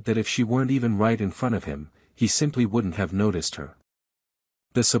said that if she weren't even right in front of him, he simply wouldn't have noticed her.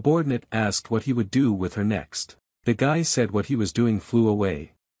 The subordinate asked what he would do with her next. The guy said what he was doing flew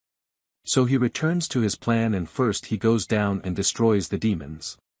away. So he returns to his plan and first he goes down and destroys the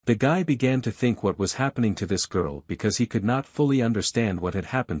demons. The guy began to think what was happening to this girl because he could not fully understand what had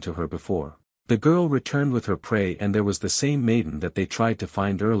happened to her before. The girl returned with her prey and there was the same maiden that they tried to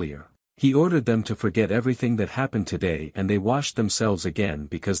find earlier. He ordered them to forget everything that happened today and they washed themselves again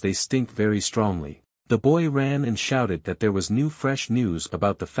because they stink very strongly. The boy ran and shouted that there was fresh news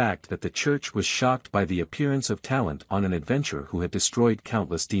about the fact that the church was shocked by the appearance of talent on an adventurer who had destroyed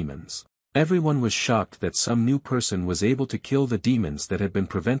countless demons. Everyone was shocked that some new person was able to kill the demons that had been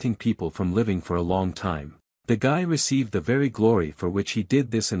preventing people from living for a long time. The guy received the very glory for which he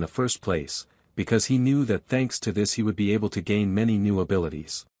did this in the first place, because he knew that thanks to this he would be able to gain many new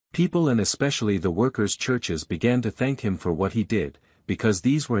abilities. People and especially the workers' churches began to thank him for what he did, because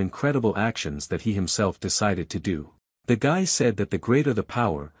these were incredible actions that he himself decided to do. The guy said that the greater the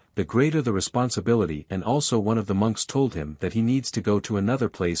power, the greater the responsibility, and also one of the monks told him that he needs to go to another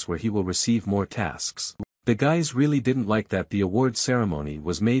place where he will receive more tasks. The guys really didn't like that the award ceremony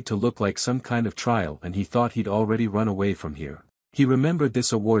was made to look like some kind of trial, and he thought he'd already run away from here. He remembered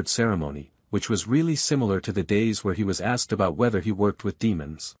this award ceremony, which was really similar to the days where he was asked about whether he worked with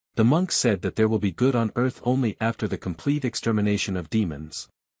demons. The monks said that there will be good on earth only after the complete extermination of demons.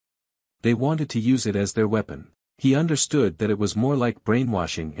 They wanted to use it as their weapon. He understood that it was more like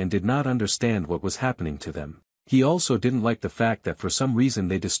brainwashing and did not understand what was happening to them. He also didn't like the fact that for some reason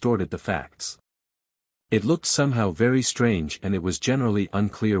they distorted the facts. It looked somehow very strange, and it was generally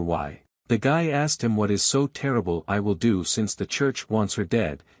unclear why. The guy asked him, what is so terrible I will do since the church wants her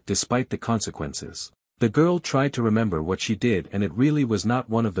dead, despite the consequences. The girl tried to remember what she did, and it really was not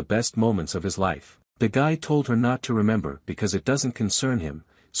one of the best moments of his life. The guy told her not to remember because it doesn't concern him,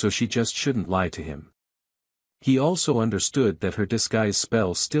 so she just shouldn't lie to him. He also understood that her disguise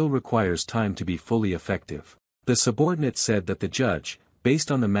spell still requires time to be fully effective. The subordinate said that the judge,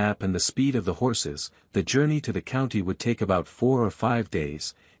 based on the map and the speed of the horses, the journey to the county would take about 4 or 5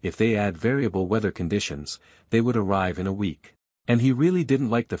 days. If they add variable weather conditions, they would arrive in a week. And he really didn't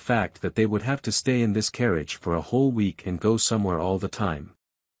like the fact that they would have to stay in this carriage for a whole week and go somewhere all the time.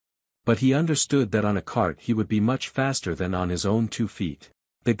 But he understood that on a cart he would be much faster than on his own 2 feet.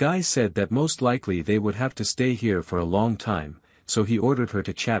 The guy said that most likely they would have to stay here for a long time, so he ordered her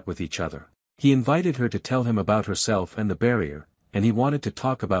to chat with each other. He invited her to tell him about herself and the barrier, and he wanted to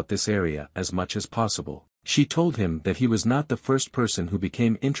talk about this area as much as possible. She told him that he was not the first person who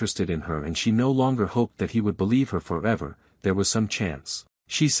became interested in her, and she no longer hoped that he would believe her forever. There was some chance.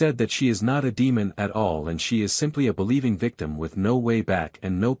 She said that she is not a demon at all, and she is simply a believing victim with no way back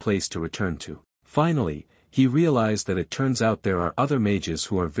and no place to return to. Finally, he realized that it turns out there are other mages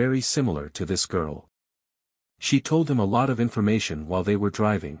who are very similar to this girl. She told him a lot of information while they were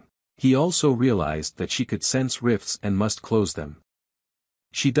driving. He also realized that she could sense rifts and must close them.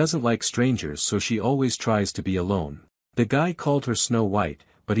 She doesn't like strangers, so she always tries to be alone. The guy called her Snow White,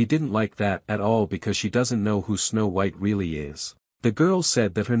 but he didn't like that at all because she doesn't know who Snow White really is. The girl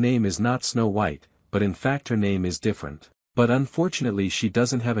said that her name is not Snow White, but in fact her name is different. But unfortunately she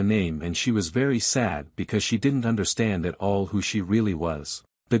doesn't have a name, and she was very sad because she didn't understand at all who she really was.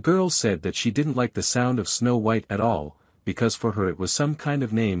 The girl said that she didn't like the sound of Snow White at all, because for her it was some kind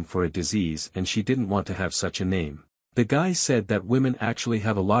of name for a disease and she didn't want to have such a name. The guy said that women actually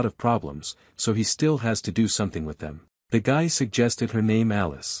have a lot of problems, so he still has to do something with them. The guy suggested her name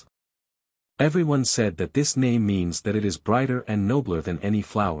Alice. Everyone said that this name means that it is brighter and nobler than any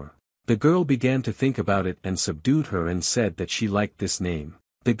flower. The girl began to think about it and subdued her and said that she liked this name.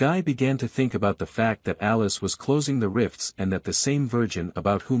 The guy began to think about the fact that Alice was closing the rifts and that the same virgin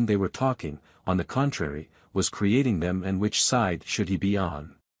about whom they were talking, on the contrary, was creating them, and which side should he be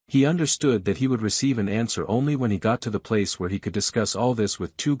on? He understood that he would receive an answer only when he got to the place where he could discuss all this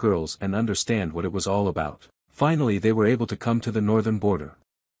with 2 girls and understand what it was all about. Finally they were able to come to the northern border.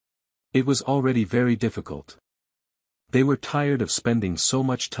 It was already very difficult. They were tired of spending so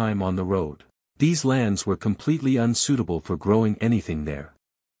much time on the road. These lands were completely unsuitable for growing anything there.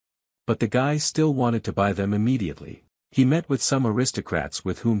 But the guy still wanted to buy them immediately. He met with some aristocrats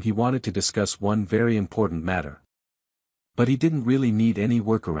with whom he wanted to discuss one very important matter. But he didn't really need any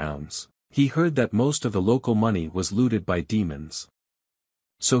workarounds. He heard that most of the local money was looted by demons.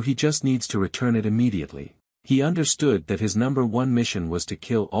 So he just needs to return it immediately. He understood that his number 1 mission was to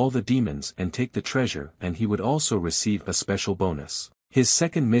kill all the demons and take the treasure, and he would also receive a special bonus. His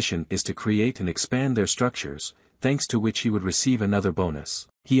second mission is to create and expand their structures, thanks to which he would receive another bonus.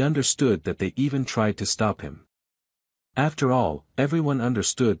 He understood that they even tried to stop him. After all, everyone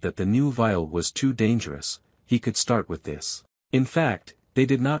understood that the new vial was too dangerous. He could start with this. In fact, they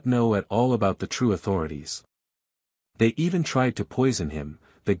did not know at all about the true authorities. They even tried to poison him.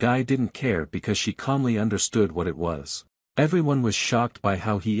 The guy didn't care because she calmly understood what it was. Everyone was shocked by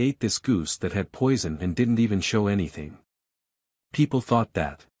how he ate this goose that had poison and didn't even show anything. People thought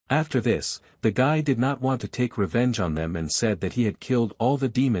that. After this, the guy did not want to take revenge on them and said that he had killed all the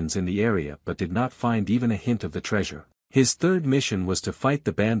demons in the area but did not find even a hint of the treasure. His third mission was to fight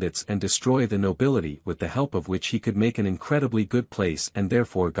the bandits and destroy the nobility, with the help of which he could make an incredibly good place, and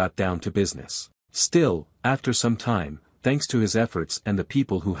therefore got down to business. Still, after some time, thanks to his efforts and the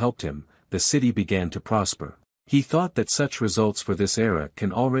people who helped him, the city began to prosper. He thought that such results for this era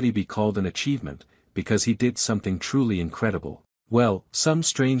can already be called an achievement, because he did something truly incredible. Well, some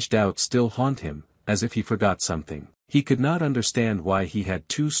strange doubts still haunt him, as if he forgot something. He could not understand why he had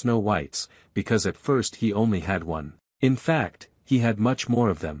 2 Snow Whites, because at first he only had 1. In fact, he had much more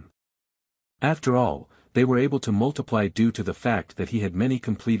of them. After all, they were able to multiply due to the fact that he had many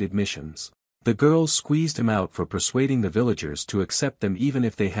completed missions. The girls squeezed him out for persuading the villagers to accept them even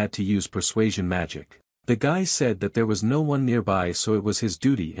if they had to use persuasion magic. The guy said that there was no one nearby, so it was his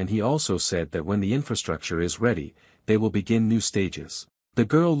duty, and he also said that when the infrastructure is ready, they will begin new stages. The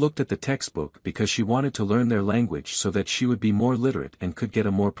girl looked at the textbook because she wanted to learn their language so that she would be more literate and could get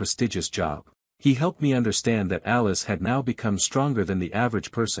a more prestigious job. He helped me understand that Alice had now become stronger than the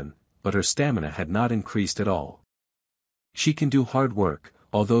average person, but her stamina had not increased at all. She can do hard work,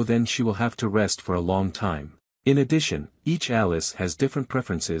 although then she will have to rest for a long time. In addition, each Alice has different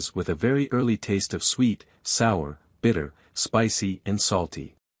preferences with a very early taste of sweet, sour, bitter, spicy and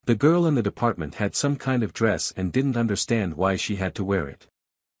salty. The girl in the department had some kind of dress and didn't understand why she had to wear it.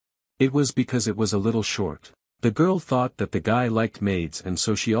 It was because it was a little short. The girl thought that the guy liked maids, and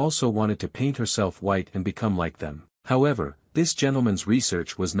so she also wanted to paint herself white and become like them. However, this gentleman's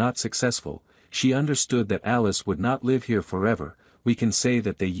research was not successful. She understood that Alice would not live here forever. We can say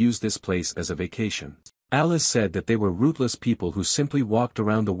that they used this place as a vacation. Alice said that they were rootless people who simply walked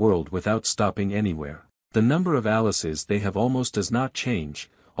around the world without stopping anywhere. The number of Alices they have almost does not change,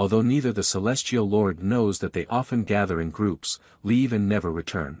 although neither the Celestial Lord knows that they often gather in groups, leave and never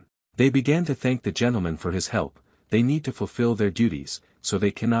return. They began to thank the gentleman for his help. They need to fulfill their duties, so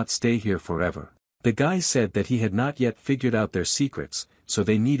they cannot stay here forever. The guy said that he had not yet figured out their secrets, so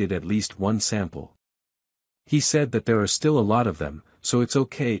they needed at least one sample. He said that there are still a lot of them, so it's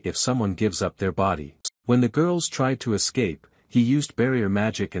okay if someone gives up their body. When the girls tried to escape, he used barrier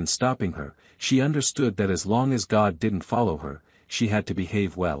magic and stopping her. She understood that as long as God didn't follow her, she had to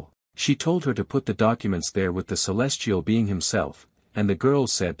behave well. She told her to put the documents there with the celestial being himself, and the girl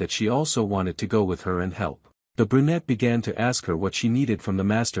said that she also wanted to go with her and help. The brunette began to ask her what she needed from the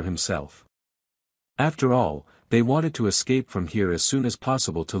master himself. After all, they wanted to escape from here as soon as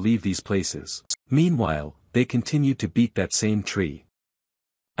possible to leave these places. Meanwhile, they continued to beat that same tree.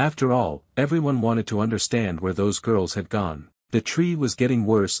 After all, everyone wanted to understand where those girls had gone. The tree was getting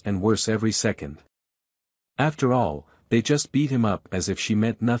worse and worse every second. After all, they just beat him up as if she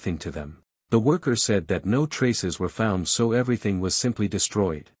meant nothing to them. The worker said that no traces were found, so everything was simply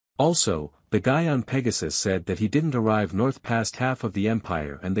destroyed. Also, the guy on Pegasus said that he didn't arrive north past half of the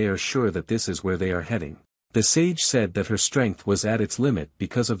empire, and they are sure that this is where they are heading. The sage said that her strength was at its limit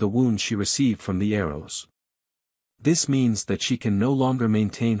because of the wound she received from the arrows. This means that she can no longer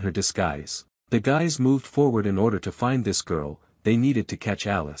maintain her disguise. The guys moved forward in order to find this girl. They needed to catch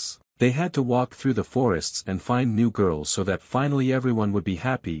Alice. They had to walk through the forests and find new girls so that finally everyone would be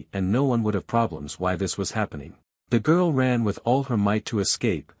happy and no one would have problems why this was happening. The girl ran with all her might to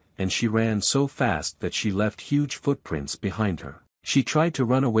escape, and she ran so fast that she left huge footprints behind her. She tried to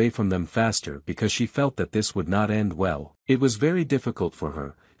run away from them faster because she felt that this would not end well. It was very difficult for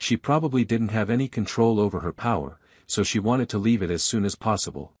her. She probably didn't have any control over her power, so she wanted to leave it as soon as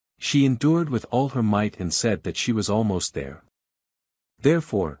possible. She endured with all her might and said that she was almost there.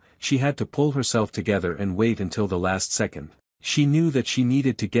 Therefore, she had to pull herself together and wait until the last second. She knew that she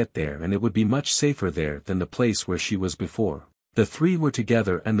needed to get there, and it would be much safer there than the place where she was before. The three were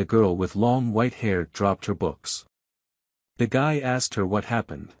together and the girl with long white hair dropped her books. The guy asked her what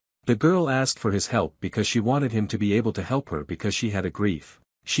happened. The girl asked for his help because she wanted him to be able to help her because she had a grief.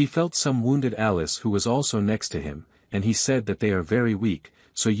 She felt some wounded Alice who was also next to him, and he said that they are very weak,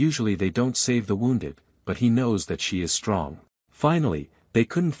 so usually they don't save the wounded, but he knows that she is strong. Finally, they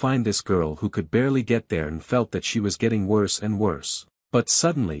couldn't find this girl who could barely get there and felt that she was getting worse and worse. But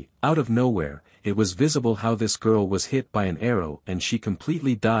suddenly, out of nowhere, it was visible how this girl was hit by an arrow and she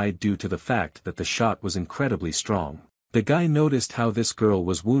completely died due to the fact that the shot was incredibly strong. The guy noticed how this girl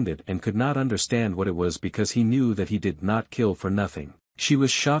was wounded and could not understand what it was because he knew that he did not kill for nothing. She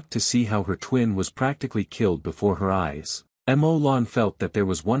was shocked to see how her twin was practically killed before her eyes. Molon felt that there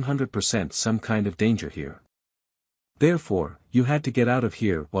was 100% some kind of danger here. Therefore, you had to get out of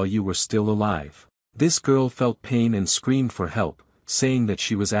here while you were still alive. This girl felt pain and screamed for help, saying that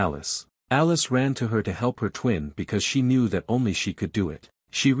she was Alice. Alice ran to her to help her twin because she knew that only she could do it.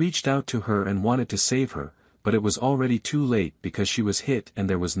 She reached out to her and wanted to save her, but it was already too late because she was hit and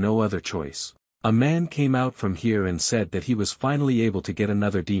there was no other choice. A man came out from here and said that he was finally able to get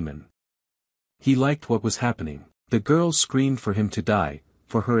another demon. He liked what was happening. The girl screamed for him to die.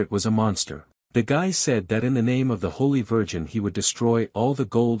 For her it was a monster. The guy said that in the name of the Holy Virgin he would destroy all the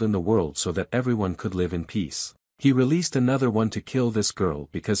gold in the world so that everyone could live in peace. He released another one to kill this girl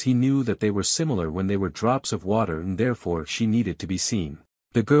because he knew that they were similar when they were drops of water and therefore she needed to be seen.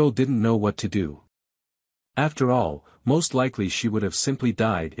 The girl didn't know what to do. After all, most likely she would have simply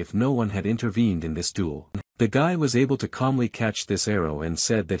died if no one had intervened in this duel. The guy was able to calmly catch this arrow and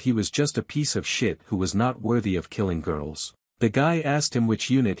said that he was just a piece of shit who was not worthy of killing girls. The guy asked him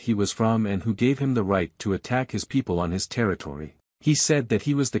which unit he was from and who gave him the right to attack his people on his territory. He said that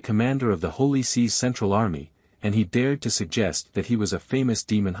he was the commander of the Holy Sea's Central Army, and he dared to suggest that he was a famous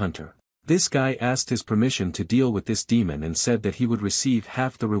demon hunter. This guy asked his permission to deal with this demon and said that he would receive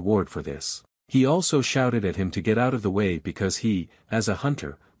half the reward for this. He also shouted at him to get out of the way because he, as a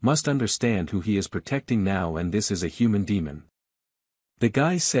hunter, must understand who he is protecting now, and this is a human demon. The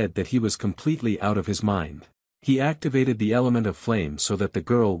guy said that he was completely out of his mind. He activated the element of flame so that the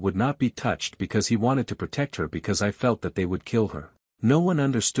girl would not be touched because he wanted to protect her, because I felt that they would kill her. No one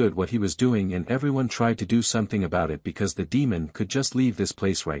understood what he was doing and everyone tried to do something about it because the demon could just leave this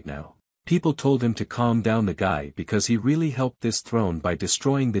place right now. People told him to calm down the guy because he really helped this throne by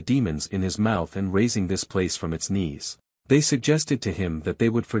destroying the demons in his mouth and raising this place from its knees. They suggested to him that they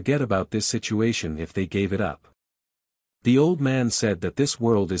would forget about this situation if they gave it up. The old man said that this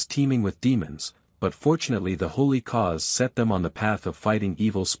world is teeming with demons, but fortunately the holy cause set them on the path of fighting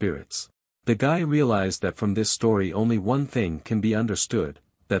evil spirits. The guy realized that from this story only one thing can be understood,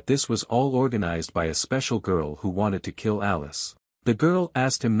 that this was all organized by a special girl who wanted to kill Alice. The girl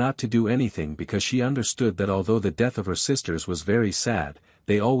asked him not to do anything because she understood that although the death of her sisters was very sad,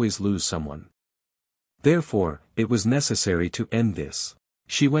 they always lose someone. Therefore, it was necessary to end this.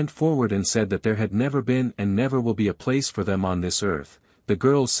 She went forward and said that there had never been and never will be a place for them on this earth. The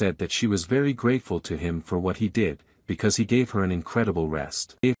girl said that she was very grateful to him for what he did, because he gave her an incredible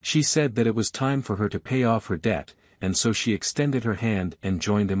rest. She said that it was time for her to pay off her debt, and so she extended her hand and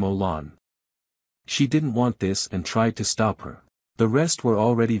joined him alone. She didn't want this and tried to stop her. The rest were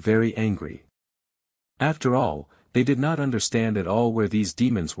already very angry. After all, they did not understand at all where these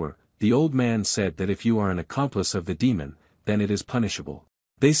demons were. The old man said that if you are an accomplice of the demon, then it is punishable.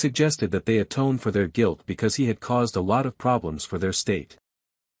 They suggested that they atone for their guilt because he had caused a lot of problems for their state.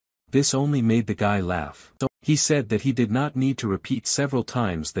 This only made the guy laugh. He said that he did not need to repeat several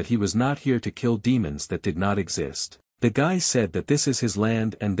times that he was not here to kill demons that did not exist. The guy said that this is his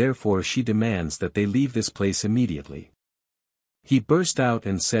land and therefore she demands that they leave this place immediately. He burst out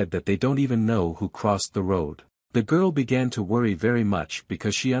and said that they don't even know who crossed the road. The girl began to worry very much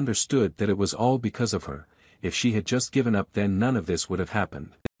because she understood that it was all because of her. If she had just given up, then none of this would have happened.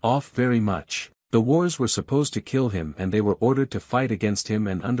 Off very much. The wars were supposed to kill him and they were ordered to fight against him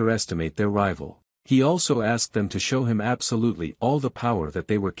and underestimate their rival. He also asked them to show him absolutely all the power that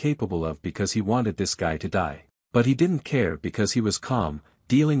they were capable of because he wanted this guy to die. But he didn't care because he was calm,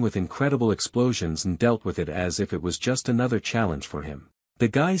 dealing with incredible explosions and dealt with it as if it was just another challenge for him. The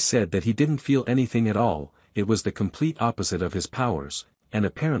guy said that he didn't feel anything at all. It was the complete opposite of his powers, and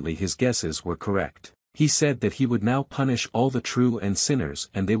apparently his guesses were correct. He said that he would now punish all the true and sinners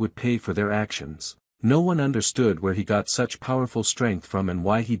and they would pay for their actions. No one understood where he got such powerful strength from and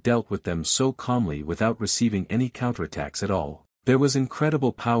why he dealt with them so calmly without receiving any counterattacks at all. There was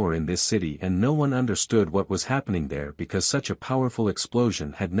incredible power in this city and no one understood what was happening there because such a powerful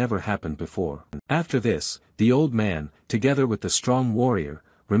explosion had never happened before. After this, the old man, together with the strong warrior,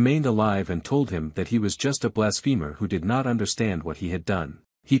 remained alive and told him that he was just a blasphemer who did not understand what he had done.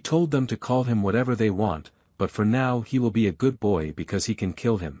 He told them to call him whatever they want, but for now he will be a good boy because he can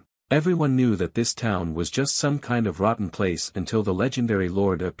kill him. Everyone knew that this town was just some kind of rotten place until the legendary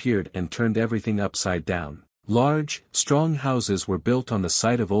lord appeared and turned everything upside down. Large, strong houses were built on the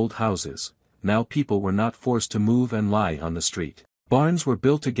site of old houses. Now people were not forced to move and lie on the street. Barns were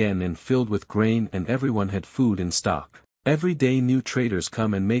built again and filled with grain and everyone had food in stock. Every day new traders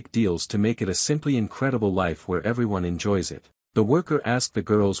come and make deals to make it a simply incredible life where everyone enjoys it. The worker asked the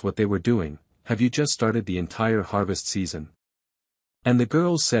girls what they were doing. Have you just started the entire harvest season? And the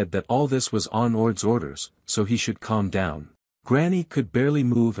girls said that all this was on Ord's orders, so he should calm down. Granny could barely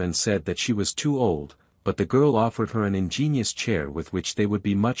move and said that she was too old, but the girl offered her an ingenious chair with which they would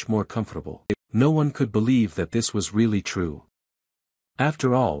be much more comfortable. No one could believe that this was really true.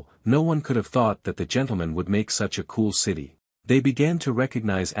 After all, no one could have thought that the gentleman would make such a cool city. They began to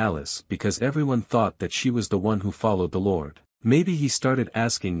recognize Alice because everyone thought that she was the one who followed the Lord. Maybe he started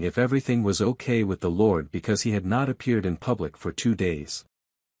asking if everything was okay with the Lord because he had not appeared in public for 2 days.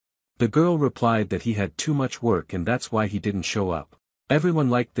 The girl replied that he had too much work and that's why he didn't show up.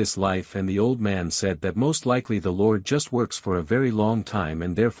 Everyone liked this life and the old man said that most likely the Lord just works for a very long time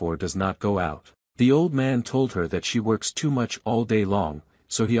and therefore does not go out. The old man told her that she works too much all day long,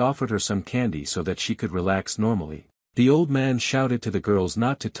 so he offered her some candy so that she could relax normally. The old man shouted to the girls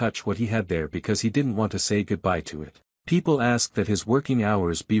not to touch what he had there because he didn't want to say goodbye to it. People asked that his working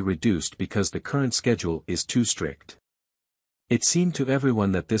hours be reduced because the current schedule is too strict. It seemed to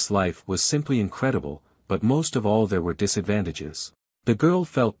everyone that this life was simply incredible, but most of all there were disadvantages. The girl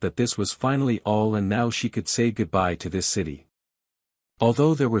felt that this was finally all and now she could say goodbye to this city.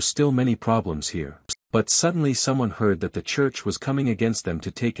 Although there were still many problems here. But suddenly someone heard that the church was coming against them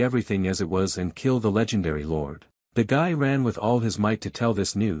to take everything as it was and kill the legendary lord. The guy ran with all his might to tell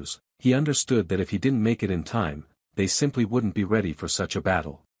this news. He understood that if he didn't make it in time, they simply wouldn't be ready for such a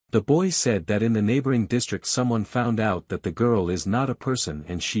battle. The boy said that in the neighboring district someone found out that the girl is not a person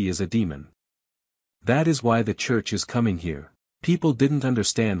and she is a demon. That is why the church is coming here. People didn't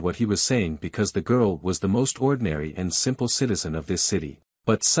understand what he was saying because the girl was the most ordinary and simple citizen of this city.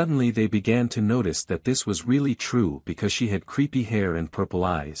 But suddenly they began to notice that this was really true because she had creepy hair and purple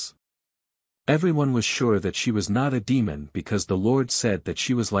eyes. Everyone was sure that she was not a demon because the Lord said that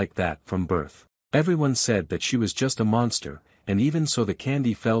she was like that from birth. Everyone said that she was just a monster, and even so the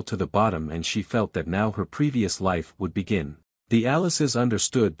candy fell to the bottom and she felt that now her previous life would begin. The Alices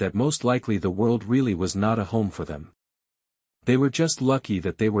understood that most likely the world really was not a home for them. They were just lucky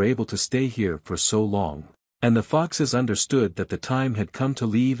that they were able to stay here for so long. And the Foxes understood that the time had come to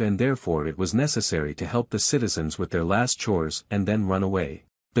leave and therefore it was necessary to help the citizens with their last chores and then run away.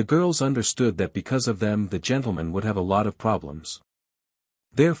 The girls understood that because of them the gentleman would have a lot of problems.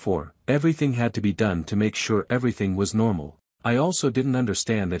 Therefore, everything had to be done to make sure everything was normal. I also didn't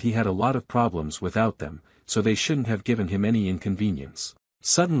understand that he had a lot of problems without them, so they shouldn't have given him any inconvenience.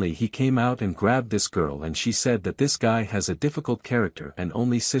 Suddenly he came out and grabbed this girl and she said that this guy has a difficult character and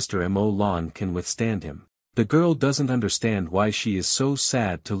only Sister Mo Lan can withstand him. The girl doesn't understand why she is so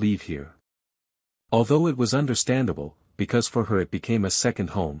sad to leave here. Although it was understandable, because for her it became a second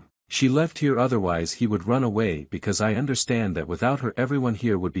home, she left here otherwise he would run away because I understand that without her everyone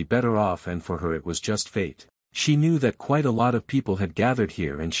here would be better off and for her it was just fate. She knew that quite a lot of people had gathered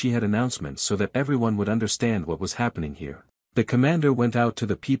here and she had announcements so that everyone would understand what was happening here. The commander went out to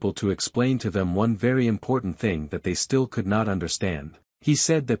the people to explain to them one very important thing that they still could not understand. He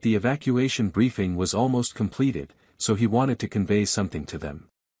said that the evacuation briefing was almost completed, so he wanted to convey something to them.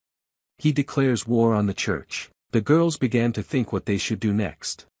 He declares war on the church. The girls began to think what they should do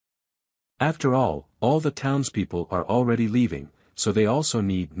next. After all the townspeople are already leaving, so they also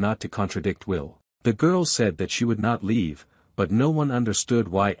need not to contradict Will. The girl said that she would not leave, but no one understood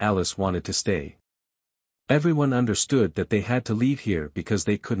why Alice wanted to stay. Everyone understood that they had to leave here because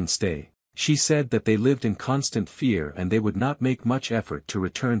they couldn't stay. She said that they lived in constant fear and they would not make much effort to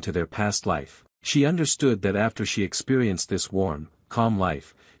return to their past life. She understood that after she experienced this warm, calm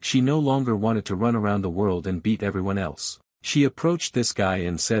life, she no longer wanted to run around the world and beat everyone else. She approached this guy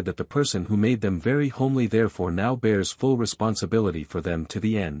and said that the person who made them very homely therefore now bears full responsibility for them to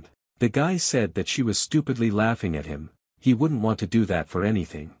the end. The guy said that she was stupidly laughing at him. He wouldn't want to do that for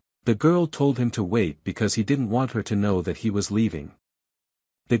anything. The girl told him to wait because he didn't want her to know that he was leaving.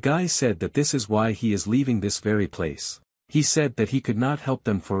 The guy said that this is why he is leaving this very place. He said that he could not help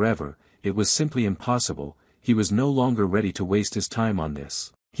them forever, it was simply impossible, he was no longer ready to waste his time on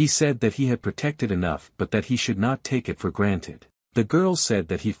this. He said that he had protected enough but that he should not take it for granted. The girl said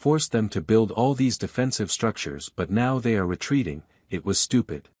that he forced them to build all these defensive structures but now they are retreating, it was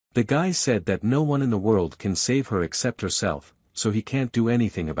stupid. The guy said that no one in the world can save her except herself, so he can't do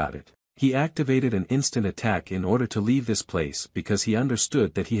anything about it. He activated an instant attack in order to leave this place because he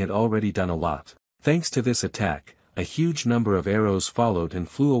understood that he had already done a lot. Thanks to this attack, a huge number of arrows followed and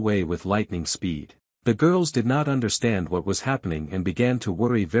flew away with lightning speed. The girls did not understand what was happening and began to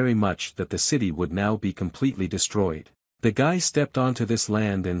worry very much that the city would now be completely destroyed. The guy stepped onto this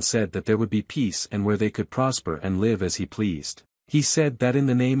land and said that there would be peace and where they could prosper and live as he pleased. He said that in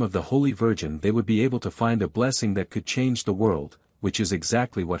the name of the Holy Virgin they would be able to find a blessing that could change the world, which is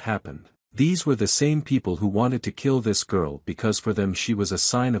exactly what happened. These were the same people who wanted to kill this girl because for them she was a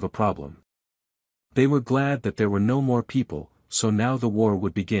sign of a problem. They were glad that there were no more people, so now the war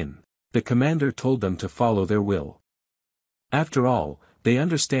would begin. The commander told them to follow their will. After all, they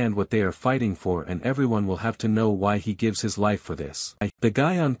understand what they are fighting for and everyone will have to know why he gives his life for this. The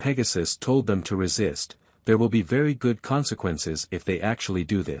guy on Pegasus told them to resist, there will be very good consequences if they actually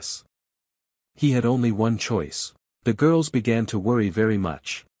do this. He had only one choice. The girls began to worry very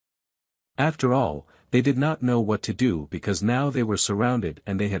much. After all, they did not know what to do because now they were surrounded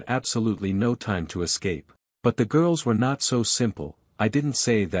and they had absolutely no time to escape. But the girls were not so simple, I didn't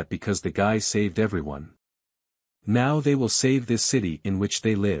say that because the guy saved everyone. Now they will save this city in which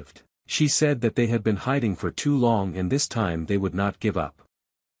they lived. She said that they had been hiding for too long and this time they would not give up.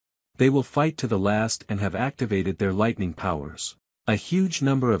 They will fight to the last and have activated their lightning powers. A huge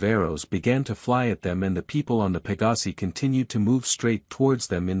number of arrows began to fly at them and the people on the Pegasi continued to move straight towards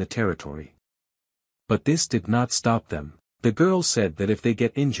them in the territory. But this did not stop them. The girl said that if they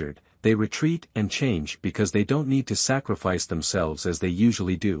get injured, they retreat and change because they don't need to sacrifice themselves as they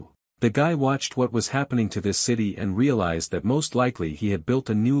usually do. The guy watched what was happening to this city and realized that most likely he had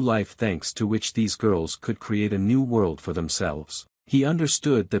built a new life thanks to which these girls could create a new world for themselves. He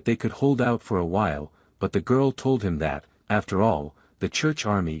understood that they could hold out for a while, but the girl told him that, after all, the church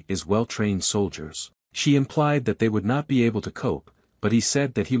army is well-trained soldiers. She implied that they would not be able to cope, but he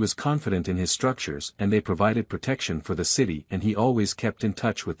said that he was confident in his structures and they provided protection for the city and he always kept in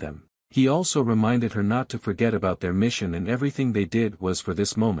touch with them. He also reminded her not to forget about their mission and everything they did was for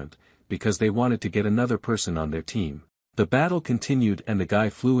this moment, because they wanted to get another person on their team. The battle continued and the guy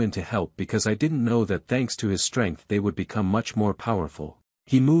flew in to help because I didn't know that thanks to his strength they would become much more powerful.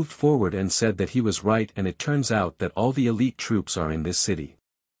 He moved forward and said that he was right and it turns out that all the elite troops are in this city.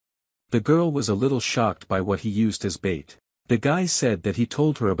 The girl was a little shocked by what he used as bait. The guy said that he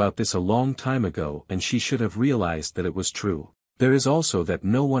told her about this a long time ago and she should have realized that it was true. There is also that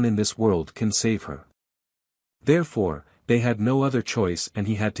no one in this world can save her. Therefore, they had no other choice and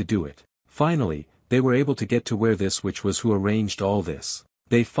he had to do it. Finally, they were able to get to where this which was who arranged all this.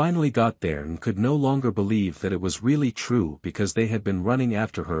 They finally got there and could no longer believe that it was really true because they had been running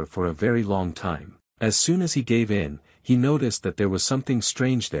after her for a very long time. As soon as he gave in, he noticed that there was something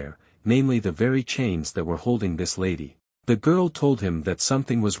strange there, namely the very chains that were holding this lady. The girl told him that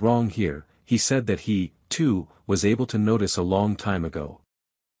something was wrong here. He said that he, too, was able to notice a long time ago.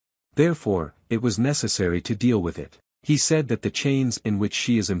 Therefore, it was necessary to deal with it. He said that the chains in which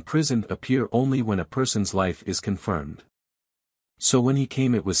she is imprisoned appear only when a person's life is confirmed. So when he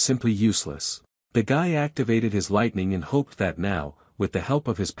came it was simply useless. The guy activated his lightning and hoped that now, with the help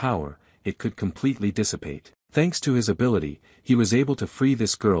of his power, it could completely dissipate. Thanks to his ability, he was able to free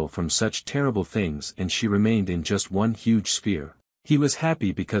this girl from such terrible things and she remained in just one huge sphere. He was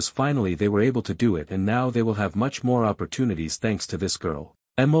happy because finally they were able to do it and now they will have much more opportunities thanks to this girl.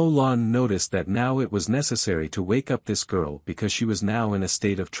 Mo Lan noticed that now it was necessary to wake up this girl because she was now in a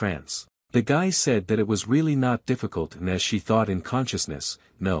state of trance. The guy said that it was really not difficult and as she thought in consciousness,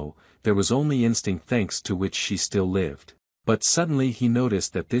 no, there was only instinct thanks to which she still lived. But suddenly he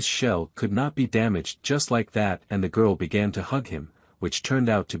noticed that this shell could not be damaged just like that and the girl began to hug him, which turned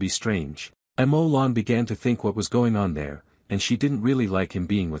out to be strange. Mo Lan began to think what was going on there, and she didn't really like him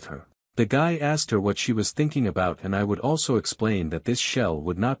being with her. The guy asked her what she was thinking about and I would also explain that this shell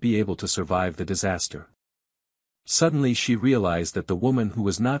would not be able to survive the disaster. Suddenly she realized that the woman who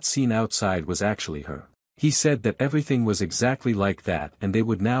was not seen outside was actually her. He said that everything was exactly like that and they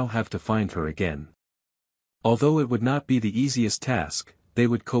would now have to find her again. Although it would not be the easiest task, they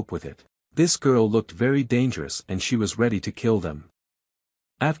would cope with it. This girl looked very dangerous and she was ready to kill them.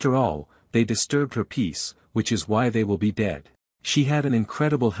 After all, they disturbed her peace, which is why they will be dead. She had an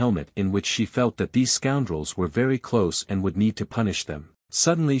incredible helmet in which she felt that these scoundrels were very close and would need to punish them.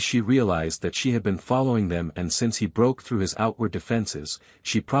 Suddenly she realized that she had been following them and since he broke through his outward defenses,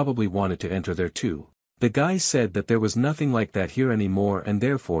 she probably wanted to enter there too. The guy said that there was nothing like that here anymore and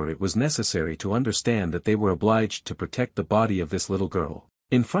therefore it was necessary to understand that they were obliged to protect the body of this little girl.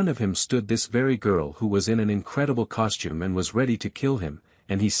 In front of him stood this very girl who was in an incredible costume and was ready to kill him,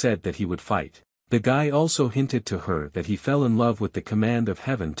 and he said that he would fight. The guy also hinted to her that he fell in love with the command of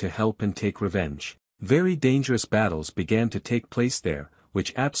heaven to help and take revenge. Very dangerous battles began to take place there,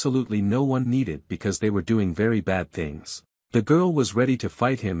 which absolutely no one needed because they were doing very bad things. The girl was ready to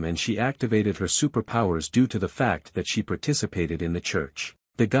fight him and she activated her superpowers due to the fact that she participated in the church.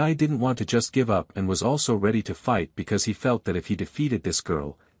 The guy didn't want to just give up and was also ready to fight because he felt that if he defeated this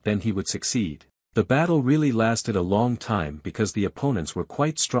girl, then he would succeed. The battle really lasted a long time because the opponents were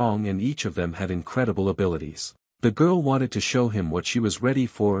quite strong and each of them had incredible abilities. The girl wanted to show him what she was ready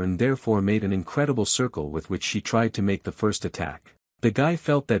for and therefore made an incredible circle with which she tried to make the first attack. The guy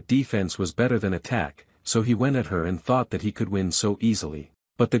felt that defense was better than attack, so he went at her and thought that he could win so easily.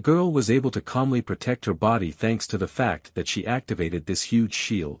 But the girl was able to calmly protect her body thanks to the fact that she activated this huge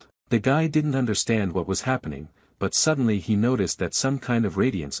shield. The guy didn't understand what was happening, but suddenly he noticed that some kind of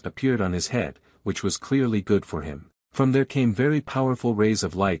radiance appeared on his head, which was clearly good for him. From there came very powerful rays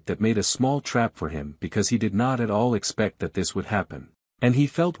of light that made a small trap for him because he did not at all expect that this would happen. And he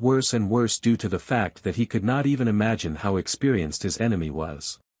felt worse and worse due to the fact that he could not even imagine how experienced his enemy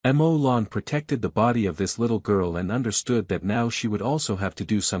was. Mo Lan protected the body of this little girl and understood that now she would also have to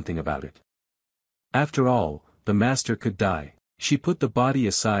do something about it. After all, the master could die. She put the body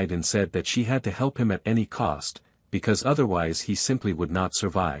aside and said that she had to help him at any cost, because otherwise he simply would not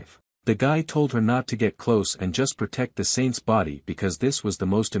survive. The guy told her not to get close and just protect the saint's body because this was the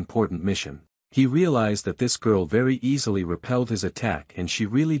most important mission. He realized that this girl very easily repelled his attack and she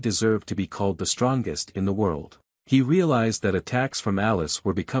really deserved to be called the strongest in the world. He realized that attacks from Alice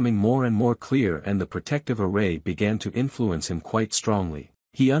were becoming more and more clear and the protective array began to influence him quite strongly.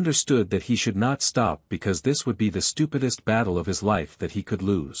 He understood that he should not stop because this would be the stupidest battle of his life that he could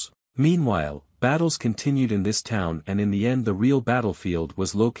lose. Meanwhile, battles continued in this town and in the end the real battlefield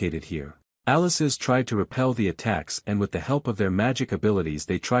was located here. Alice's tried to repel the attacks and with the help of their magic abilities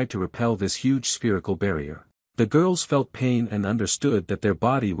they tried to repel this huge spherical barrier. The girls felt pain and understood that their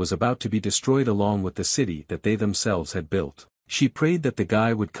body was about to be destroyed along with the city that they themselves had built. She prayed that the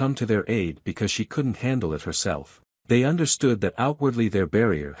guy would come to their aid because she couldn't handle it herself. They understood that outwardly their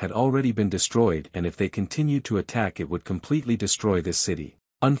barrier had already been destroyed and if they continued to attack it would completely destroy this city.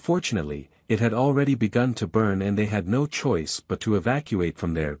 Unfortunately, it had already begun to burn and they had no choice but to evacuate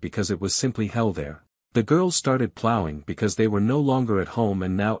from there because it was simply hell there. The girls started plowing because they were no longer at home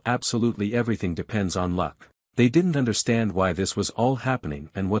and now absolutely everything depends on luck. They didn't understand why this was all happening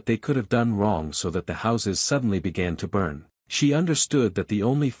and what they could have done wrong so that the houses suddenly began to burn. She understood that the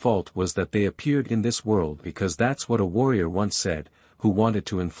only fault was that they appeared in this world because that's what a warrior once said, who wanted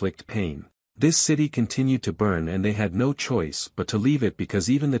to inflict pain. This city continued to burn and they had no choice but to leave it because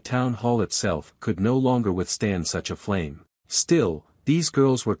even the town hall itself could no longer withstand such a flame. Still, these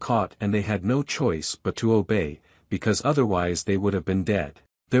girls were caught and they had no choice but to obey, because otherwise they would have been dead.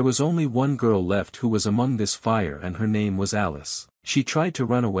 There was only one girl left who was among this fire and her name was Alice. She tried to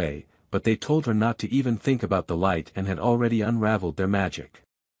run away, but they told her not to even think about the light and had already unraveled their magic.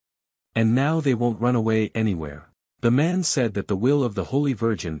 And now they won't run away anywhere. The man said that the will of the Holy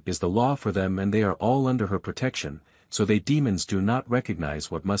Virgin is the law for them and they are all under her protection, so they demons do not recognize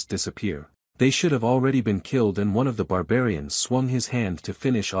what must disappear. They should have already been killed and one of the barbarians swung his hand to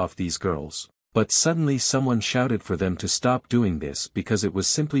finish off these girls. But suddenly someone shouted for them to stop doing this because it was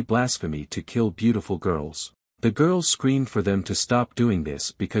simply blasphemy to kill beautiful girls. The girls screamed for them to stop doing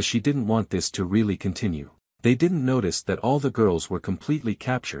this because she didn't want this to really continue. They didn't notice that all the girls were completely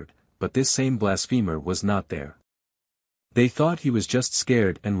captured, but this same blasphemer was not there. They thought he was just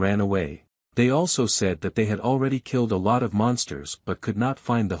scared and ran away. They also said that they had already killed a lot of monsters but could not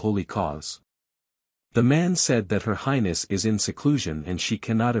find the holy cause. The man said that Her Highness is in seclusion and she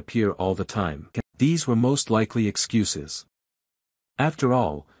cannot appear all the time. These were most likely excuses. After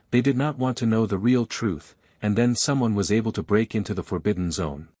all, they did not want to know the real truth, and then someone was able to break into the forbidden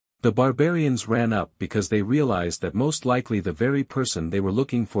zone. The barbarians ran up because they realized that most likely the very person they were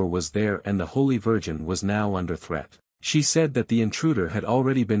looking for was there and the Holy Virgin was now under threat. She said that the intruder had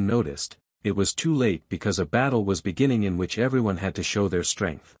already been noticed. It was too late because a battle was beginning in which everyone had to show their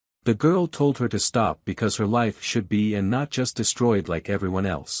strength. The girl told her to stop because her life should be and not just destroyed like everyone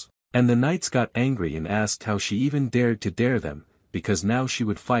else. And the knights got angry and asked how she even dared to dare them, because now she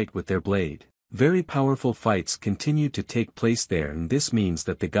would fight with their blade. Very powerful fights continued to take place there and this means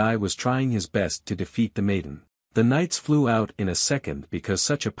that the guy was trying his best to defeat the maiden. The knights flew out in a second because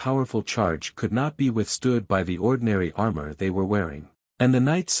such a powerful charge could not be withstood by the ordinary armor they were wearing. And the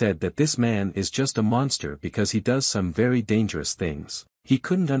knight said that this man is just a monster because he does some very dangerous things. He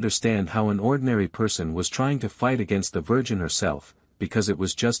couldn't understand how an ordinary person was trying to fight against the Virgin herself, because it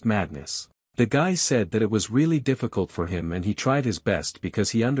was just madness. The guy said that it was really difficult for him and he tried his best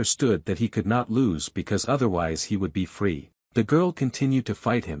because he understood that he could not lose because otherwise he would be free. The girl continued to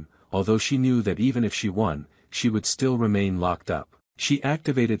fight him, although she knew that even if she won, she would still remain locked up. She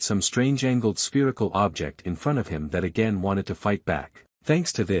activated some strange angled spherical object in front of him that again wanted to fight back.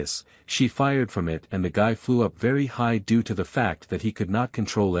 Thanks to this, she fired from it and the guy flew up very high due to the fact that he could not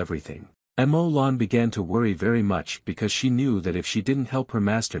control everything. Lan began to worry very much because she knew that if she didn't help her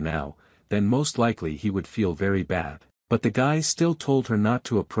master now, then most likely he would feel very bad. But the guy still told her not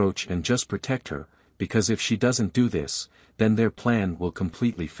to approach and just protect her, because if she doesn't do this, then their plan will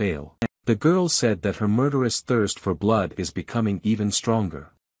completely fail. The girl said that her murderous thirst for blood is becoming even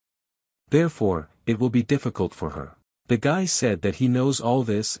stronger. Therefore, it will be difficult for her. The guy said that he knows all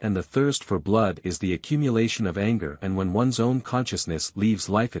this and the thirst for blood is the accumulation of anger and when one's own consciousness leaves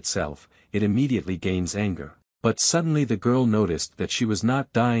life itself, it immediately gains anger. But suddenly the girl noticed that she was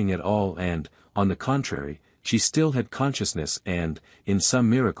not dying at all and, on the contrary, she still had consciousness and, in some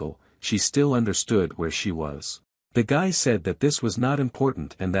miracle, she still understood where she was. The guy said that this was not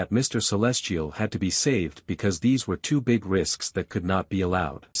important and that Mr. Celestial had to be saved because these were too big risks that could not be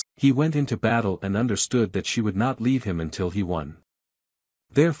allowed. He went into battle and understood that she would not leave him until he won.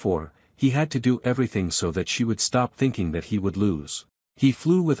 Therefore, he had to do everything so that she would stop thinking that he would lose. He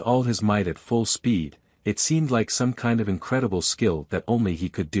flew with all his might at full speed, it seemed like some kind of incredible skill that only he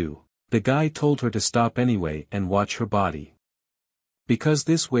could do. The guy told her to stop anyway and watch her body. Because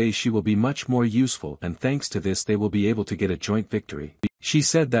this way she will be much more useful and thanks to this they will be able to get a joint victory. She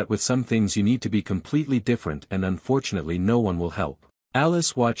said that with some things you need to be completely different and unfortunately no one will help.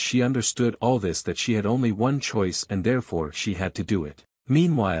 Alice watched. She understood all this, that she had only one choice and therefore she had to do it.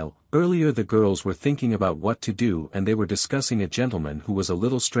 Meanwhile, earlier the girls were thinking about what to do and they were discussing a gentleman who was a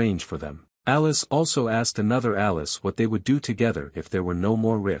little strange for them. Alice also asked another Alice what they would do together if there were no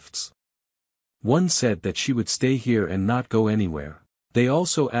more rifts. One said that she would stay here and not go anywhere. They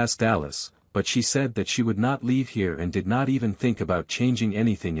also asked Alice, but she said that she would not leave here and did not even think about changing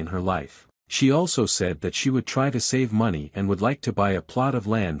anything in her life. She also said that she would try to save money and would like to buy a plot of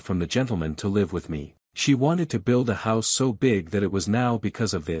land from the gentleman to live with me. She wanted to build a house so big that it was now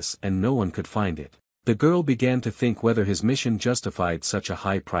because of this and no one could find it. The girl began to think whether his mission justified such a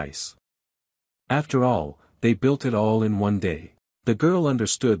high price. After all, they built it all in one day. The girl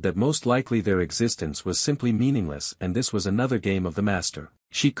understood that most likely their existence was simply meaningless and this was another game of the master.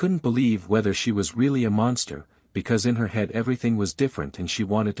 She couldn't believe whether she was really a monster, because in her head everything was different and she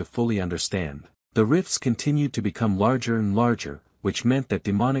wanted to fully understand. The rifts continued to become larger and larger, which meant that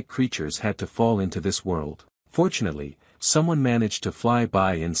demonic creatures had to fall into this world. Fortunately, someone managed to fly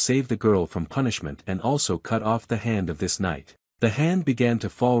by and save the girl from punishment and also cut off the hand of this knight. The hand began to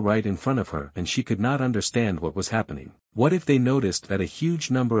fall right in front of her and she could not understand what was happening. What if they noticed that a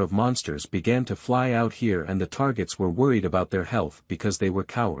huge number of monsters began to fly out here and the targets were worried about their health because they were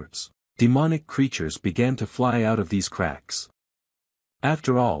cowards? Demonic creatures began to fly out of these cracks.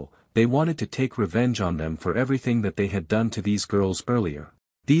 After all, they wanted to take revenge on them for everything that they had done to these girls earlier.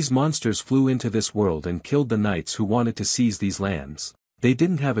 These monsters flew into this world and killed the knights who wanted to seize these lands. They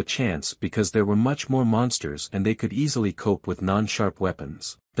didn't have a chance because there were much more monsters and they could easily cope with non-sharp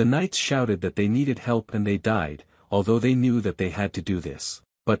weapons. The knights shouted that they needed help and they died, although they knew that they had to do this.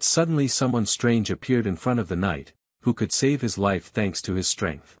 But suddenly someone strange appeared in front of the knight, who could save his life thanks to his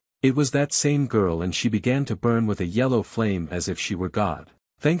strength. It was that same girl and she began to burn with a yellow flame as if she were God.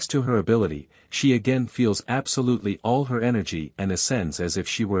 Thanks to her ability, she again feels absolutely all her energy and ascends as if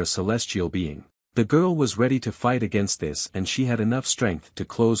she were a celestial being. The girl was ready to fight against this and she had enough strength to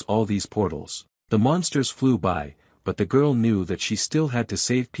close all these portals. The monsters flew by, but the girl knew that she still had to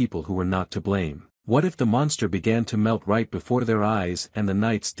save people who were not to blame. What if the monster began to melt right before their eyes and the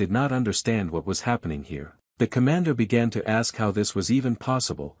knights did not understand what was happening here? The commander began to ask how this was even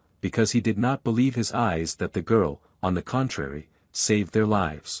possible, because he did not believe his eyes that the girl, on the contrary, saved their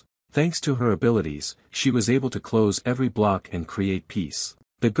lives. Thanks to her abilities, she was able to close every block and create peace.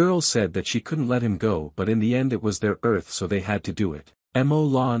 The girl said that she couldn't let him go, but in the end it was their earth so they had to do it. Mo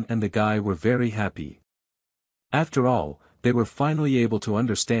Lan and the guy were very happy. After all, they were finally able to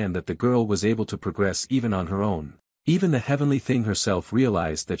understand that the girl was able to progress even on her own. Even the heavenly thing herself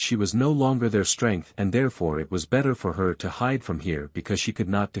realized that she was no longer their strength and therefore it was better for her to hide from here because she could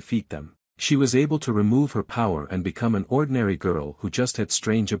not defeat them. She was able to remove her power and become an ordinary girl who just had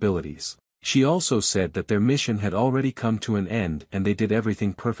strange abilities. She also said that their mission had already come to an end and they did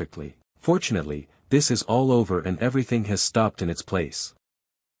everything perfectly. Fortunately, this is all over and everything has stopped in its place.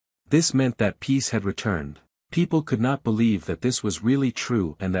 This meant that peace had returned. People could not believe that this was really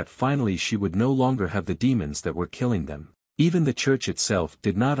true and that finally she would no longer have the demons that were killing them. Even the church itself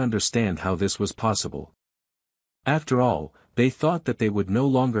did not understand how this was possible. After all, they thought that they would no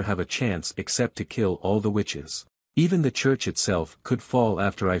longer have a chance except to kill all the witches. Even the church itself could fall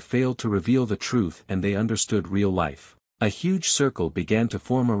after I failed to reveal the truth and they understood real life. A huge circle began to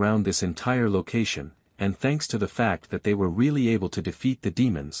form around this entire location, and thanks to the fact that they were really able to defeat the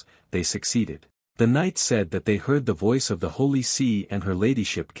demons, they succeeded. The knights said that they heard the voice of the Holy See and her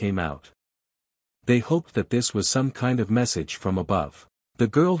ladyship came out. They hoped that this was some kind of message from above. The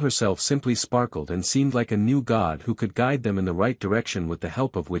girl herself simply sparkled and seemed like a new god who could guide them in the right direction with the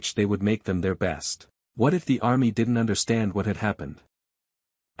help of which they would make them their best. What if the army didn't understand what had happened?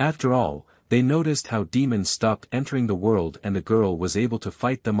 After all, they noticed how demons stopped entering the world and the girl was able to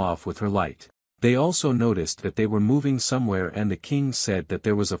fight them off with her light. They also noticed that they were moving somewhere and the king said that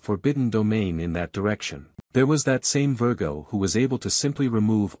there was a forbidden domain in that direction. There was that same Virgo who was able to simply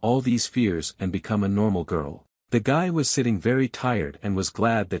remove all these fears and become a normal girl. The guy was sitting very tired and was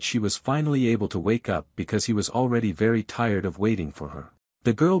glad that she was finally able to wake up because he was already very tired of waiting for her.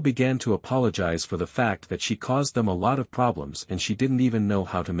 The girl began to apologize for the fact that she caused them a lot of problems and she didn't even know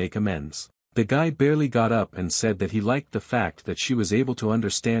how to make amends. The guy barely got up and said that he liked the fact that she was able to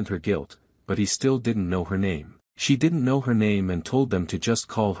understand her guilt, but he still didn't know her name. She didn't know her name and told them to just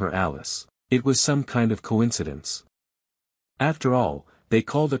call her Alice. It was some kind of coincidence. After all, they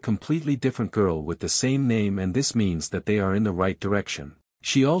called a completely different girl with the same name and this means that they are in the right direction.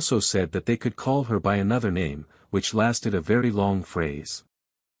 She also said that they could call her by another name, which lasted a very long phrase.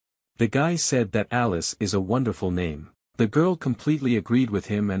 The guy said that Alice is a wonderful name. The girl completely agreed with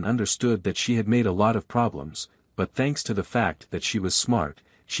him and understood that she had made a lot of problems, but thanks to the fact that she was smart,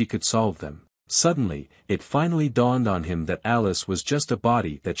 she could solve them. Suddenly, it finally dawned on him that Alice was just a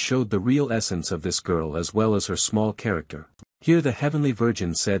body that showed the real essence of this girl as well as her small character. Here the Heavenly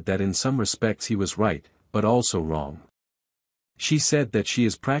Virgin said that in some respects he was right, but also wrong. She said that she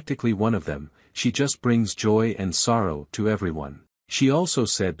is practically one of them, she just brings joy and sorrow to everyone. She also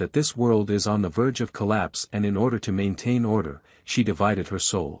said that this world is on the verge of collapse and in order to maintain order, she divided her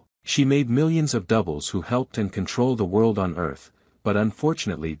soul. She made millions of doubles who helped and controlled the world on earth, but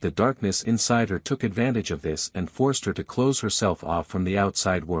unfortunately the darkness inside her took advantage of this and forced her to close herself off from the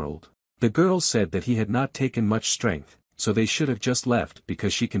outside world. The girl said that he had not taken much strength, so they should have just left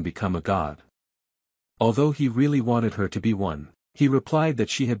because she can become a god. Although he really wanted her to be one. He replied that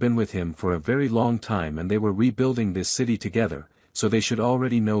she had been with him for a very long time and they were rebuilding this city together, so they should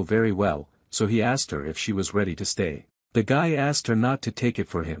already know very well, so he asked her if she was ready to stay. The guy asked her not to take it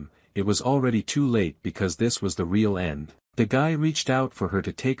for him, it was already too late because this was the real end. The guy reached out for her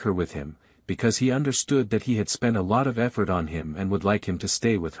to take her with him, because he understood that he had spent a lot of effort on him and would like him to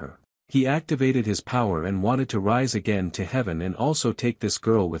stay with her. He activated his power and wanted to rise again to heaven and also take this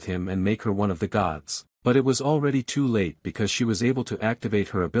girl with him and make her one of the gods. But it was already too late because she was able to activate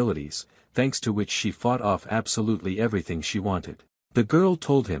her abilities, thanks to which she fought off absolutely everything she wanted. The girl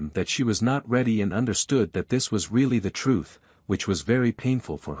told him that she was not ready and understood that this was really the truth, which was very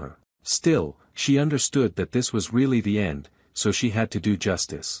painful for her. Still, she understood that this was really the end, so she had to do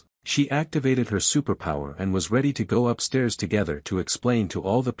justice. She activated her superpower and was ready to go upstairs together to explain to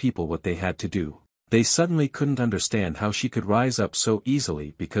all the people what they had to do. They suddenly couldn't understand how she could rise up so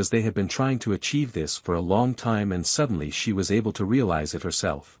easily because they had been trying to achieve this for a long time and suddenly she was able to realize it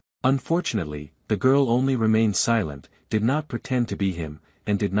herself. Unfortunately, the girl only remained silent, did not pretend to be him,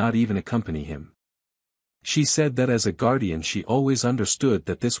 and did not even accompany him. She said that as a guardian she always understood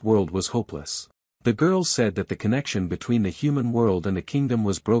that this world was hopeless. The girl said that the connection between the human world and the kingdom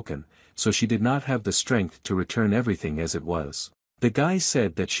was broken, so she did not have the strength to return everything as it was. The guy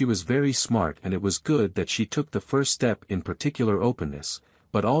said that she was very smart and it was good that she took the first step in particular openness,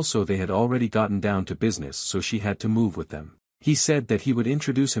 but also they had already gotten down to business so she had to move with them. He said that he would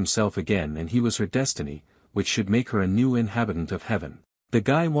introduce himself again and he was her destiny, which should make her a new inhabitant of heaven. The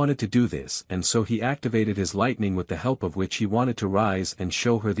guy wanted to do this and so he activated his lightning with the help of which he wanted to rise and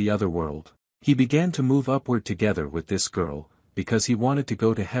show her the other world. He began to move upward together with this girl, because he wanted to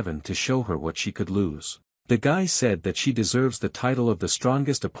go to heaven to show her what she could lose. The guy said that she deserves the title of the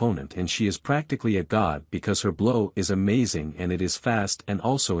strongest opponent and she is practically a god because her blow is amazing and it is fast and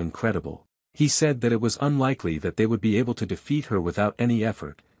also incredible. He said that it was unlikely that they would be able to defeat her without any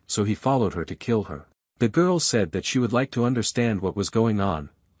effort, so he followed her to kill her. The girl said that she would like to understand what was going on,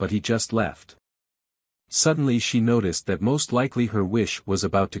 but he just left. Suddenly she noticed that most likely her wish was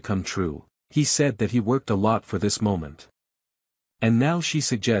about to come true. He said that he worked a lot for this moment. And now she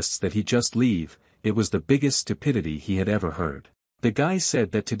suggests that he just leave. It was the biggest stupidity he had ever heard. The guy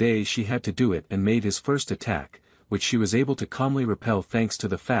said that today she had to do it and made his first attack, which she was able to calmly repel thanks to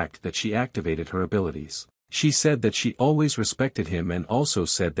the fact that she activated her abilities. She said that she always respected him and also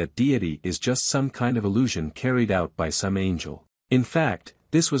said that deity is just some kind of illusion carried out by some angel. In fact,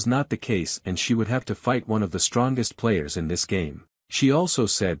 this was not the case and she would have to fight one of the strongest players in this game. She also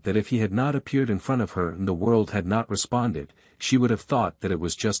said that if he had not appeared in front of her and the world had not responded, she would have thought that it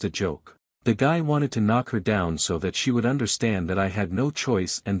was just a joke. The guy wanted to knock her down so that she would understand that I had no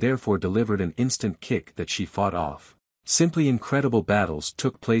choice and therefore delivered an instant kick that she fought off. Simply incredible battles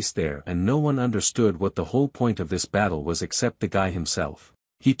took place there and no one understood what the whole point of this battle was except the guy himself.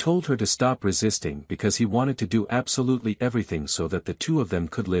 He told her to stop resisting because he wanted to do absolutely everything so that the two of them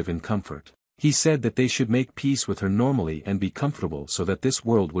could live in comfort. He said that they should make peace with her normally and be comfortable so that this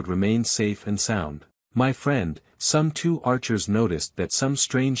world would remain safe and sound. My friend, some two archers noticed that some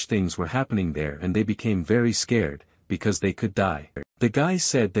strange things were happening there and they became very scared, because they could die. The guy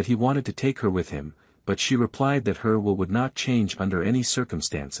said that he wanted to take her with him, but she replied that her will would not change under any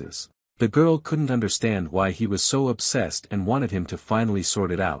circumstances. The girl couldn't understand why he was so obsessed and wanted him to finally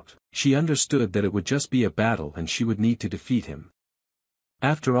sort it out. She understood that it would just be a battle and she would need to defeat him.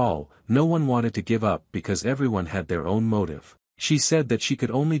 After all, no one wanted to give up because everyone had their own motive. She said that she could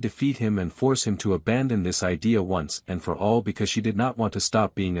only defeat him and force him to abandon this idea once and for all because she did not want to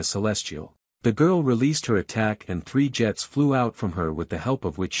stop being a celestial. The girl released her attack and 3 jets flew out from her with the help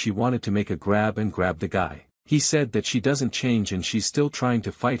of which she wanted to make a grab and grab the guy. He said that she doesn't change and she's still trying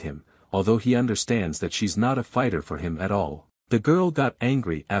to fight him, although he understands that she's not a fighter for him at all. The girl got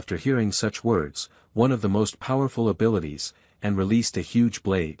angry after hearing such words, one of the most powerful abilities, and released a huge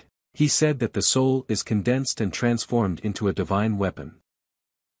blade. He said that the soul is condensed and transformed into a divine weapon.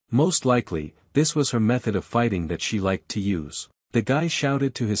 Most likely, this was her method of fighting that she liked to use. The guy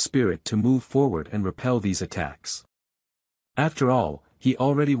shouted to his spirit to move forward and repel these attacks. After all, he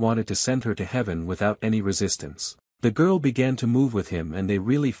already wanted to send her to heaven without any resistance. The girl began to move with him and they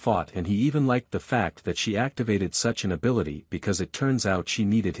really fought, and he even liked the fact that she activated such an ability because it turns out she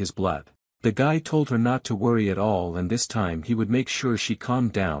needed his blood. The guy told her not to worry at all, and this time he would make sure she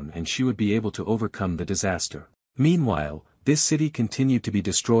calmed down and she would be able to overcome the disaster. Meanwhile, this city continued to be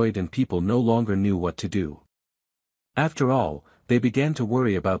destroyed and people no longer knew what to do. After all, they began to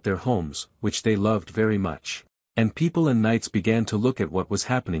worry about their homes, which they loved very much. And people and knights began to look at what was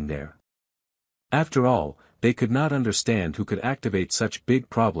happening there. After all, they could not understand who could activate such big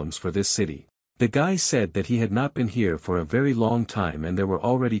problems for this city. The guy said that he had not been here for a very long time and there were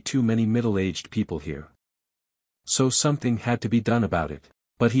already too many middle-aged people here. So something had to be done about it.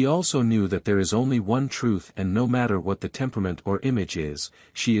 But he also knew that there is only one truth, and no matter what the temperament or image is,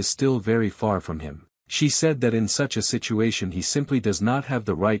 she is still very far from him. She said that in such a situation he simply does not have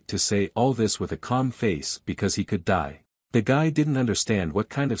the right to say all this with a calm face because he could die. The guy didn't understand what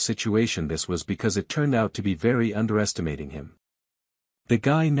kind of situation this was because it turned out to be very underestimating him. The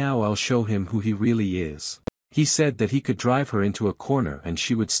guy, now I'll show him who he really is. He said that he could drive her into a corner and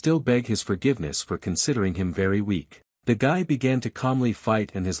she would still beg his forgiveness for considering him very weak. The guy began to calmly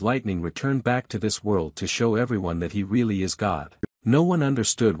fight and his lightning returned back to this world to show everyone that he really is God. No one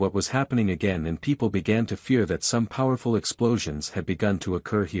understood what was happening again and people began to fear that some powerful explosions had begun to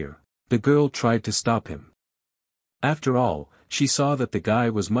occur here. The girl tried to stop him. After all, she saw that the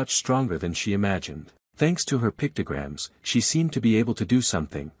guy was much stronger than she imagined. Thanks to her pictograms, she seemed to be able to do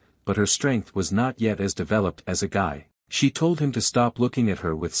something, but her strength was not yet as developed as a guy. She told him to stop looking at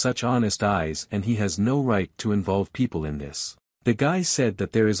her with such honest eyes and he has no right to involve people in this. The guy said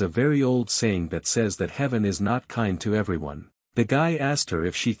that there is a very old saying that says that heaven is not kind to everyone. The guy asked her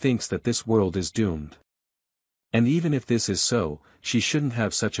if she thinks that this world is doomed. And even if this is so, she shouldn't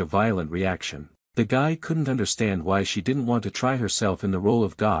have such a violent reaction. The guy couldn't understand why she didn't want to try herself in the role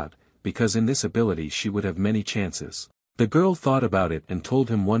of God, because in this ability she would have many chances. The girl thought about it and told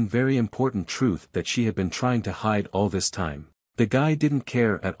him one very important truth that she had been trying to hide all this time. The guy didn't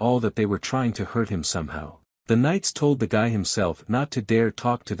care at all that they were trying to hurt him somehow. The knights told the guy himself not to dare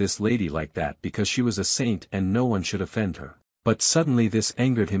talk to this lady like that because she was a saint and no one should offend her. But suddenly this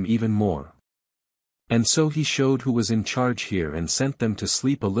angered him even more. And so he showed who was in charge here and sent them to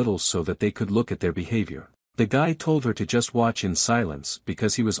sleep a little so that they could look at their behavior. The guy told her to just watch in silence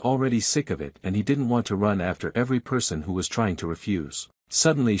because he was already sick of it and he didn't want to run after every person who was trying to refuse.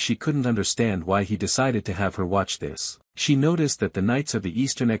 Suddenly she couldn't understand why he decided to have her watch this. She noticed that the knights of the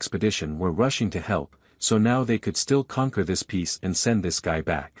Eastern expedition were rushing to help, so now they could still conquer this piece and send this guy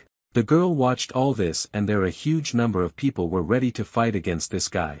back. The girl watched all this and there a huge number of people were ready to fight against this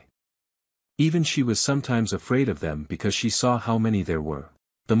guy. Even she was sometimes afraid of them because she saw how many there were.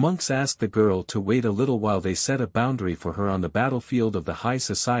 The monks asked the girl to wait a little while they set a boundary for her on the battlefield of the high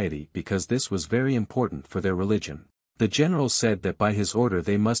society because this was very important for their religion. The general said that by his order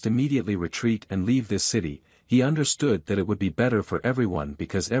they must immediately retreat and leave this city. He understood that it would be better for everyone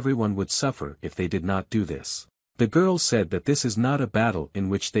because everyone would suffer if they did not do this. The girl said that this is not a battle in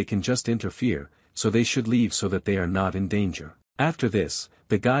which they can just interfere, so they should leave so that they are not in danger. After this,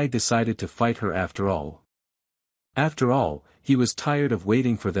 the guy decided to fight her after all. After all, he was tired of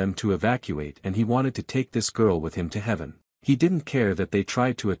waiting for them to evacuate and he wanted to take this girl with him to heaven. He didn't care that they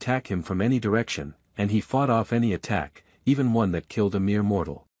tried to attack him from any direction, and he fought off any attack, even one that killed a mere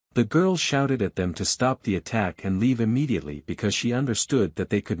mortal. The girl shouted at them to stop the attack and leave immediately because she understood that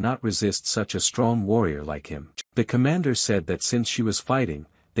they could not resist such a strong warrior like him. The commander said that since she was fighting,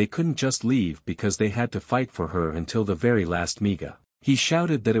 they couldn't just leave because they had to fight for her until the very last Miga. He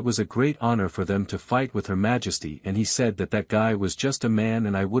shouted that it was a great honor for them to fight with Her Majesty and he said that that guy was just a man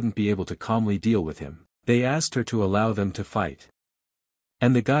and I wouldn't be able to calmly deal with him. They asked her to allow them to fight.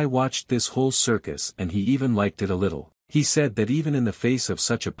 And the guy watched this whole circus and he even liked it a little. He said that even in the face of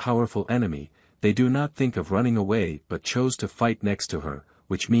such a powerful enemy, they do not think of running away but chose to fight next to her,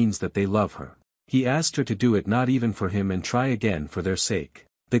 which means that they love her. He asked her to do it not even for him and try again for their sake.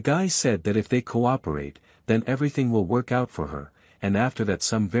 The guy said that if they cooperate, then everything will work out for her, and after that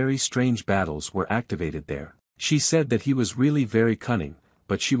some very strange battles were activated there. She said that he was really very cunning,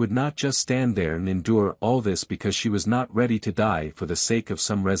 but she would not just stand there and endure all this because she was not ready to die for the sake of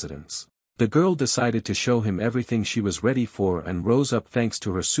some residents. The girl decided to show him everything she was ready for and rose up thanks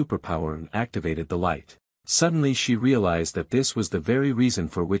to her superpower and activated the light. Suddenly she realized that this was the very reason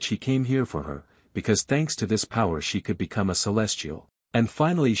for which he came here for her, because thanks to this power she could become a celestial. And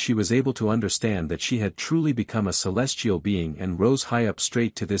finally she was able to understand that she had truly become a celestial being and rose high up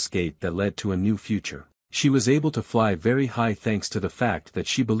straight to this gate that led to a new future. She was able to fly very high thanks to the fact that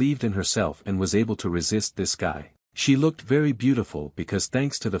she believed in herself and was able to resist this guy. She looked very beautiful because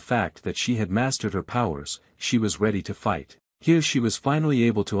thanks to the fact that she had mastered her powers, she was ready to fight. Here she was finally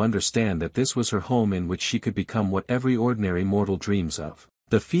able to understand that this was her home in which she could become what every ordinary mortal dreams of.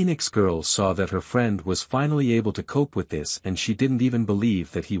 The Phoenix girl saw that her friend was finally able to cope with this and she didn't even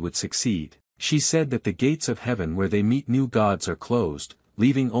believe that he would succeed. She said that the gates of heaven where they meet new gods are closed,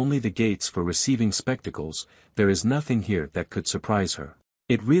 leaving only the gates for receiving spectacles. There is nothing here that could surprise her.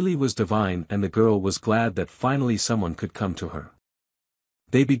 It really was divine and the girl was glad that finally someone could come to her.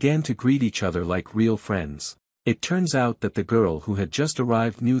 They began to greet each other like real friends. It turns out that the girl who had just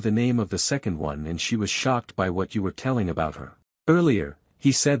arrived knew the name of the second one and she was shocked by what you were telling about her. Earlier,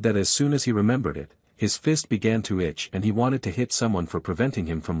 he said that as soon as he remembered it, his fist began to itch and he wanted to hit someone for preventing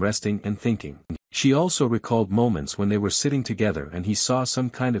him from resting and thinking. She also recalled moments when they were sitting together and he saw some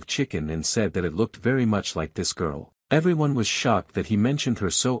kind of chicken and said that it looked very much like this girl. Everyone was shocked that he mentioned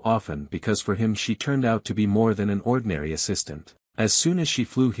her so often because for him she turned out to be more than an ordinary assistant. As soon as she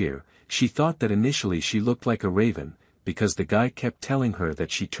flew here, she thought that initially she looked like a raven, because the guy kept telling her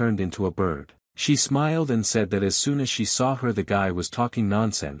that she turned into a bird. She smiled and said that as soon as she saw her the guy was talking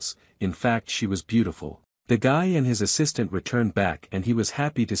nonsense, in fact she was beautiful. The guy and his assistant returned back and he was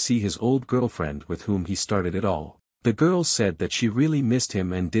happy to see his old girlfriend with whom he started it all. The girl said that she really missed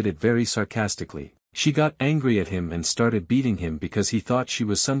him and did it very sarcastically. She got angry at him and started beating him because he thought she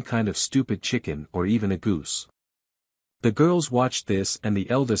was some kind of stupid chicken or even a goose. The girls watched this and the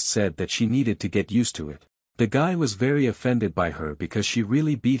eldest said that she needed to get used to it. The guy was very offended by her because she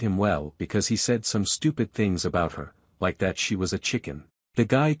really beat him well because he said some stupid things about her, like that she was a chicken. The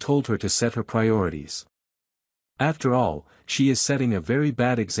guy told her to set her priorities. After all, she is setting a very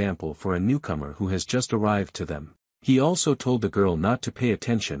bad example for a newcomer who has just arrived to them. He also told the girl not to pay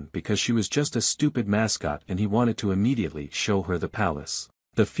attention because she was just a stupid mascot and he wanted to immediately show her the palace.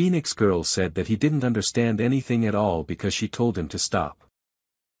 The Phoenix girl said that he didn't understand anything at all because she told him to stop.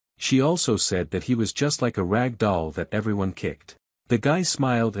 She also said that he was just like a rag doll that everyone kicked. The guy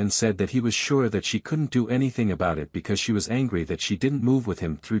smiled and said that he was sure that she couldn't do anything about it because she was angry that she didn't move with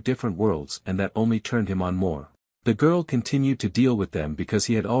him through different worlds and that only turned him on more. The girl continued to deal with them because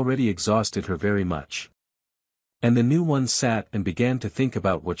he had already exhausted her very much. And the new one sat and began to think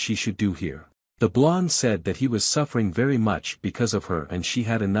about what she should do here. The blonde said that he was suffering very much because of her and she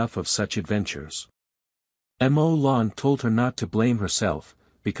had enough of such adventures. Mo Lan told her not to blame herself,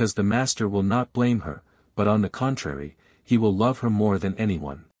 because the master will not blame her, but on the contrary, he will love her more than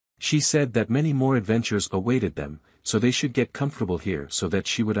anyone. She said that many more adventures awaited them, so they should get comfortable here so that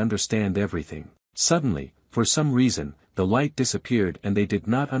she would understand everything. Suddenly, for some reason, the light disappeared and they did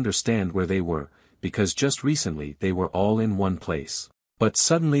not understand where they were, because just recently they were all in one place. But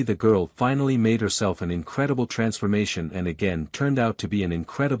suddenly the girl finally made herself an incredible transformation and again turned out to be an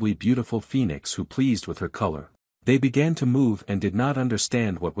incredibly beautiful phoenix who pleased with her color. They began to move and did not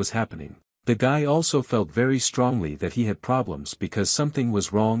understand what was happening. The guy also felt very strongly that he had problems because something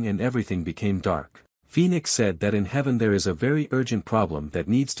was wrong and everything became dark. Phoenix said that in heaven there is a very urgent problem that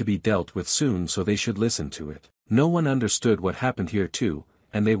needs to be dealt with soon so they should listen to it. No one understood what happened here too,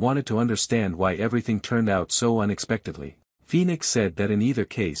 and they wanted to understand why everything turned out so unexpectedly. Phoenix said that in either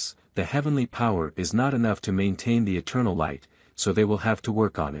case, the heavenly power is not enough to maintain the eternal light, so they will have to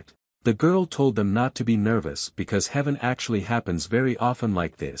work on it. The girl told them not to be nervous because heaven actually happens very often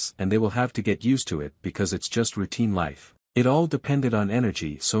like this and they will have to get used to it because it's just routine life. It all depended on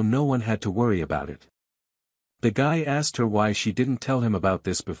energy so no one had to worry about it. The guy asked her why she didn't tell him about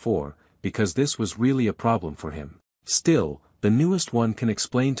this before, because this was really a problem for him. Still, the newest one can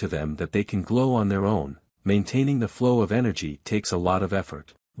explain to them that they can glow on their own. Maintaining the flow of energy takes a lot of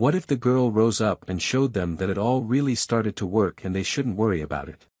effort. What if the girl rose up and showed them that it all really started to work and they shouldn't worry about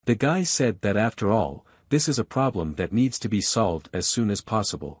it? The guy said that after all, this is a problem that needs to be solved as soon as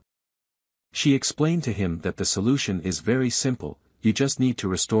possible. She explained to him that the solution is very simple, you just need to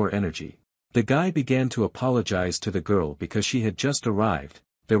restore energy. The guy began to apologize to the girl because she had just arrived,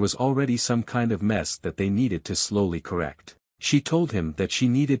 there was already some kind of mess that they needed to slowly correct. She told him that she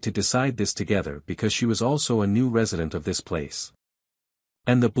needed to decide this together because she was also a new resident of this place.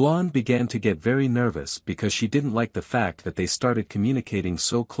 And the blonde began to get very nervous because she didn't like the fact that they started communicating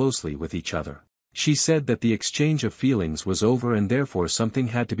so closely with each other. She said that the exchange of feelings was over and therefore something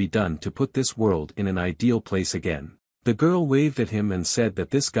had to be done to put this world in an ideal place again. The girl waved at him and said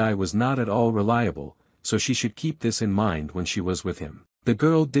that this guy was not at all reliable, so she should keep this in mind when she was with him. The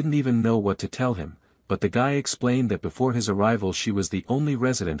girl didn't even know what to tell him, but the guy explained that before his arrival she was the only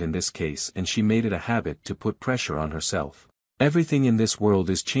resident in this case and she made it a habit to put pressure on herself. Everything in this world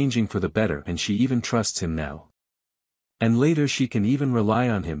is changing for the better and she even trusts him now. And later she can even rely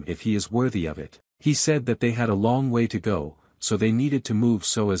on him if he is worthy of it. He said that they had a long way to go, so they needed to move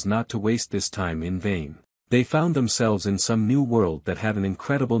so as not to waste this time in vain. They found themselves in some new world that had an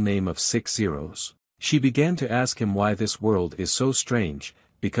incredible name of 6 zeros. She began to ask him why this world is so strange,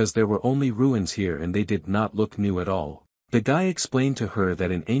 because there were only ruins here and they did not look new at all. The guy explained to her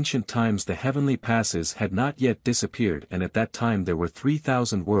that in ancient times the heavenly passes had not yet disappeared and at that time there were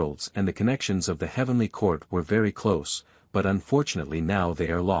 3,000 worlds and the connections of the heavenly court were very close, but unfortunately now they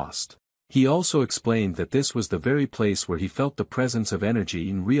are lost. He also explained that this was the very place where he felt the presence of energy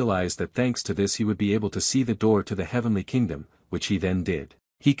and realized that thanks to this he would be able to see the door to the heavenly kingdom, which he then did.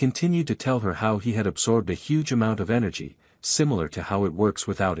 He continued to tell her how he had absorbed a huge amount of energy, similar to how it works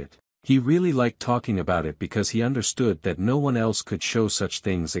without it. He really liked talking about it because he understood that no one else could show such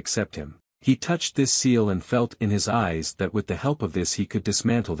things except him. He touched this seal and felt in his eyes that with the help of this he could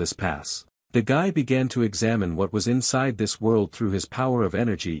dismantle this pass. The guy began to examine what was inside this world through his power of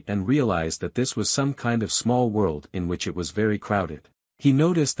energy and realized that this was some kind of small world in which it was very crowded. He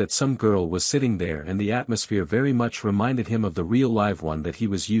noticed that some girl was sitting there and the atmosphere very much reminded him of the real live one that he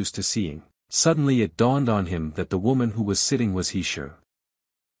was used to seeing. Suddenly it dawned on him that the woman who was sitting was He-Sure.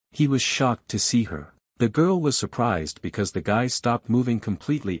 He was shocked to see her. The girl was surprised because the guy stopped moving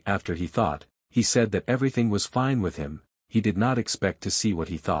completely after he thought. He said that everything was fine with him, he did not expect to see what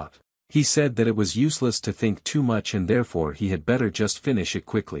he thought. He said that it was useless to think too much and therefore he had better just finish it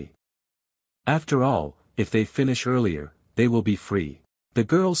quickly. After all, if they finish earlier, they will be free. The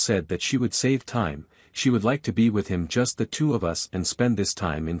girl said that she would save time, she would like to be with him just the two of us and spend this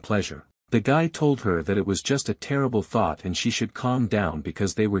time in pleasure. The guy told her that it was just a terrible thought and she should calm down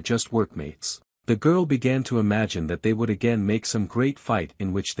because they were just workmates. The girl began to imagine that they would again make some great fight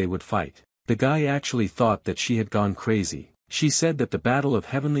in which they would fight. The guy actually thought that she had gone crazy. She said that the battle of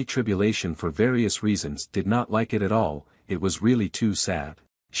heavenly tribulation for various reasons did not like it at all, it was really too sad.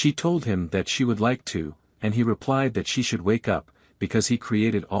 She told him that she would like to, and he replied that she should wake up, because he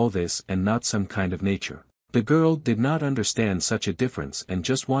created all this and not some kind of nature. The girl did not understand such a difference and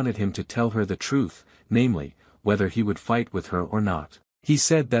just wanted him to tell her the truth, namely, whether he would fight with her or not. He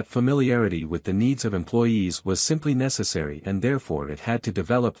said that familiarity with the needs of employees was simply necessary and therefore it had to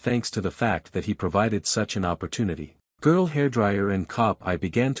develop thanks to the fact that he provided such an opportunity. Girl hairdryer and cop I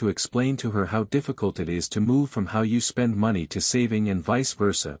began to explain to her how difficult it is to move from how you spend money to saving and vice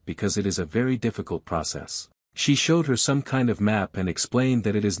versa because it is a very difficult process. She showed her some kind of map and explained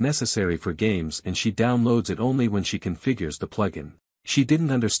that it is necessary for games and she downloads it only when she configures the plugin. She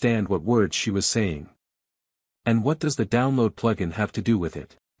didn't understand what words she was saying. And what does the download plugin have to do with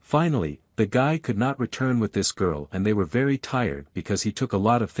it? Finally, the guy could not return with this girl and they were very tired because he took a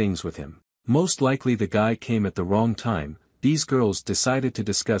lot of things with him. Most likely the guy came at the wrong time, these girls decided to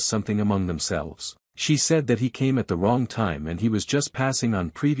discuss something among themselves. She said that he came at the wrong time and he was just passing on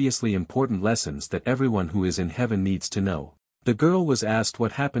previously important lessons that everyone who is in heaven needs to know. The girl was asked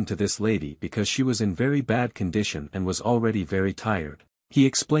what happened to this lady because she was in very bad condition and was already very tired. He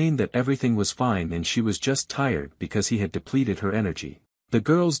explained that everything was fine and she was just tired because he had depleted her energy. The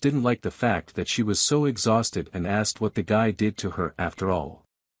girls didn't like the fact that she was so exhausted and asked what the guy did to her after all.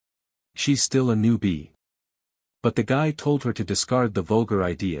 She's still a newbie. But the guy told her to discard the vulgar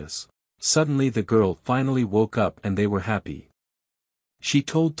ideas. Suddenly the girl finally woke up and they were happy. She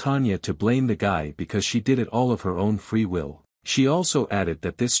told Tanya to blame the guy because she did it all of her own free will. She also added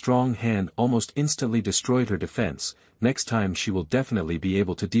that this strong hand almost instantly destroyed her defense, next time she will definitely be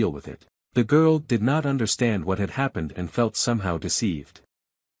able to deal with it. The girl did not understand what had happened and felt somehow deceived.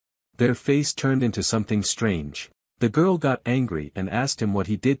 Their face turned into something strange. The girl got angry and asked him what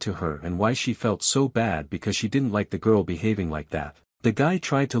he did to her and why she felt so bad because she didn't like the girl behaving like that. The guy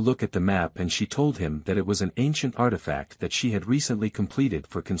tried to look at the map and she told him that it was an ancient artifact that she had recently completed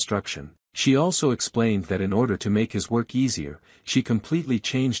for construction. She also explained that in order to make his work easier, she completely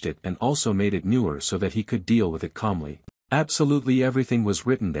changed it and also made it newer so that he could deal with it calmly. Absolutely everything was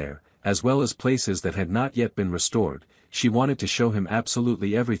written there, as well as places that had not yet been restored. She wanted to show him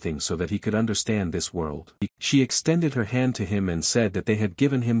absolutely everything so that he could understand this world. She extended her hand to him and said that they had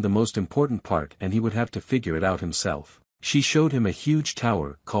given him the most important part and he would have to figure it out himself. She showed him a huge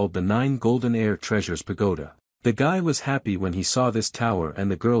tower called the 9 Golden Air Treasures Pagoda. The guy was happy when he saw this tower and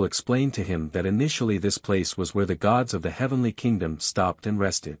the girl explained to him that initially this place was where the gods of the heavenly kingdom stopped and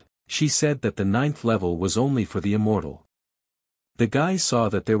rested. She said that the 9th level was only for the immortal. The guy saw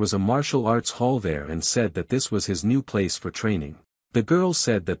that there was a martial arts hall there and said that this was his new place for training. The girl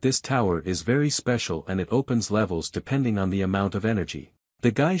said that this tower is very special and it opens levels depending on the amount of energy.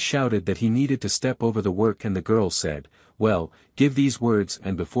 The guy shouted that he needed to step over the work and the girl said, well, give these words,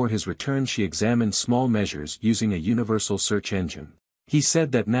 and before his return she examined small measures using a universal search engine. He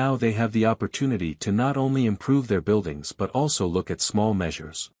said that now they have the opportunity to not only improve their buildings but also look at small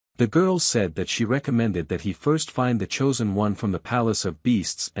measures. The girl said that she recommended that he first find the chosen one from the palace of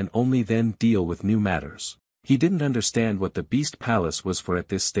beasts and only then deal with new matters. He didn't understand what the beast palace was for at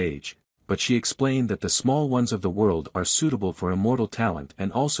this stage, but she explained that the small ones of the world are suitable for immortal talent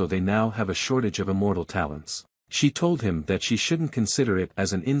and also they now have a shortage of immortal talents. She told him that she shouldn't consider it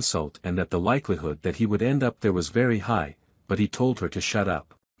as an insult and that the likelihood that he would end up there was very high, but he told her to shut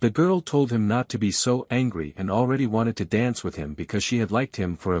up. The girl told him not to be so angry and already wanted to dance with him because she had liked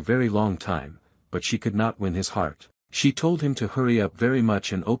him for a very long time, but she could not win his heart. She told him to hurry up very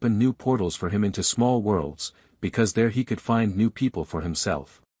much and open new portals for him into small worlds, because there he could find new people for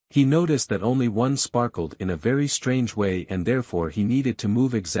himself. He noticed that only one sparkled in a very strange way and therefore he needed to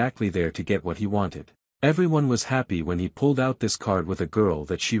move exactly there to get what he wanted. Everyone was happy when he pulled out this card with a girl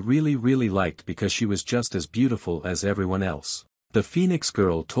that she really liked because she was just as beautiful as everyone else. The Phoenix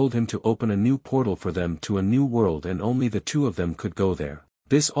girl told him to open a new portal for them to a new world and only the two of them could go there.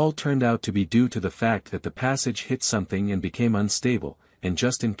 This all turned out to be due to the fact that the passage hit something and became unstable, and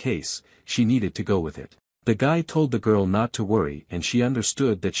just in case, she needed to go with it. The guy told the girl not to worry and she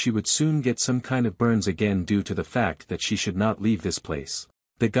understood that she would soon get some kind of burns again due to the fact that she should not leave this place.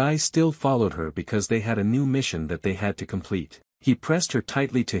 The guy still followed her because they had a new mission that they had to complete. He pressed her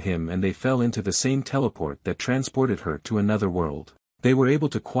tightly to him and they fell into the same teleport that transported her to another world. They were able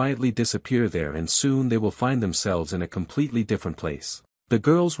to quietly disappear there and soon they will find themselves in a completely different place. The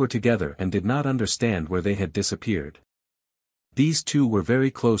girls were together and did not understand where they had disappeared. These two were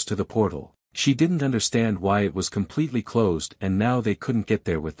very close to the portal. She didn't understand why it was completely closed and now they couldn't get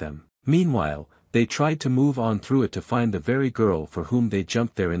there with them. Meanwhile, they tried to move on through it to find the very girl for whom they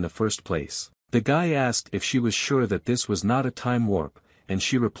jumped there in the first place. The guy asked if she was sure that this was not a time warp, and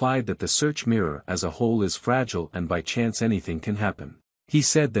she replied that the search mirror as a whole is fragile and by chance anything can happen. He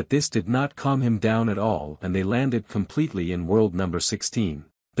said that this did not calm him down at all and they landed completely in world number 16.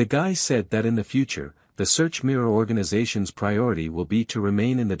 The guy said that in the future, the search mirror organization's priority will be to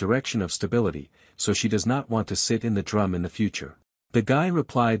remain in the direction of stability, so she does not want to sit in the drum in the future. The guy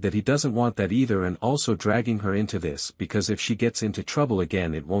replied that he doesn't want that either and also dragging her into this because if she gets into trouble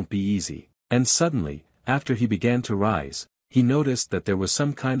again it won't be easy. And suddenly, after he began to rise, he noticed that there was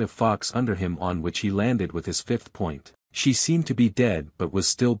some kind of fox under him on which he landed with his fifth point. She seemed to be dead but was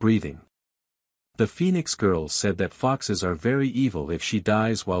still breathing. The Phoenix girl said that foxes are very evil. If she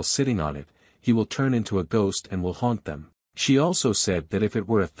dies while sitting on it, he will turn into a ghost and will haunt them. She also said that if it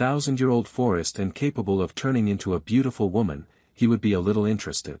were a 1,000-year-old forest and capable of turning into a beautiful woman, he would be a little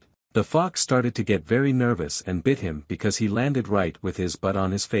interested. The fox started to get very nervous and bit him because he landed right with his butt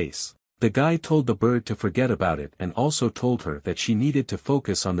on his face. The guy told the bird to forget about it and also told her that she needed to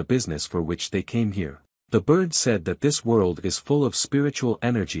focus on the business for which they came here. The bird said that this world is full of spiritual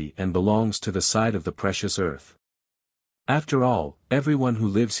energy and belongs to the side of the precious earth. After all, everyone who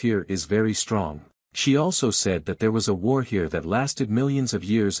lives here is very strong. She also said that there was a war here that lasted millions of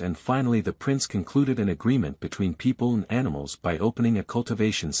years and finally the prince concluded an agreement between people and animals by opening a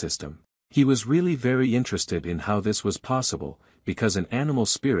cultivation system. He was really very interested in how this was possible, because an animal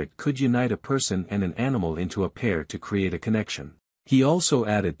spirit could unite a person and an animal into a pair to create a connection. He also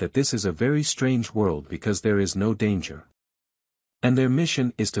added that this is a very strange world because there is no danger. And their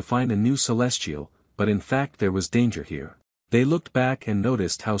mission is to find a new celestial, but in fact there was danger here. They looked back and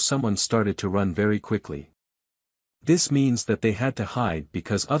noticed how someone started to run very quickly. This means that they had to hide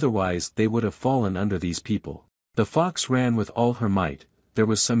because otherwise they would have fallen under these people. The fox ran with all her might. There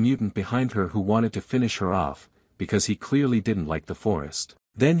was some mutant behind her who wanted to finish her off, because he clearly didn't like the forest.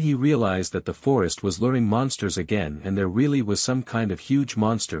 Then he realized that the forest was luring monsters again and there really was some kind of huge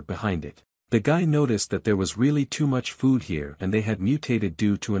monster behind it. The guy noticed that there was really too much food here and they had mutated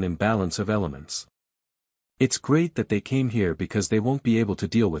due to an imbalance of elements. It's great that they came here because they won't be able to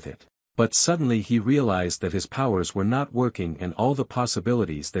deal with it. But suddenly he realized that his powers were not working and all the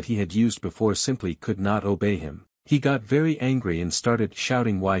possibilities that he had used before simply could not obey him. He got very angry and started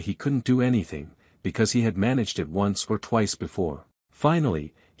shouting why he couldn't do anything, because he had managed it once or twice before.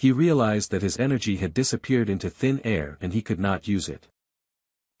 Finally, he realized that his energy had disappeared into thin air and he could not use it.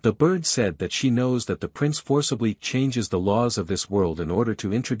 The bird said that she knows that the prince forcibly changes the laws of this world in order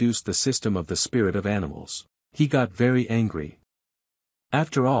to introduce the system of the spirit of animals. He got very angry.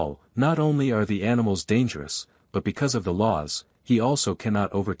 After all, not only are the animals dangerous, but because of the laws, he also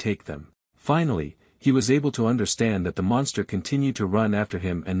cannot overtake them. Finally, he was able to understand that the monster continued to run after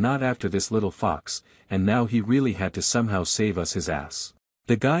him and not after this little fox, and now he really had to somehow save us his ass.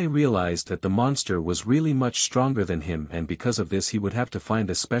 The guy realized that the monster was really much stronger than him, and because of this he would have to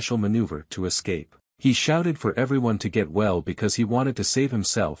find a special maneuver to escape. He shouted for everyone to get well because he wanted to save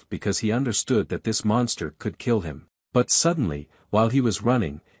himself, because he understood that this monster could kill him. But suddenly, while he was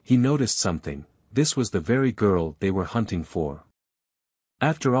running, he noticed something. This was the very girl they were hunting for.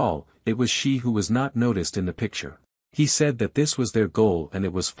 After all, it was she who was not noticed in the picture. He said that this was their goal and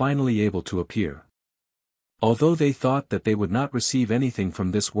it was finally able to appear. Although they thought that they would not receive anything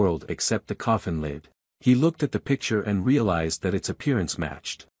from this world except the coffin lid, he looked at the picture and realized that its appearance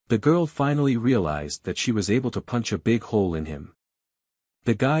matched. The girl finally realized that she was able to punch a big hole in him.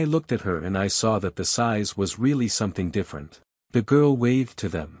 The guy looked at her and I saw that the size was really something different. The girl waved to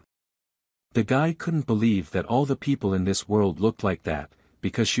them. The guy couldn't believe that all the people in this world looked like that,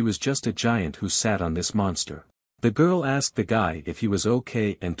 because she was just a giant who sat on this monster. The girl asked the guy if he was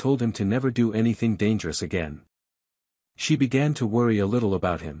okay and told him to never do anything dangerous again. She began to worry a little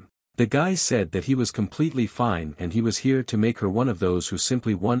about him. The guy said that he was completely fine and he was here to make her one of those who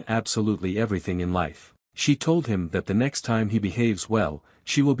simply won absolutely everything in life. She told him that the next time he behaves well,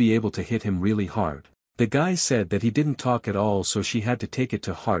 she will be able to hit him really hard. The guy said that he didn't talk at all, so she had to take it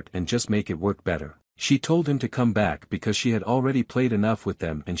to heart and just make it work better. She told him to come back because she had already played enough with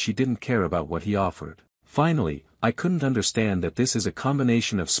them and she didn't care about what he offered. Finally, I couldn't understand that this is a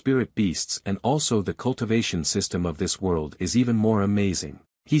combination of spirit beasts, and also the cultivation system of this world is even more amazing.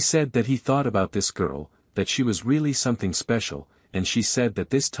 He said that he thought about this girl, that she was really something special, and she said that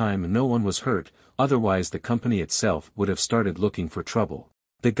this time no one was hurt, otherwise the company itself would have started looking for trouble.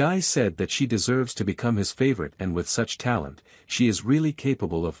 The guy said that she deserves to become his favorite, and with such talent, she is really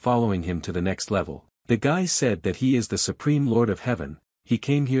capable of following him to the next level. The guy said that he is the Supreme Lord of Heaven. He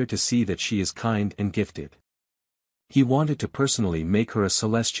came here to see that she is kind and gifted. He wanted to personally make her a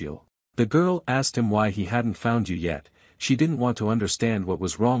celestial. The girl asked him why he hadn't found you yet. She didn't want to understand what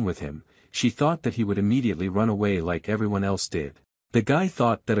was wrong with him. She thought that he would immediately run away like everyone else did. The guy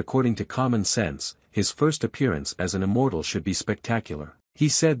thought that according to common sense, his first appearance as an immortal should be spectacular. He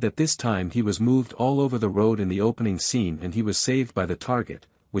said that this time he was moved all over the road in the opening scene and he was saved by the target,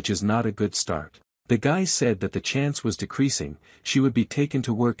 which is not a good start. The guy said that the chance was decreasing. She would be taken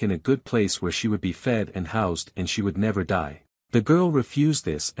to work in a good place where she would be fed and housed and she would never die. The girl refused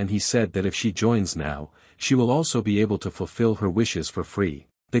this and he said that if she joins now, she will also be able to fulfill her wishes for free.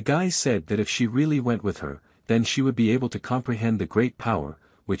 The guy said that if she really went with her, then she would be able to comprehend the great power,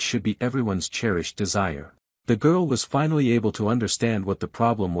 which should be everyone's cherished desire. The girl was finally able to understand what the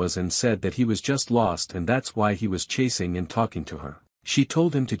problem was and said that he was just lost and that's why he was chasing and talking to her. She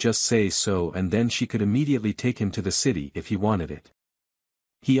told him to just say so and then she could immediately take him to the city if he wanted it.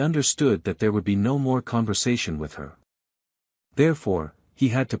 He understood that there would be no more conversation with her. Therefore, he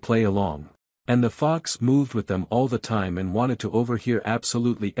had to play along. And the fox moved with them all the time and wanted to overhear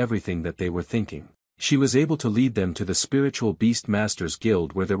absolutely everything that they were thinking. She was able to lead them to the Spiritual Beast Masters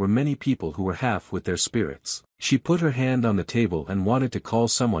Guild where there were many people who were half with their spirits. She put her hand on the table and wanted to call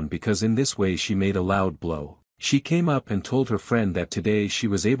someone because in this way she made a loud blow. She came up and told her friend that today she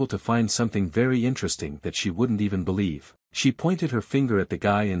was able to find something very interesting that she wouldn't even believe. She pointed her finger at the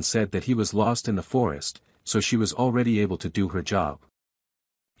guy and said that he was lost in the forest, so she was already able to do her job.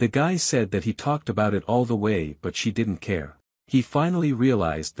 The guy said that he talked about it all the way but she didn't care. He finally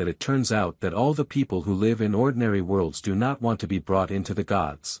realized that it turns out that all the people who live in ordinary worlds do not want to be brought into the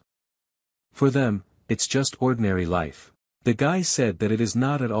gods. For them, it's just ordinary life. The guy said that it is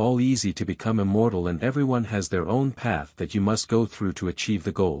not at all easy to become immortal and everyone has their own path that you must go through to achieve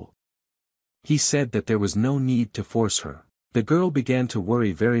the goal. He said that there was no need to force her. The girl began to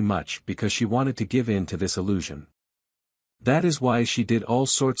worry very much because she wanted to give in to this illusion. That is why she did all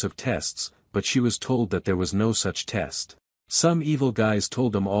sorts of tests, but she was told that there was no such test. Some evil guys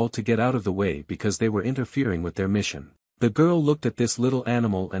told them all to get out of the way because they were interfering with their mission. The girl looked at this little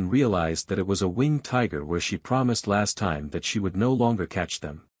animal and realized that it was a winged tiger where she promised last time that she would no longer catch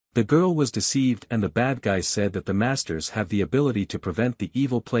them. The girl was deceived and the bad guy said that the masters have the ability to prevent the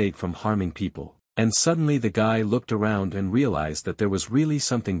evil plague from harming people. And suddenly the guy looked around and realized that there was really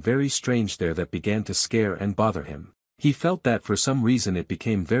something very strange there that began to scare and bother him. He felt that for some reason it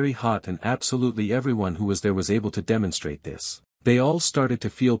became very hot and absolutely everyone who was there was able to demonstrate this. They all started to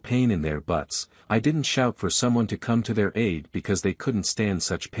feel pain in their butts. I didn't shout for someone to come to their aid because they couldn't stand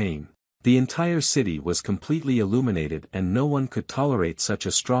such pain. The entire city was completely illuminated and no one could tolerate such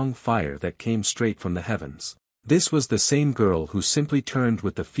a strong fire that came straight from the heavens. This was the same girl who simply turned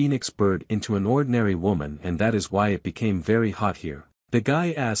with the phoenix bird into an ordinary woman and that is why it became very hot here. The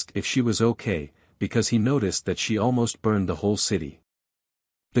guy asked if she was okay, because he noticed that she almost burned the whole city.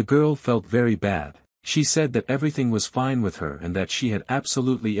 The girl felt very bad. She said that everything was fine with her and that she had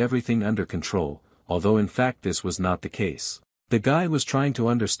absolutely everything under control, although in fact this was not the case. The guy was trying to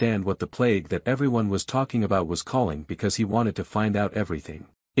understand what the plague that everyone was talking about was calling because he wanted to find out everything.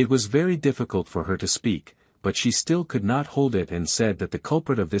 It was very difficult for her to speak, but she still could not hold it and said that the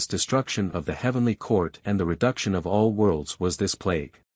culprit of this destruction of the heavenly court and the reduction of all worlds was this plague.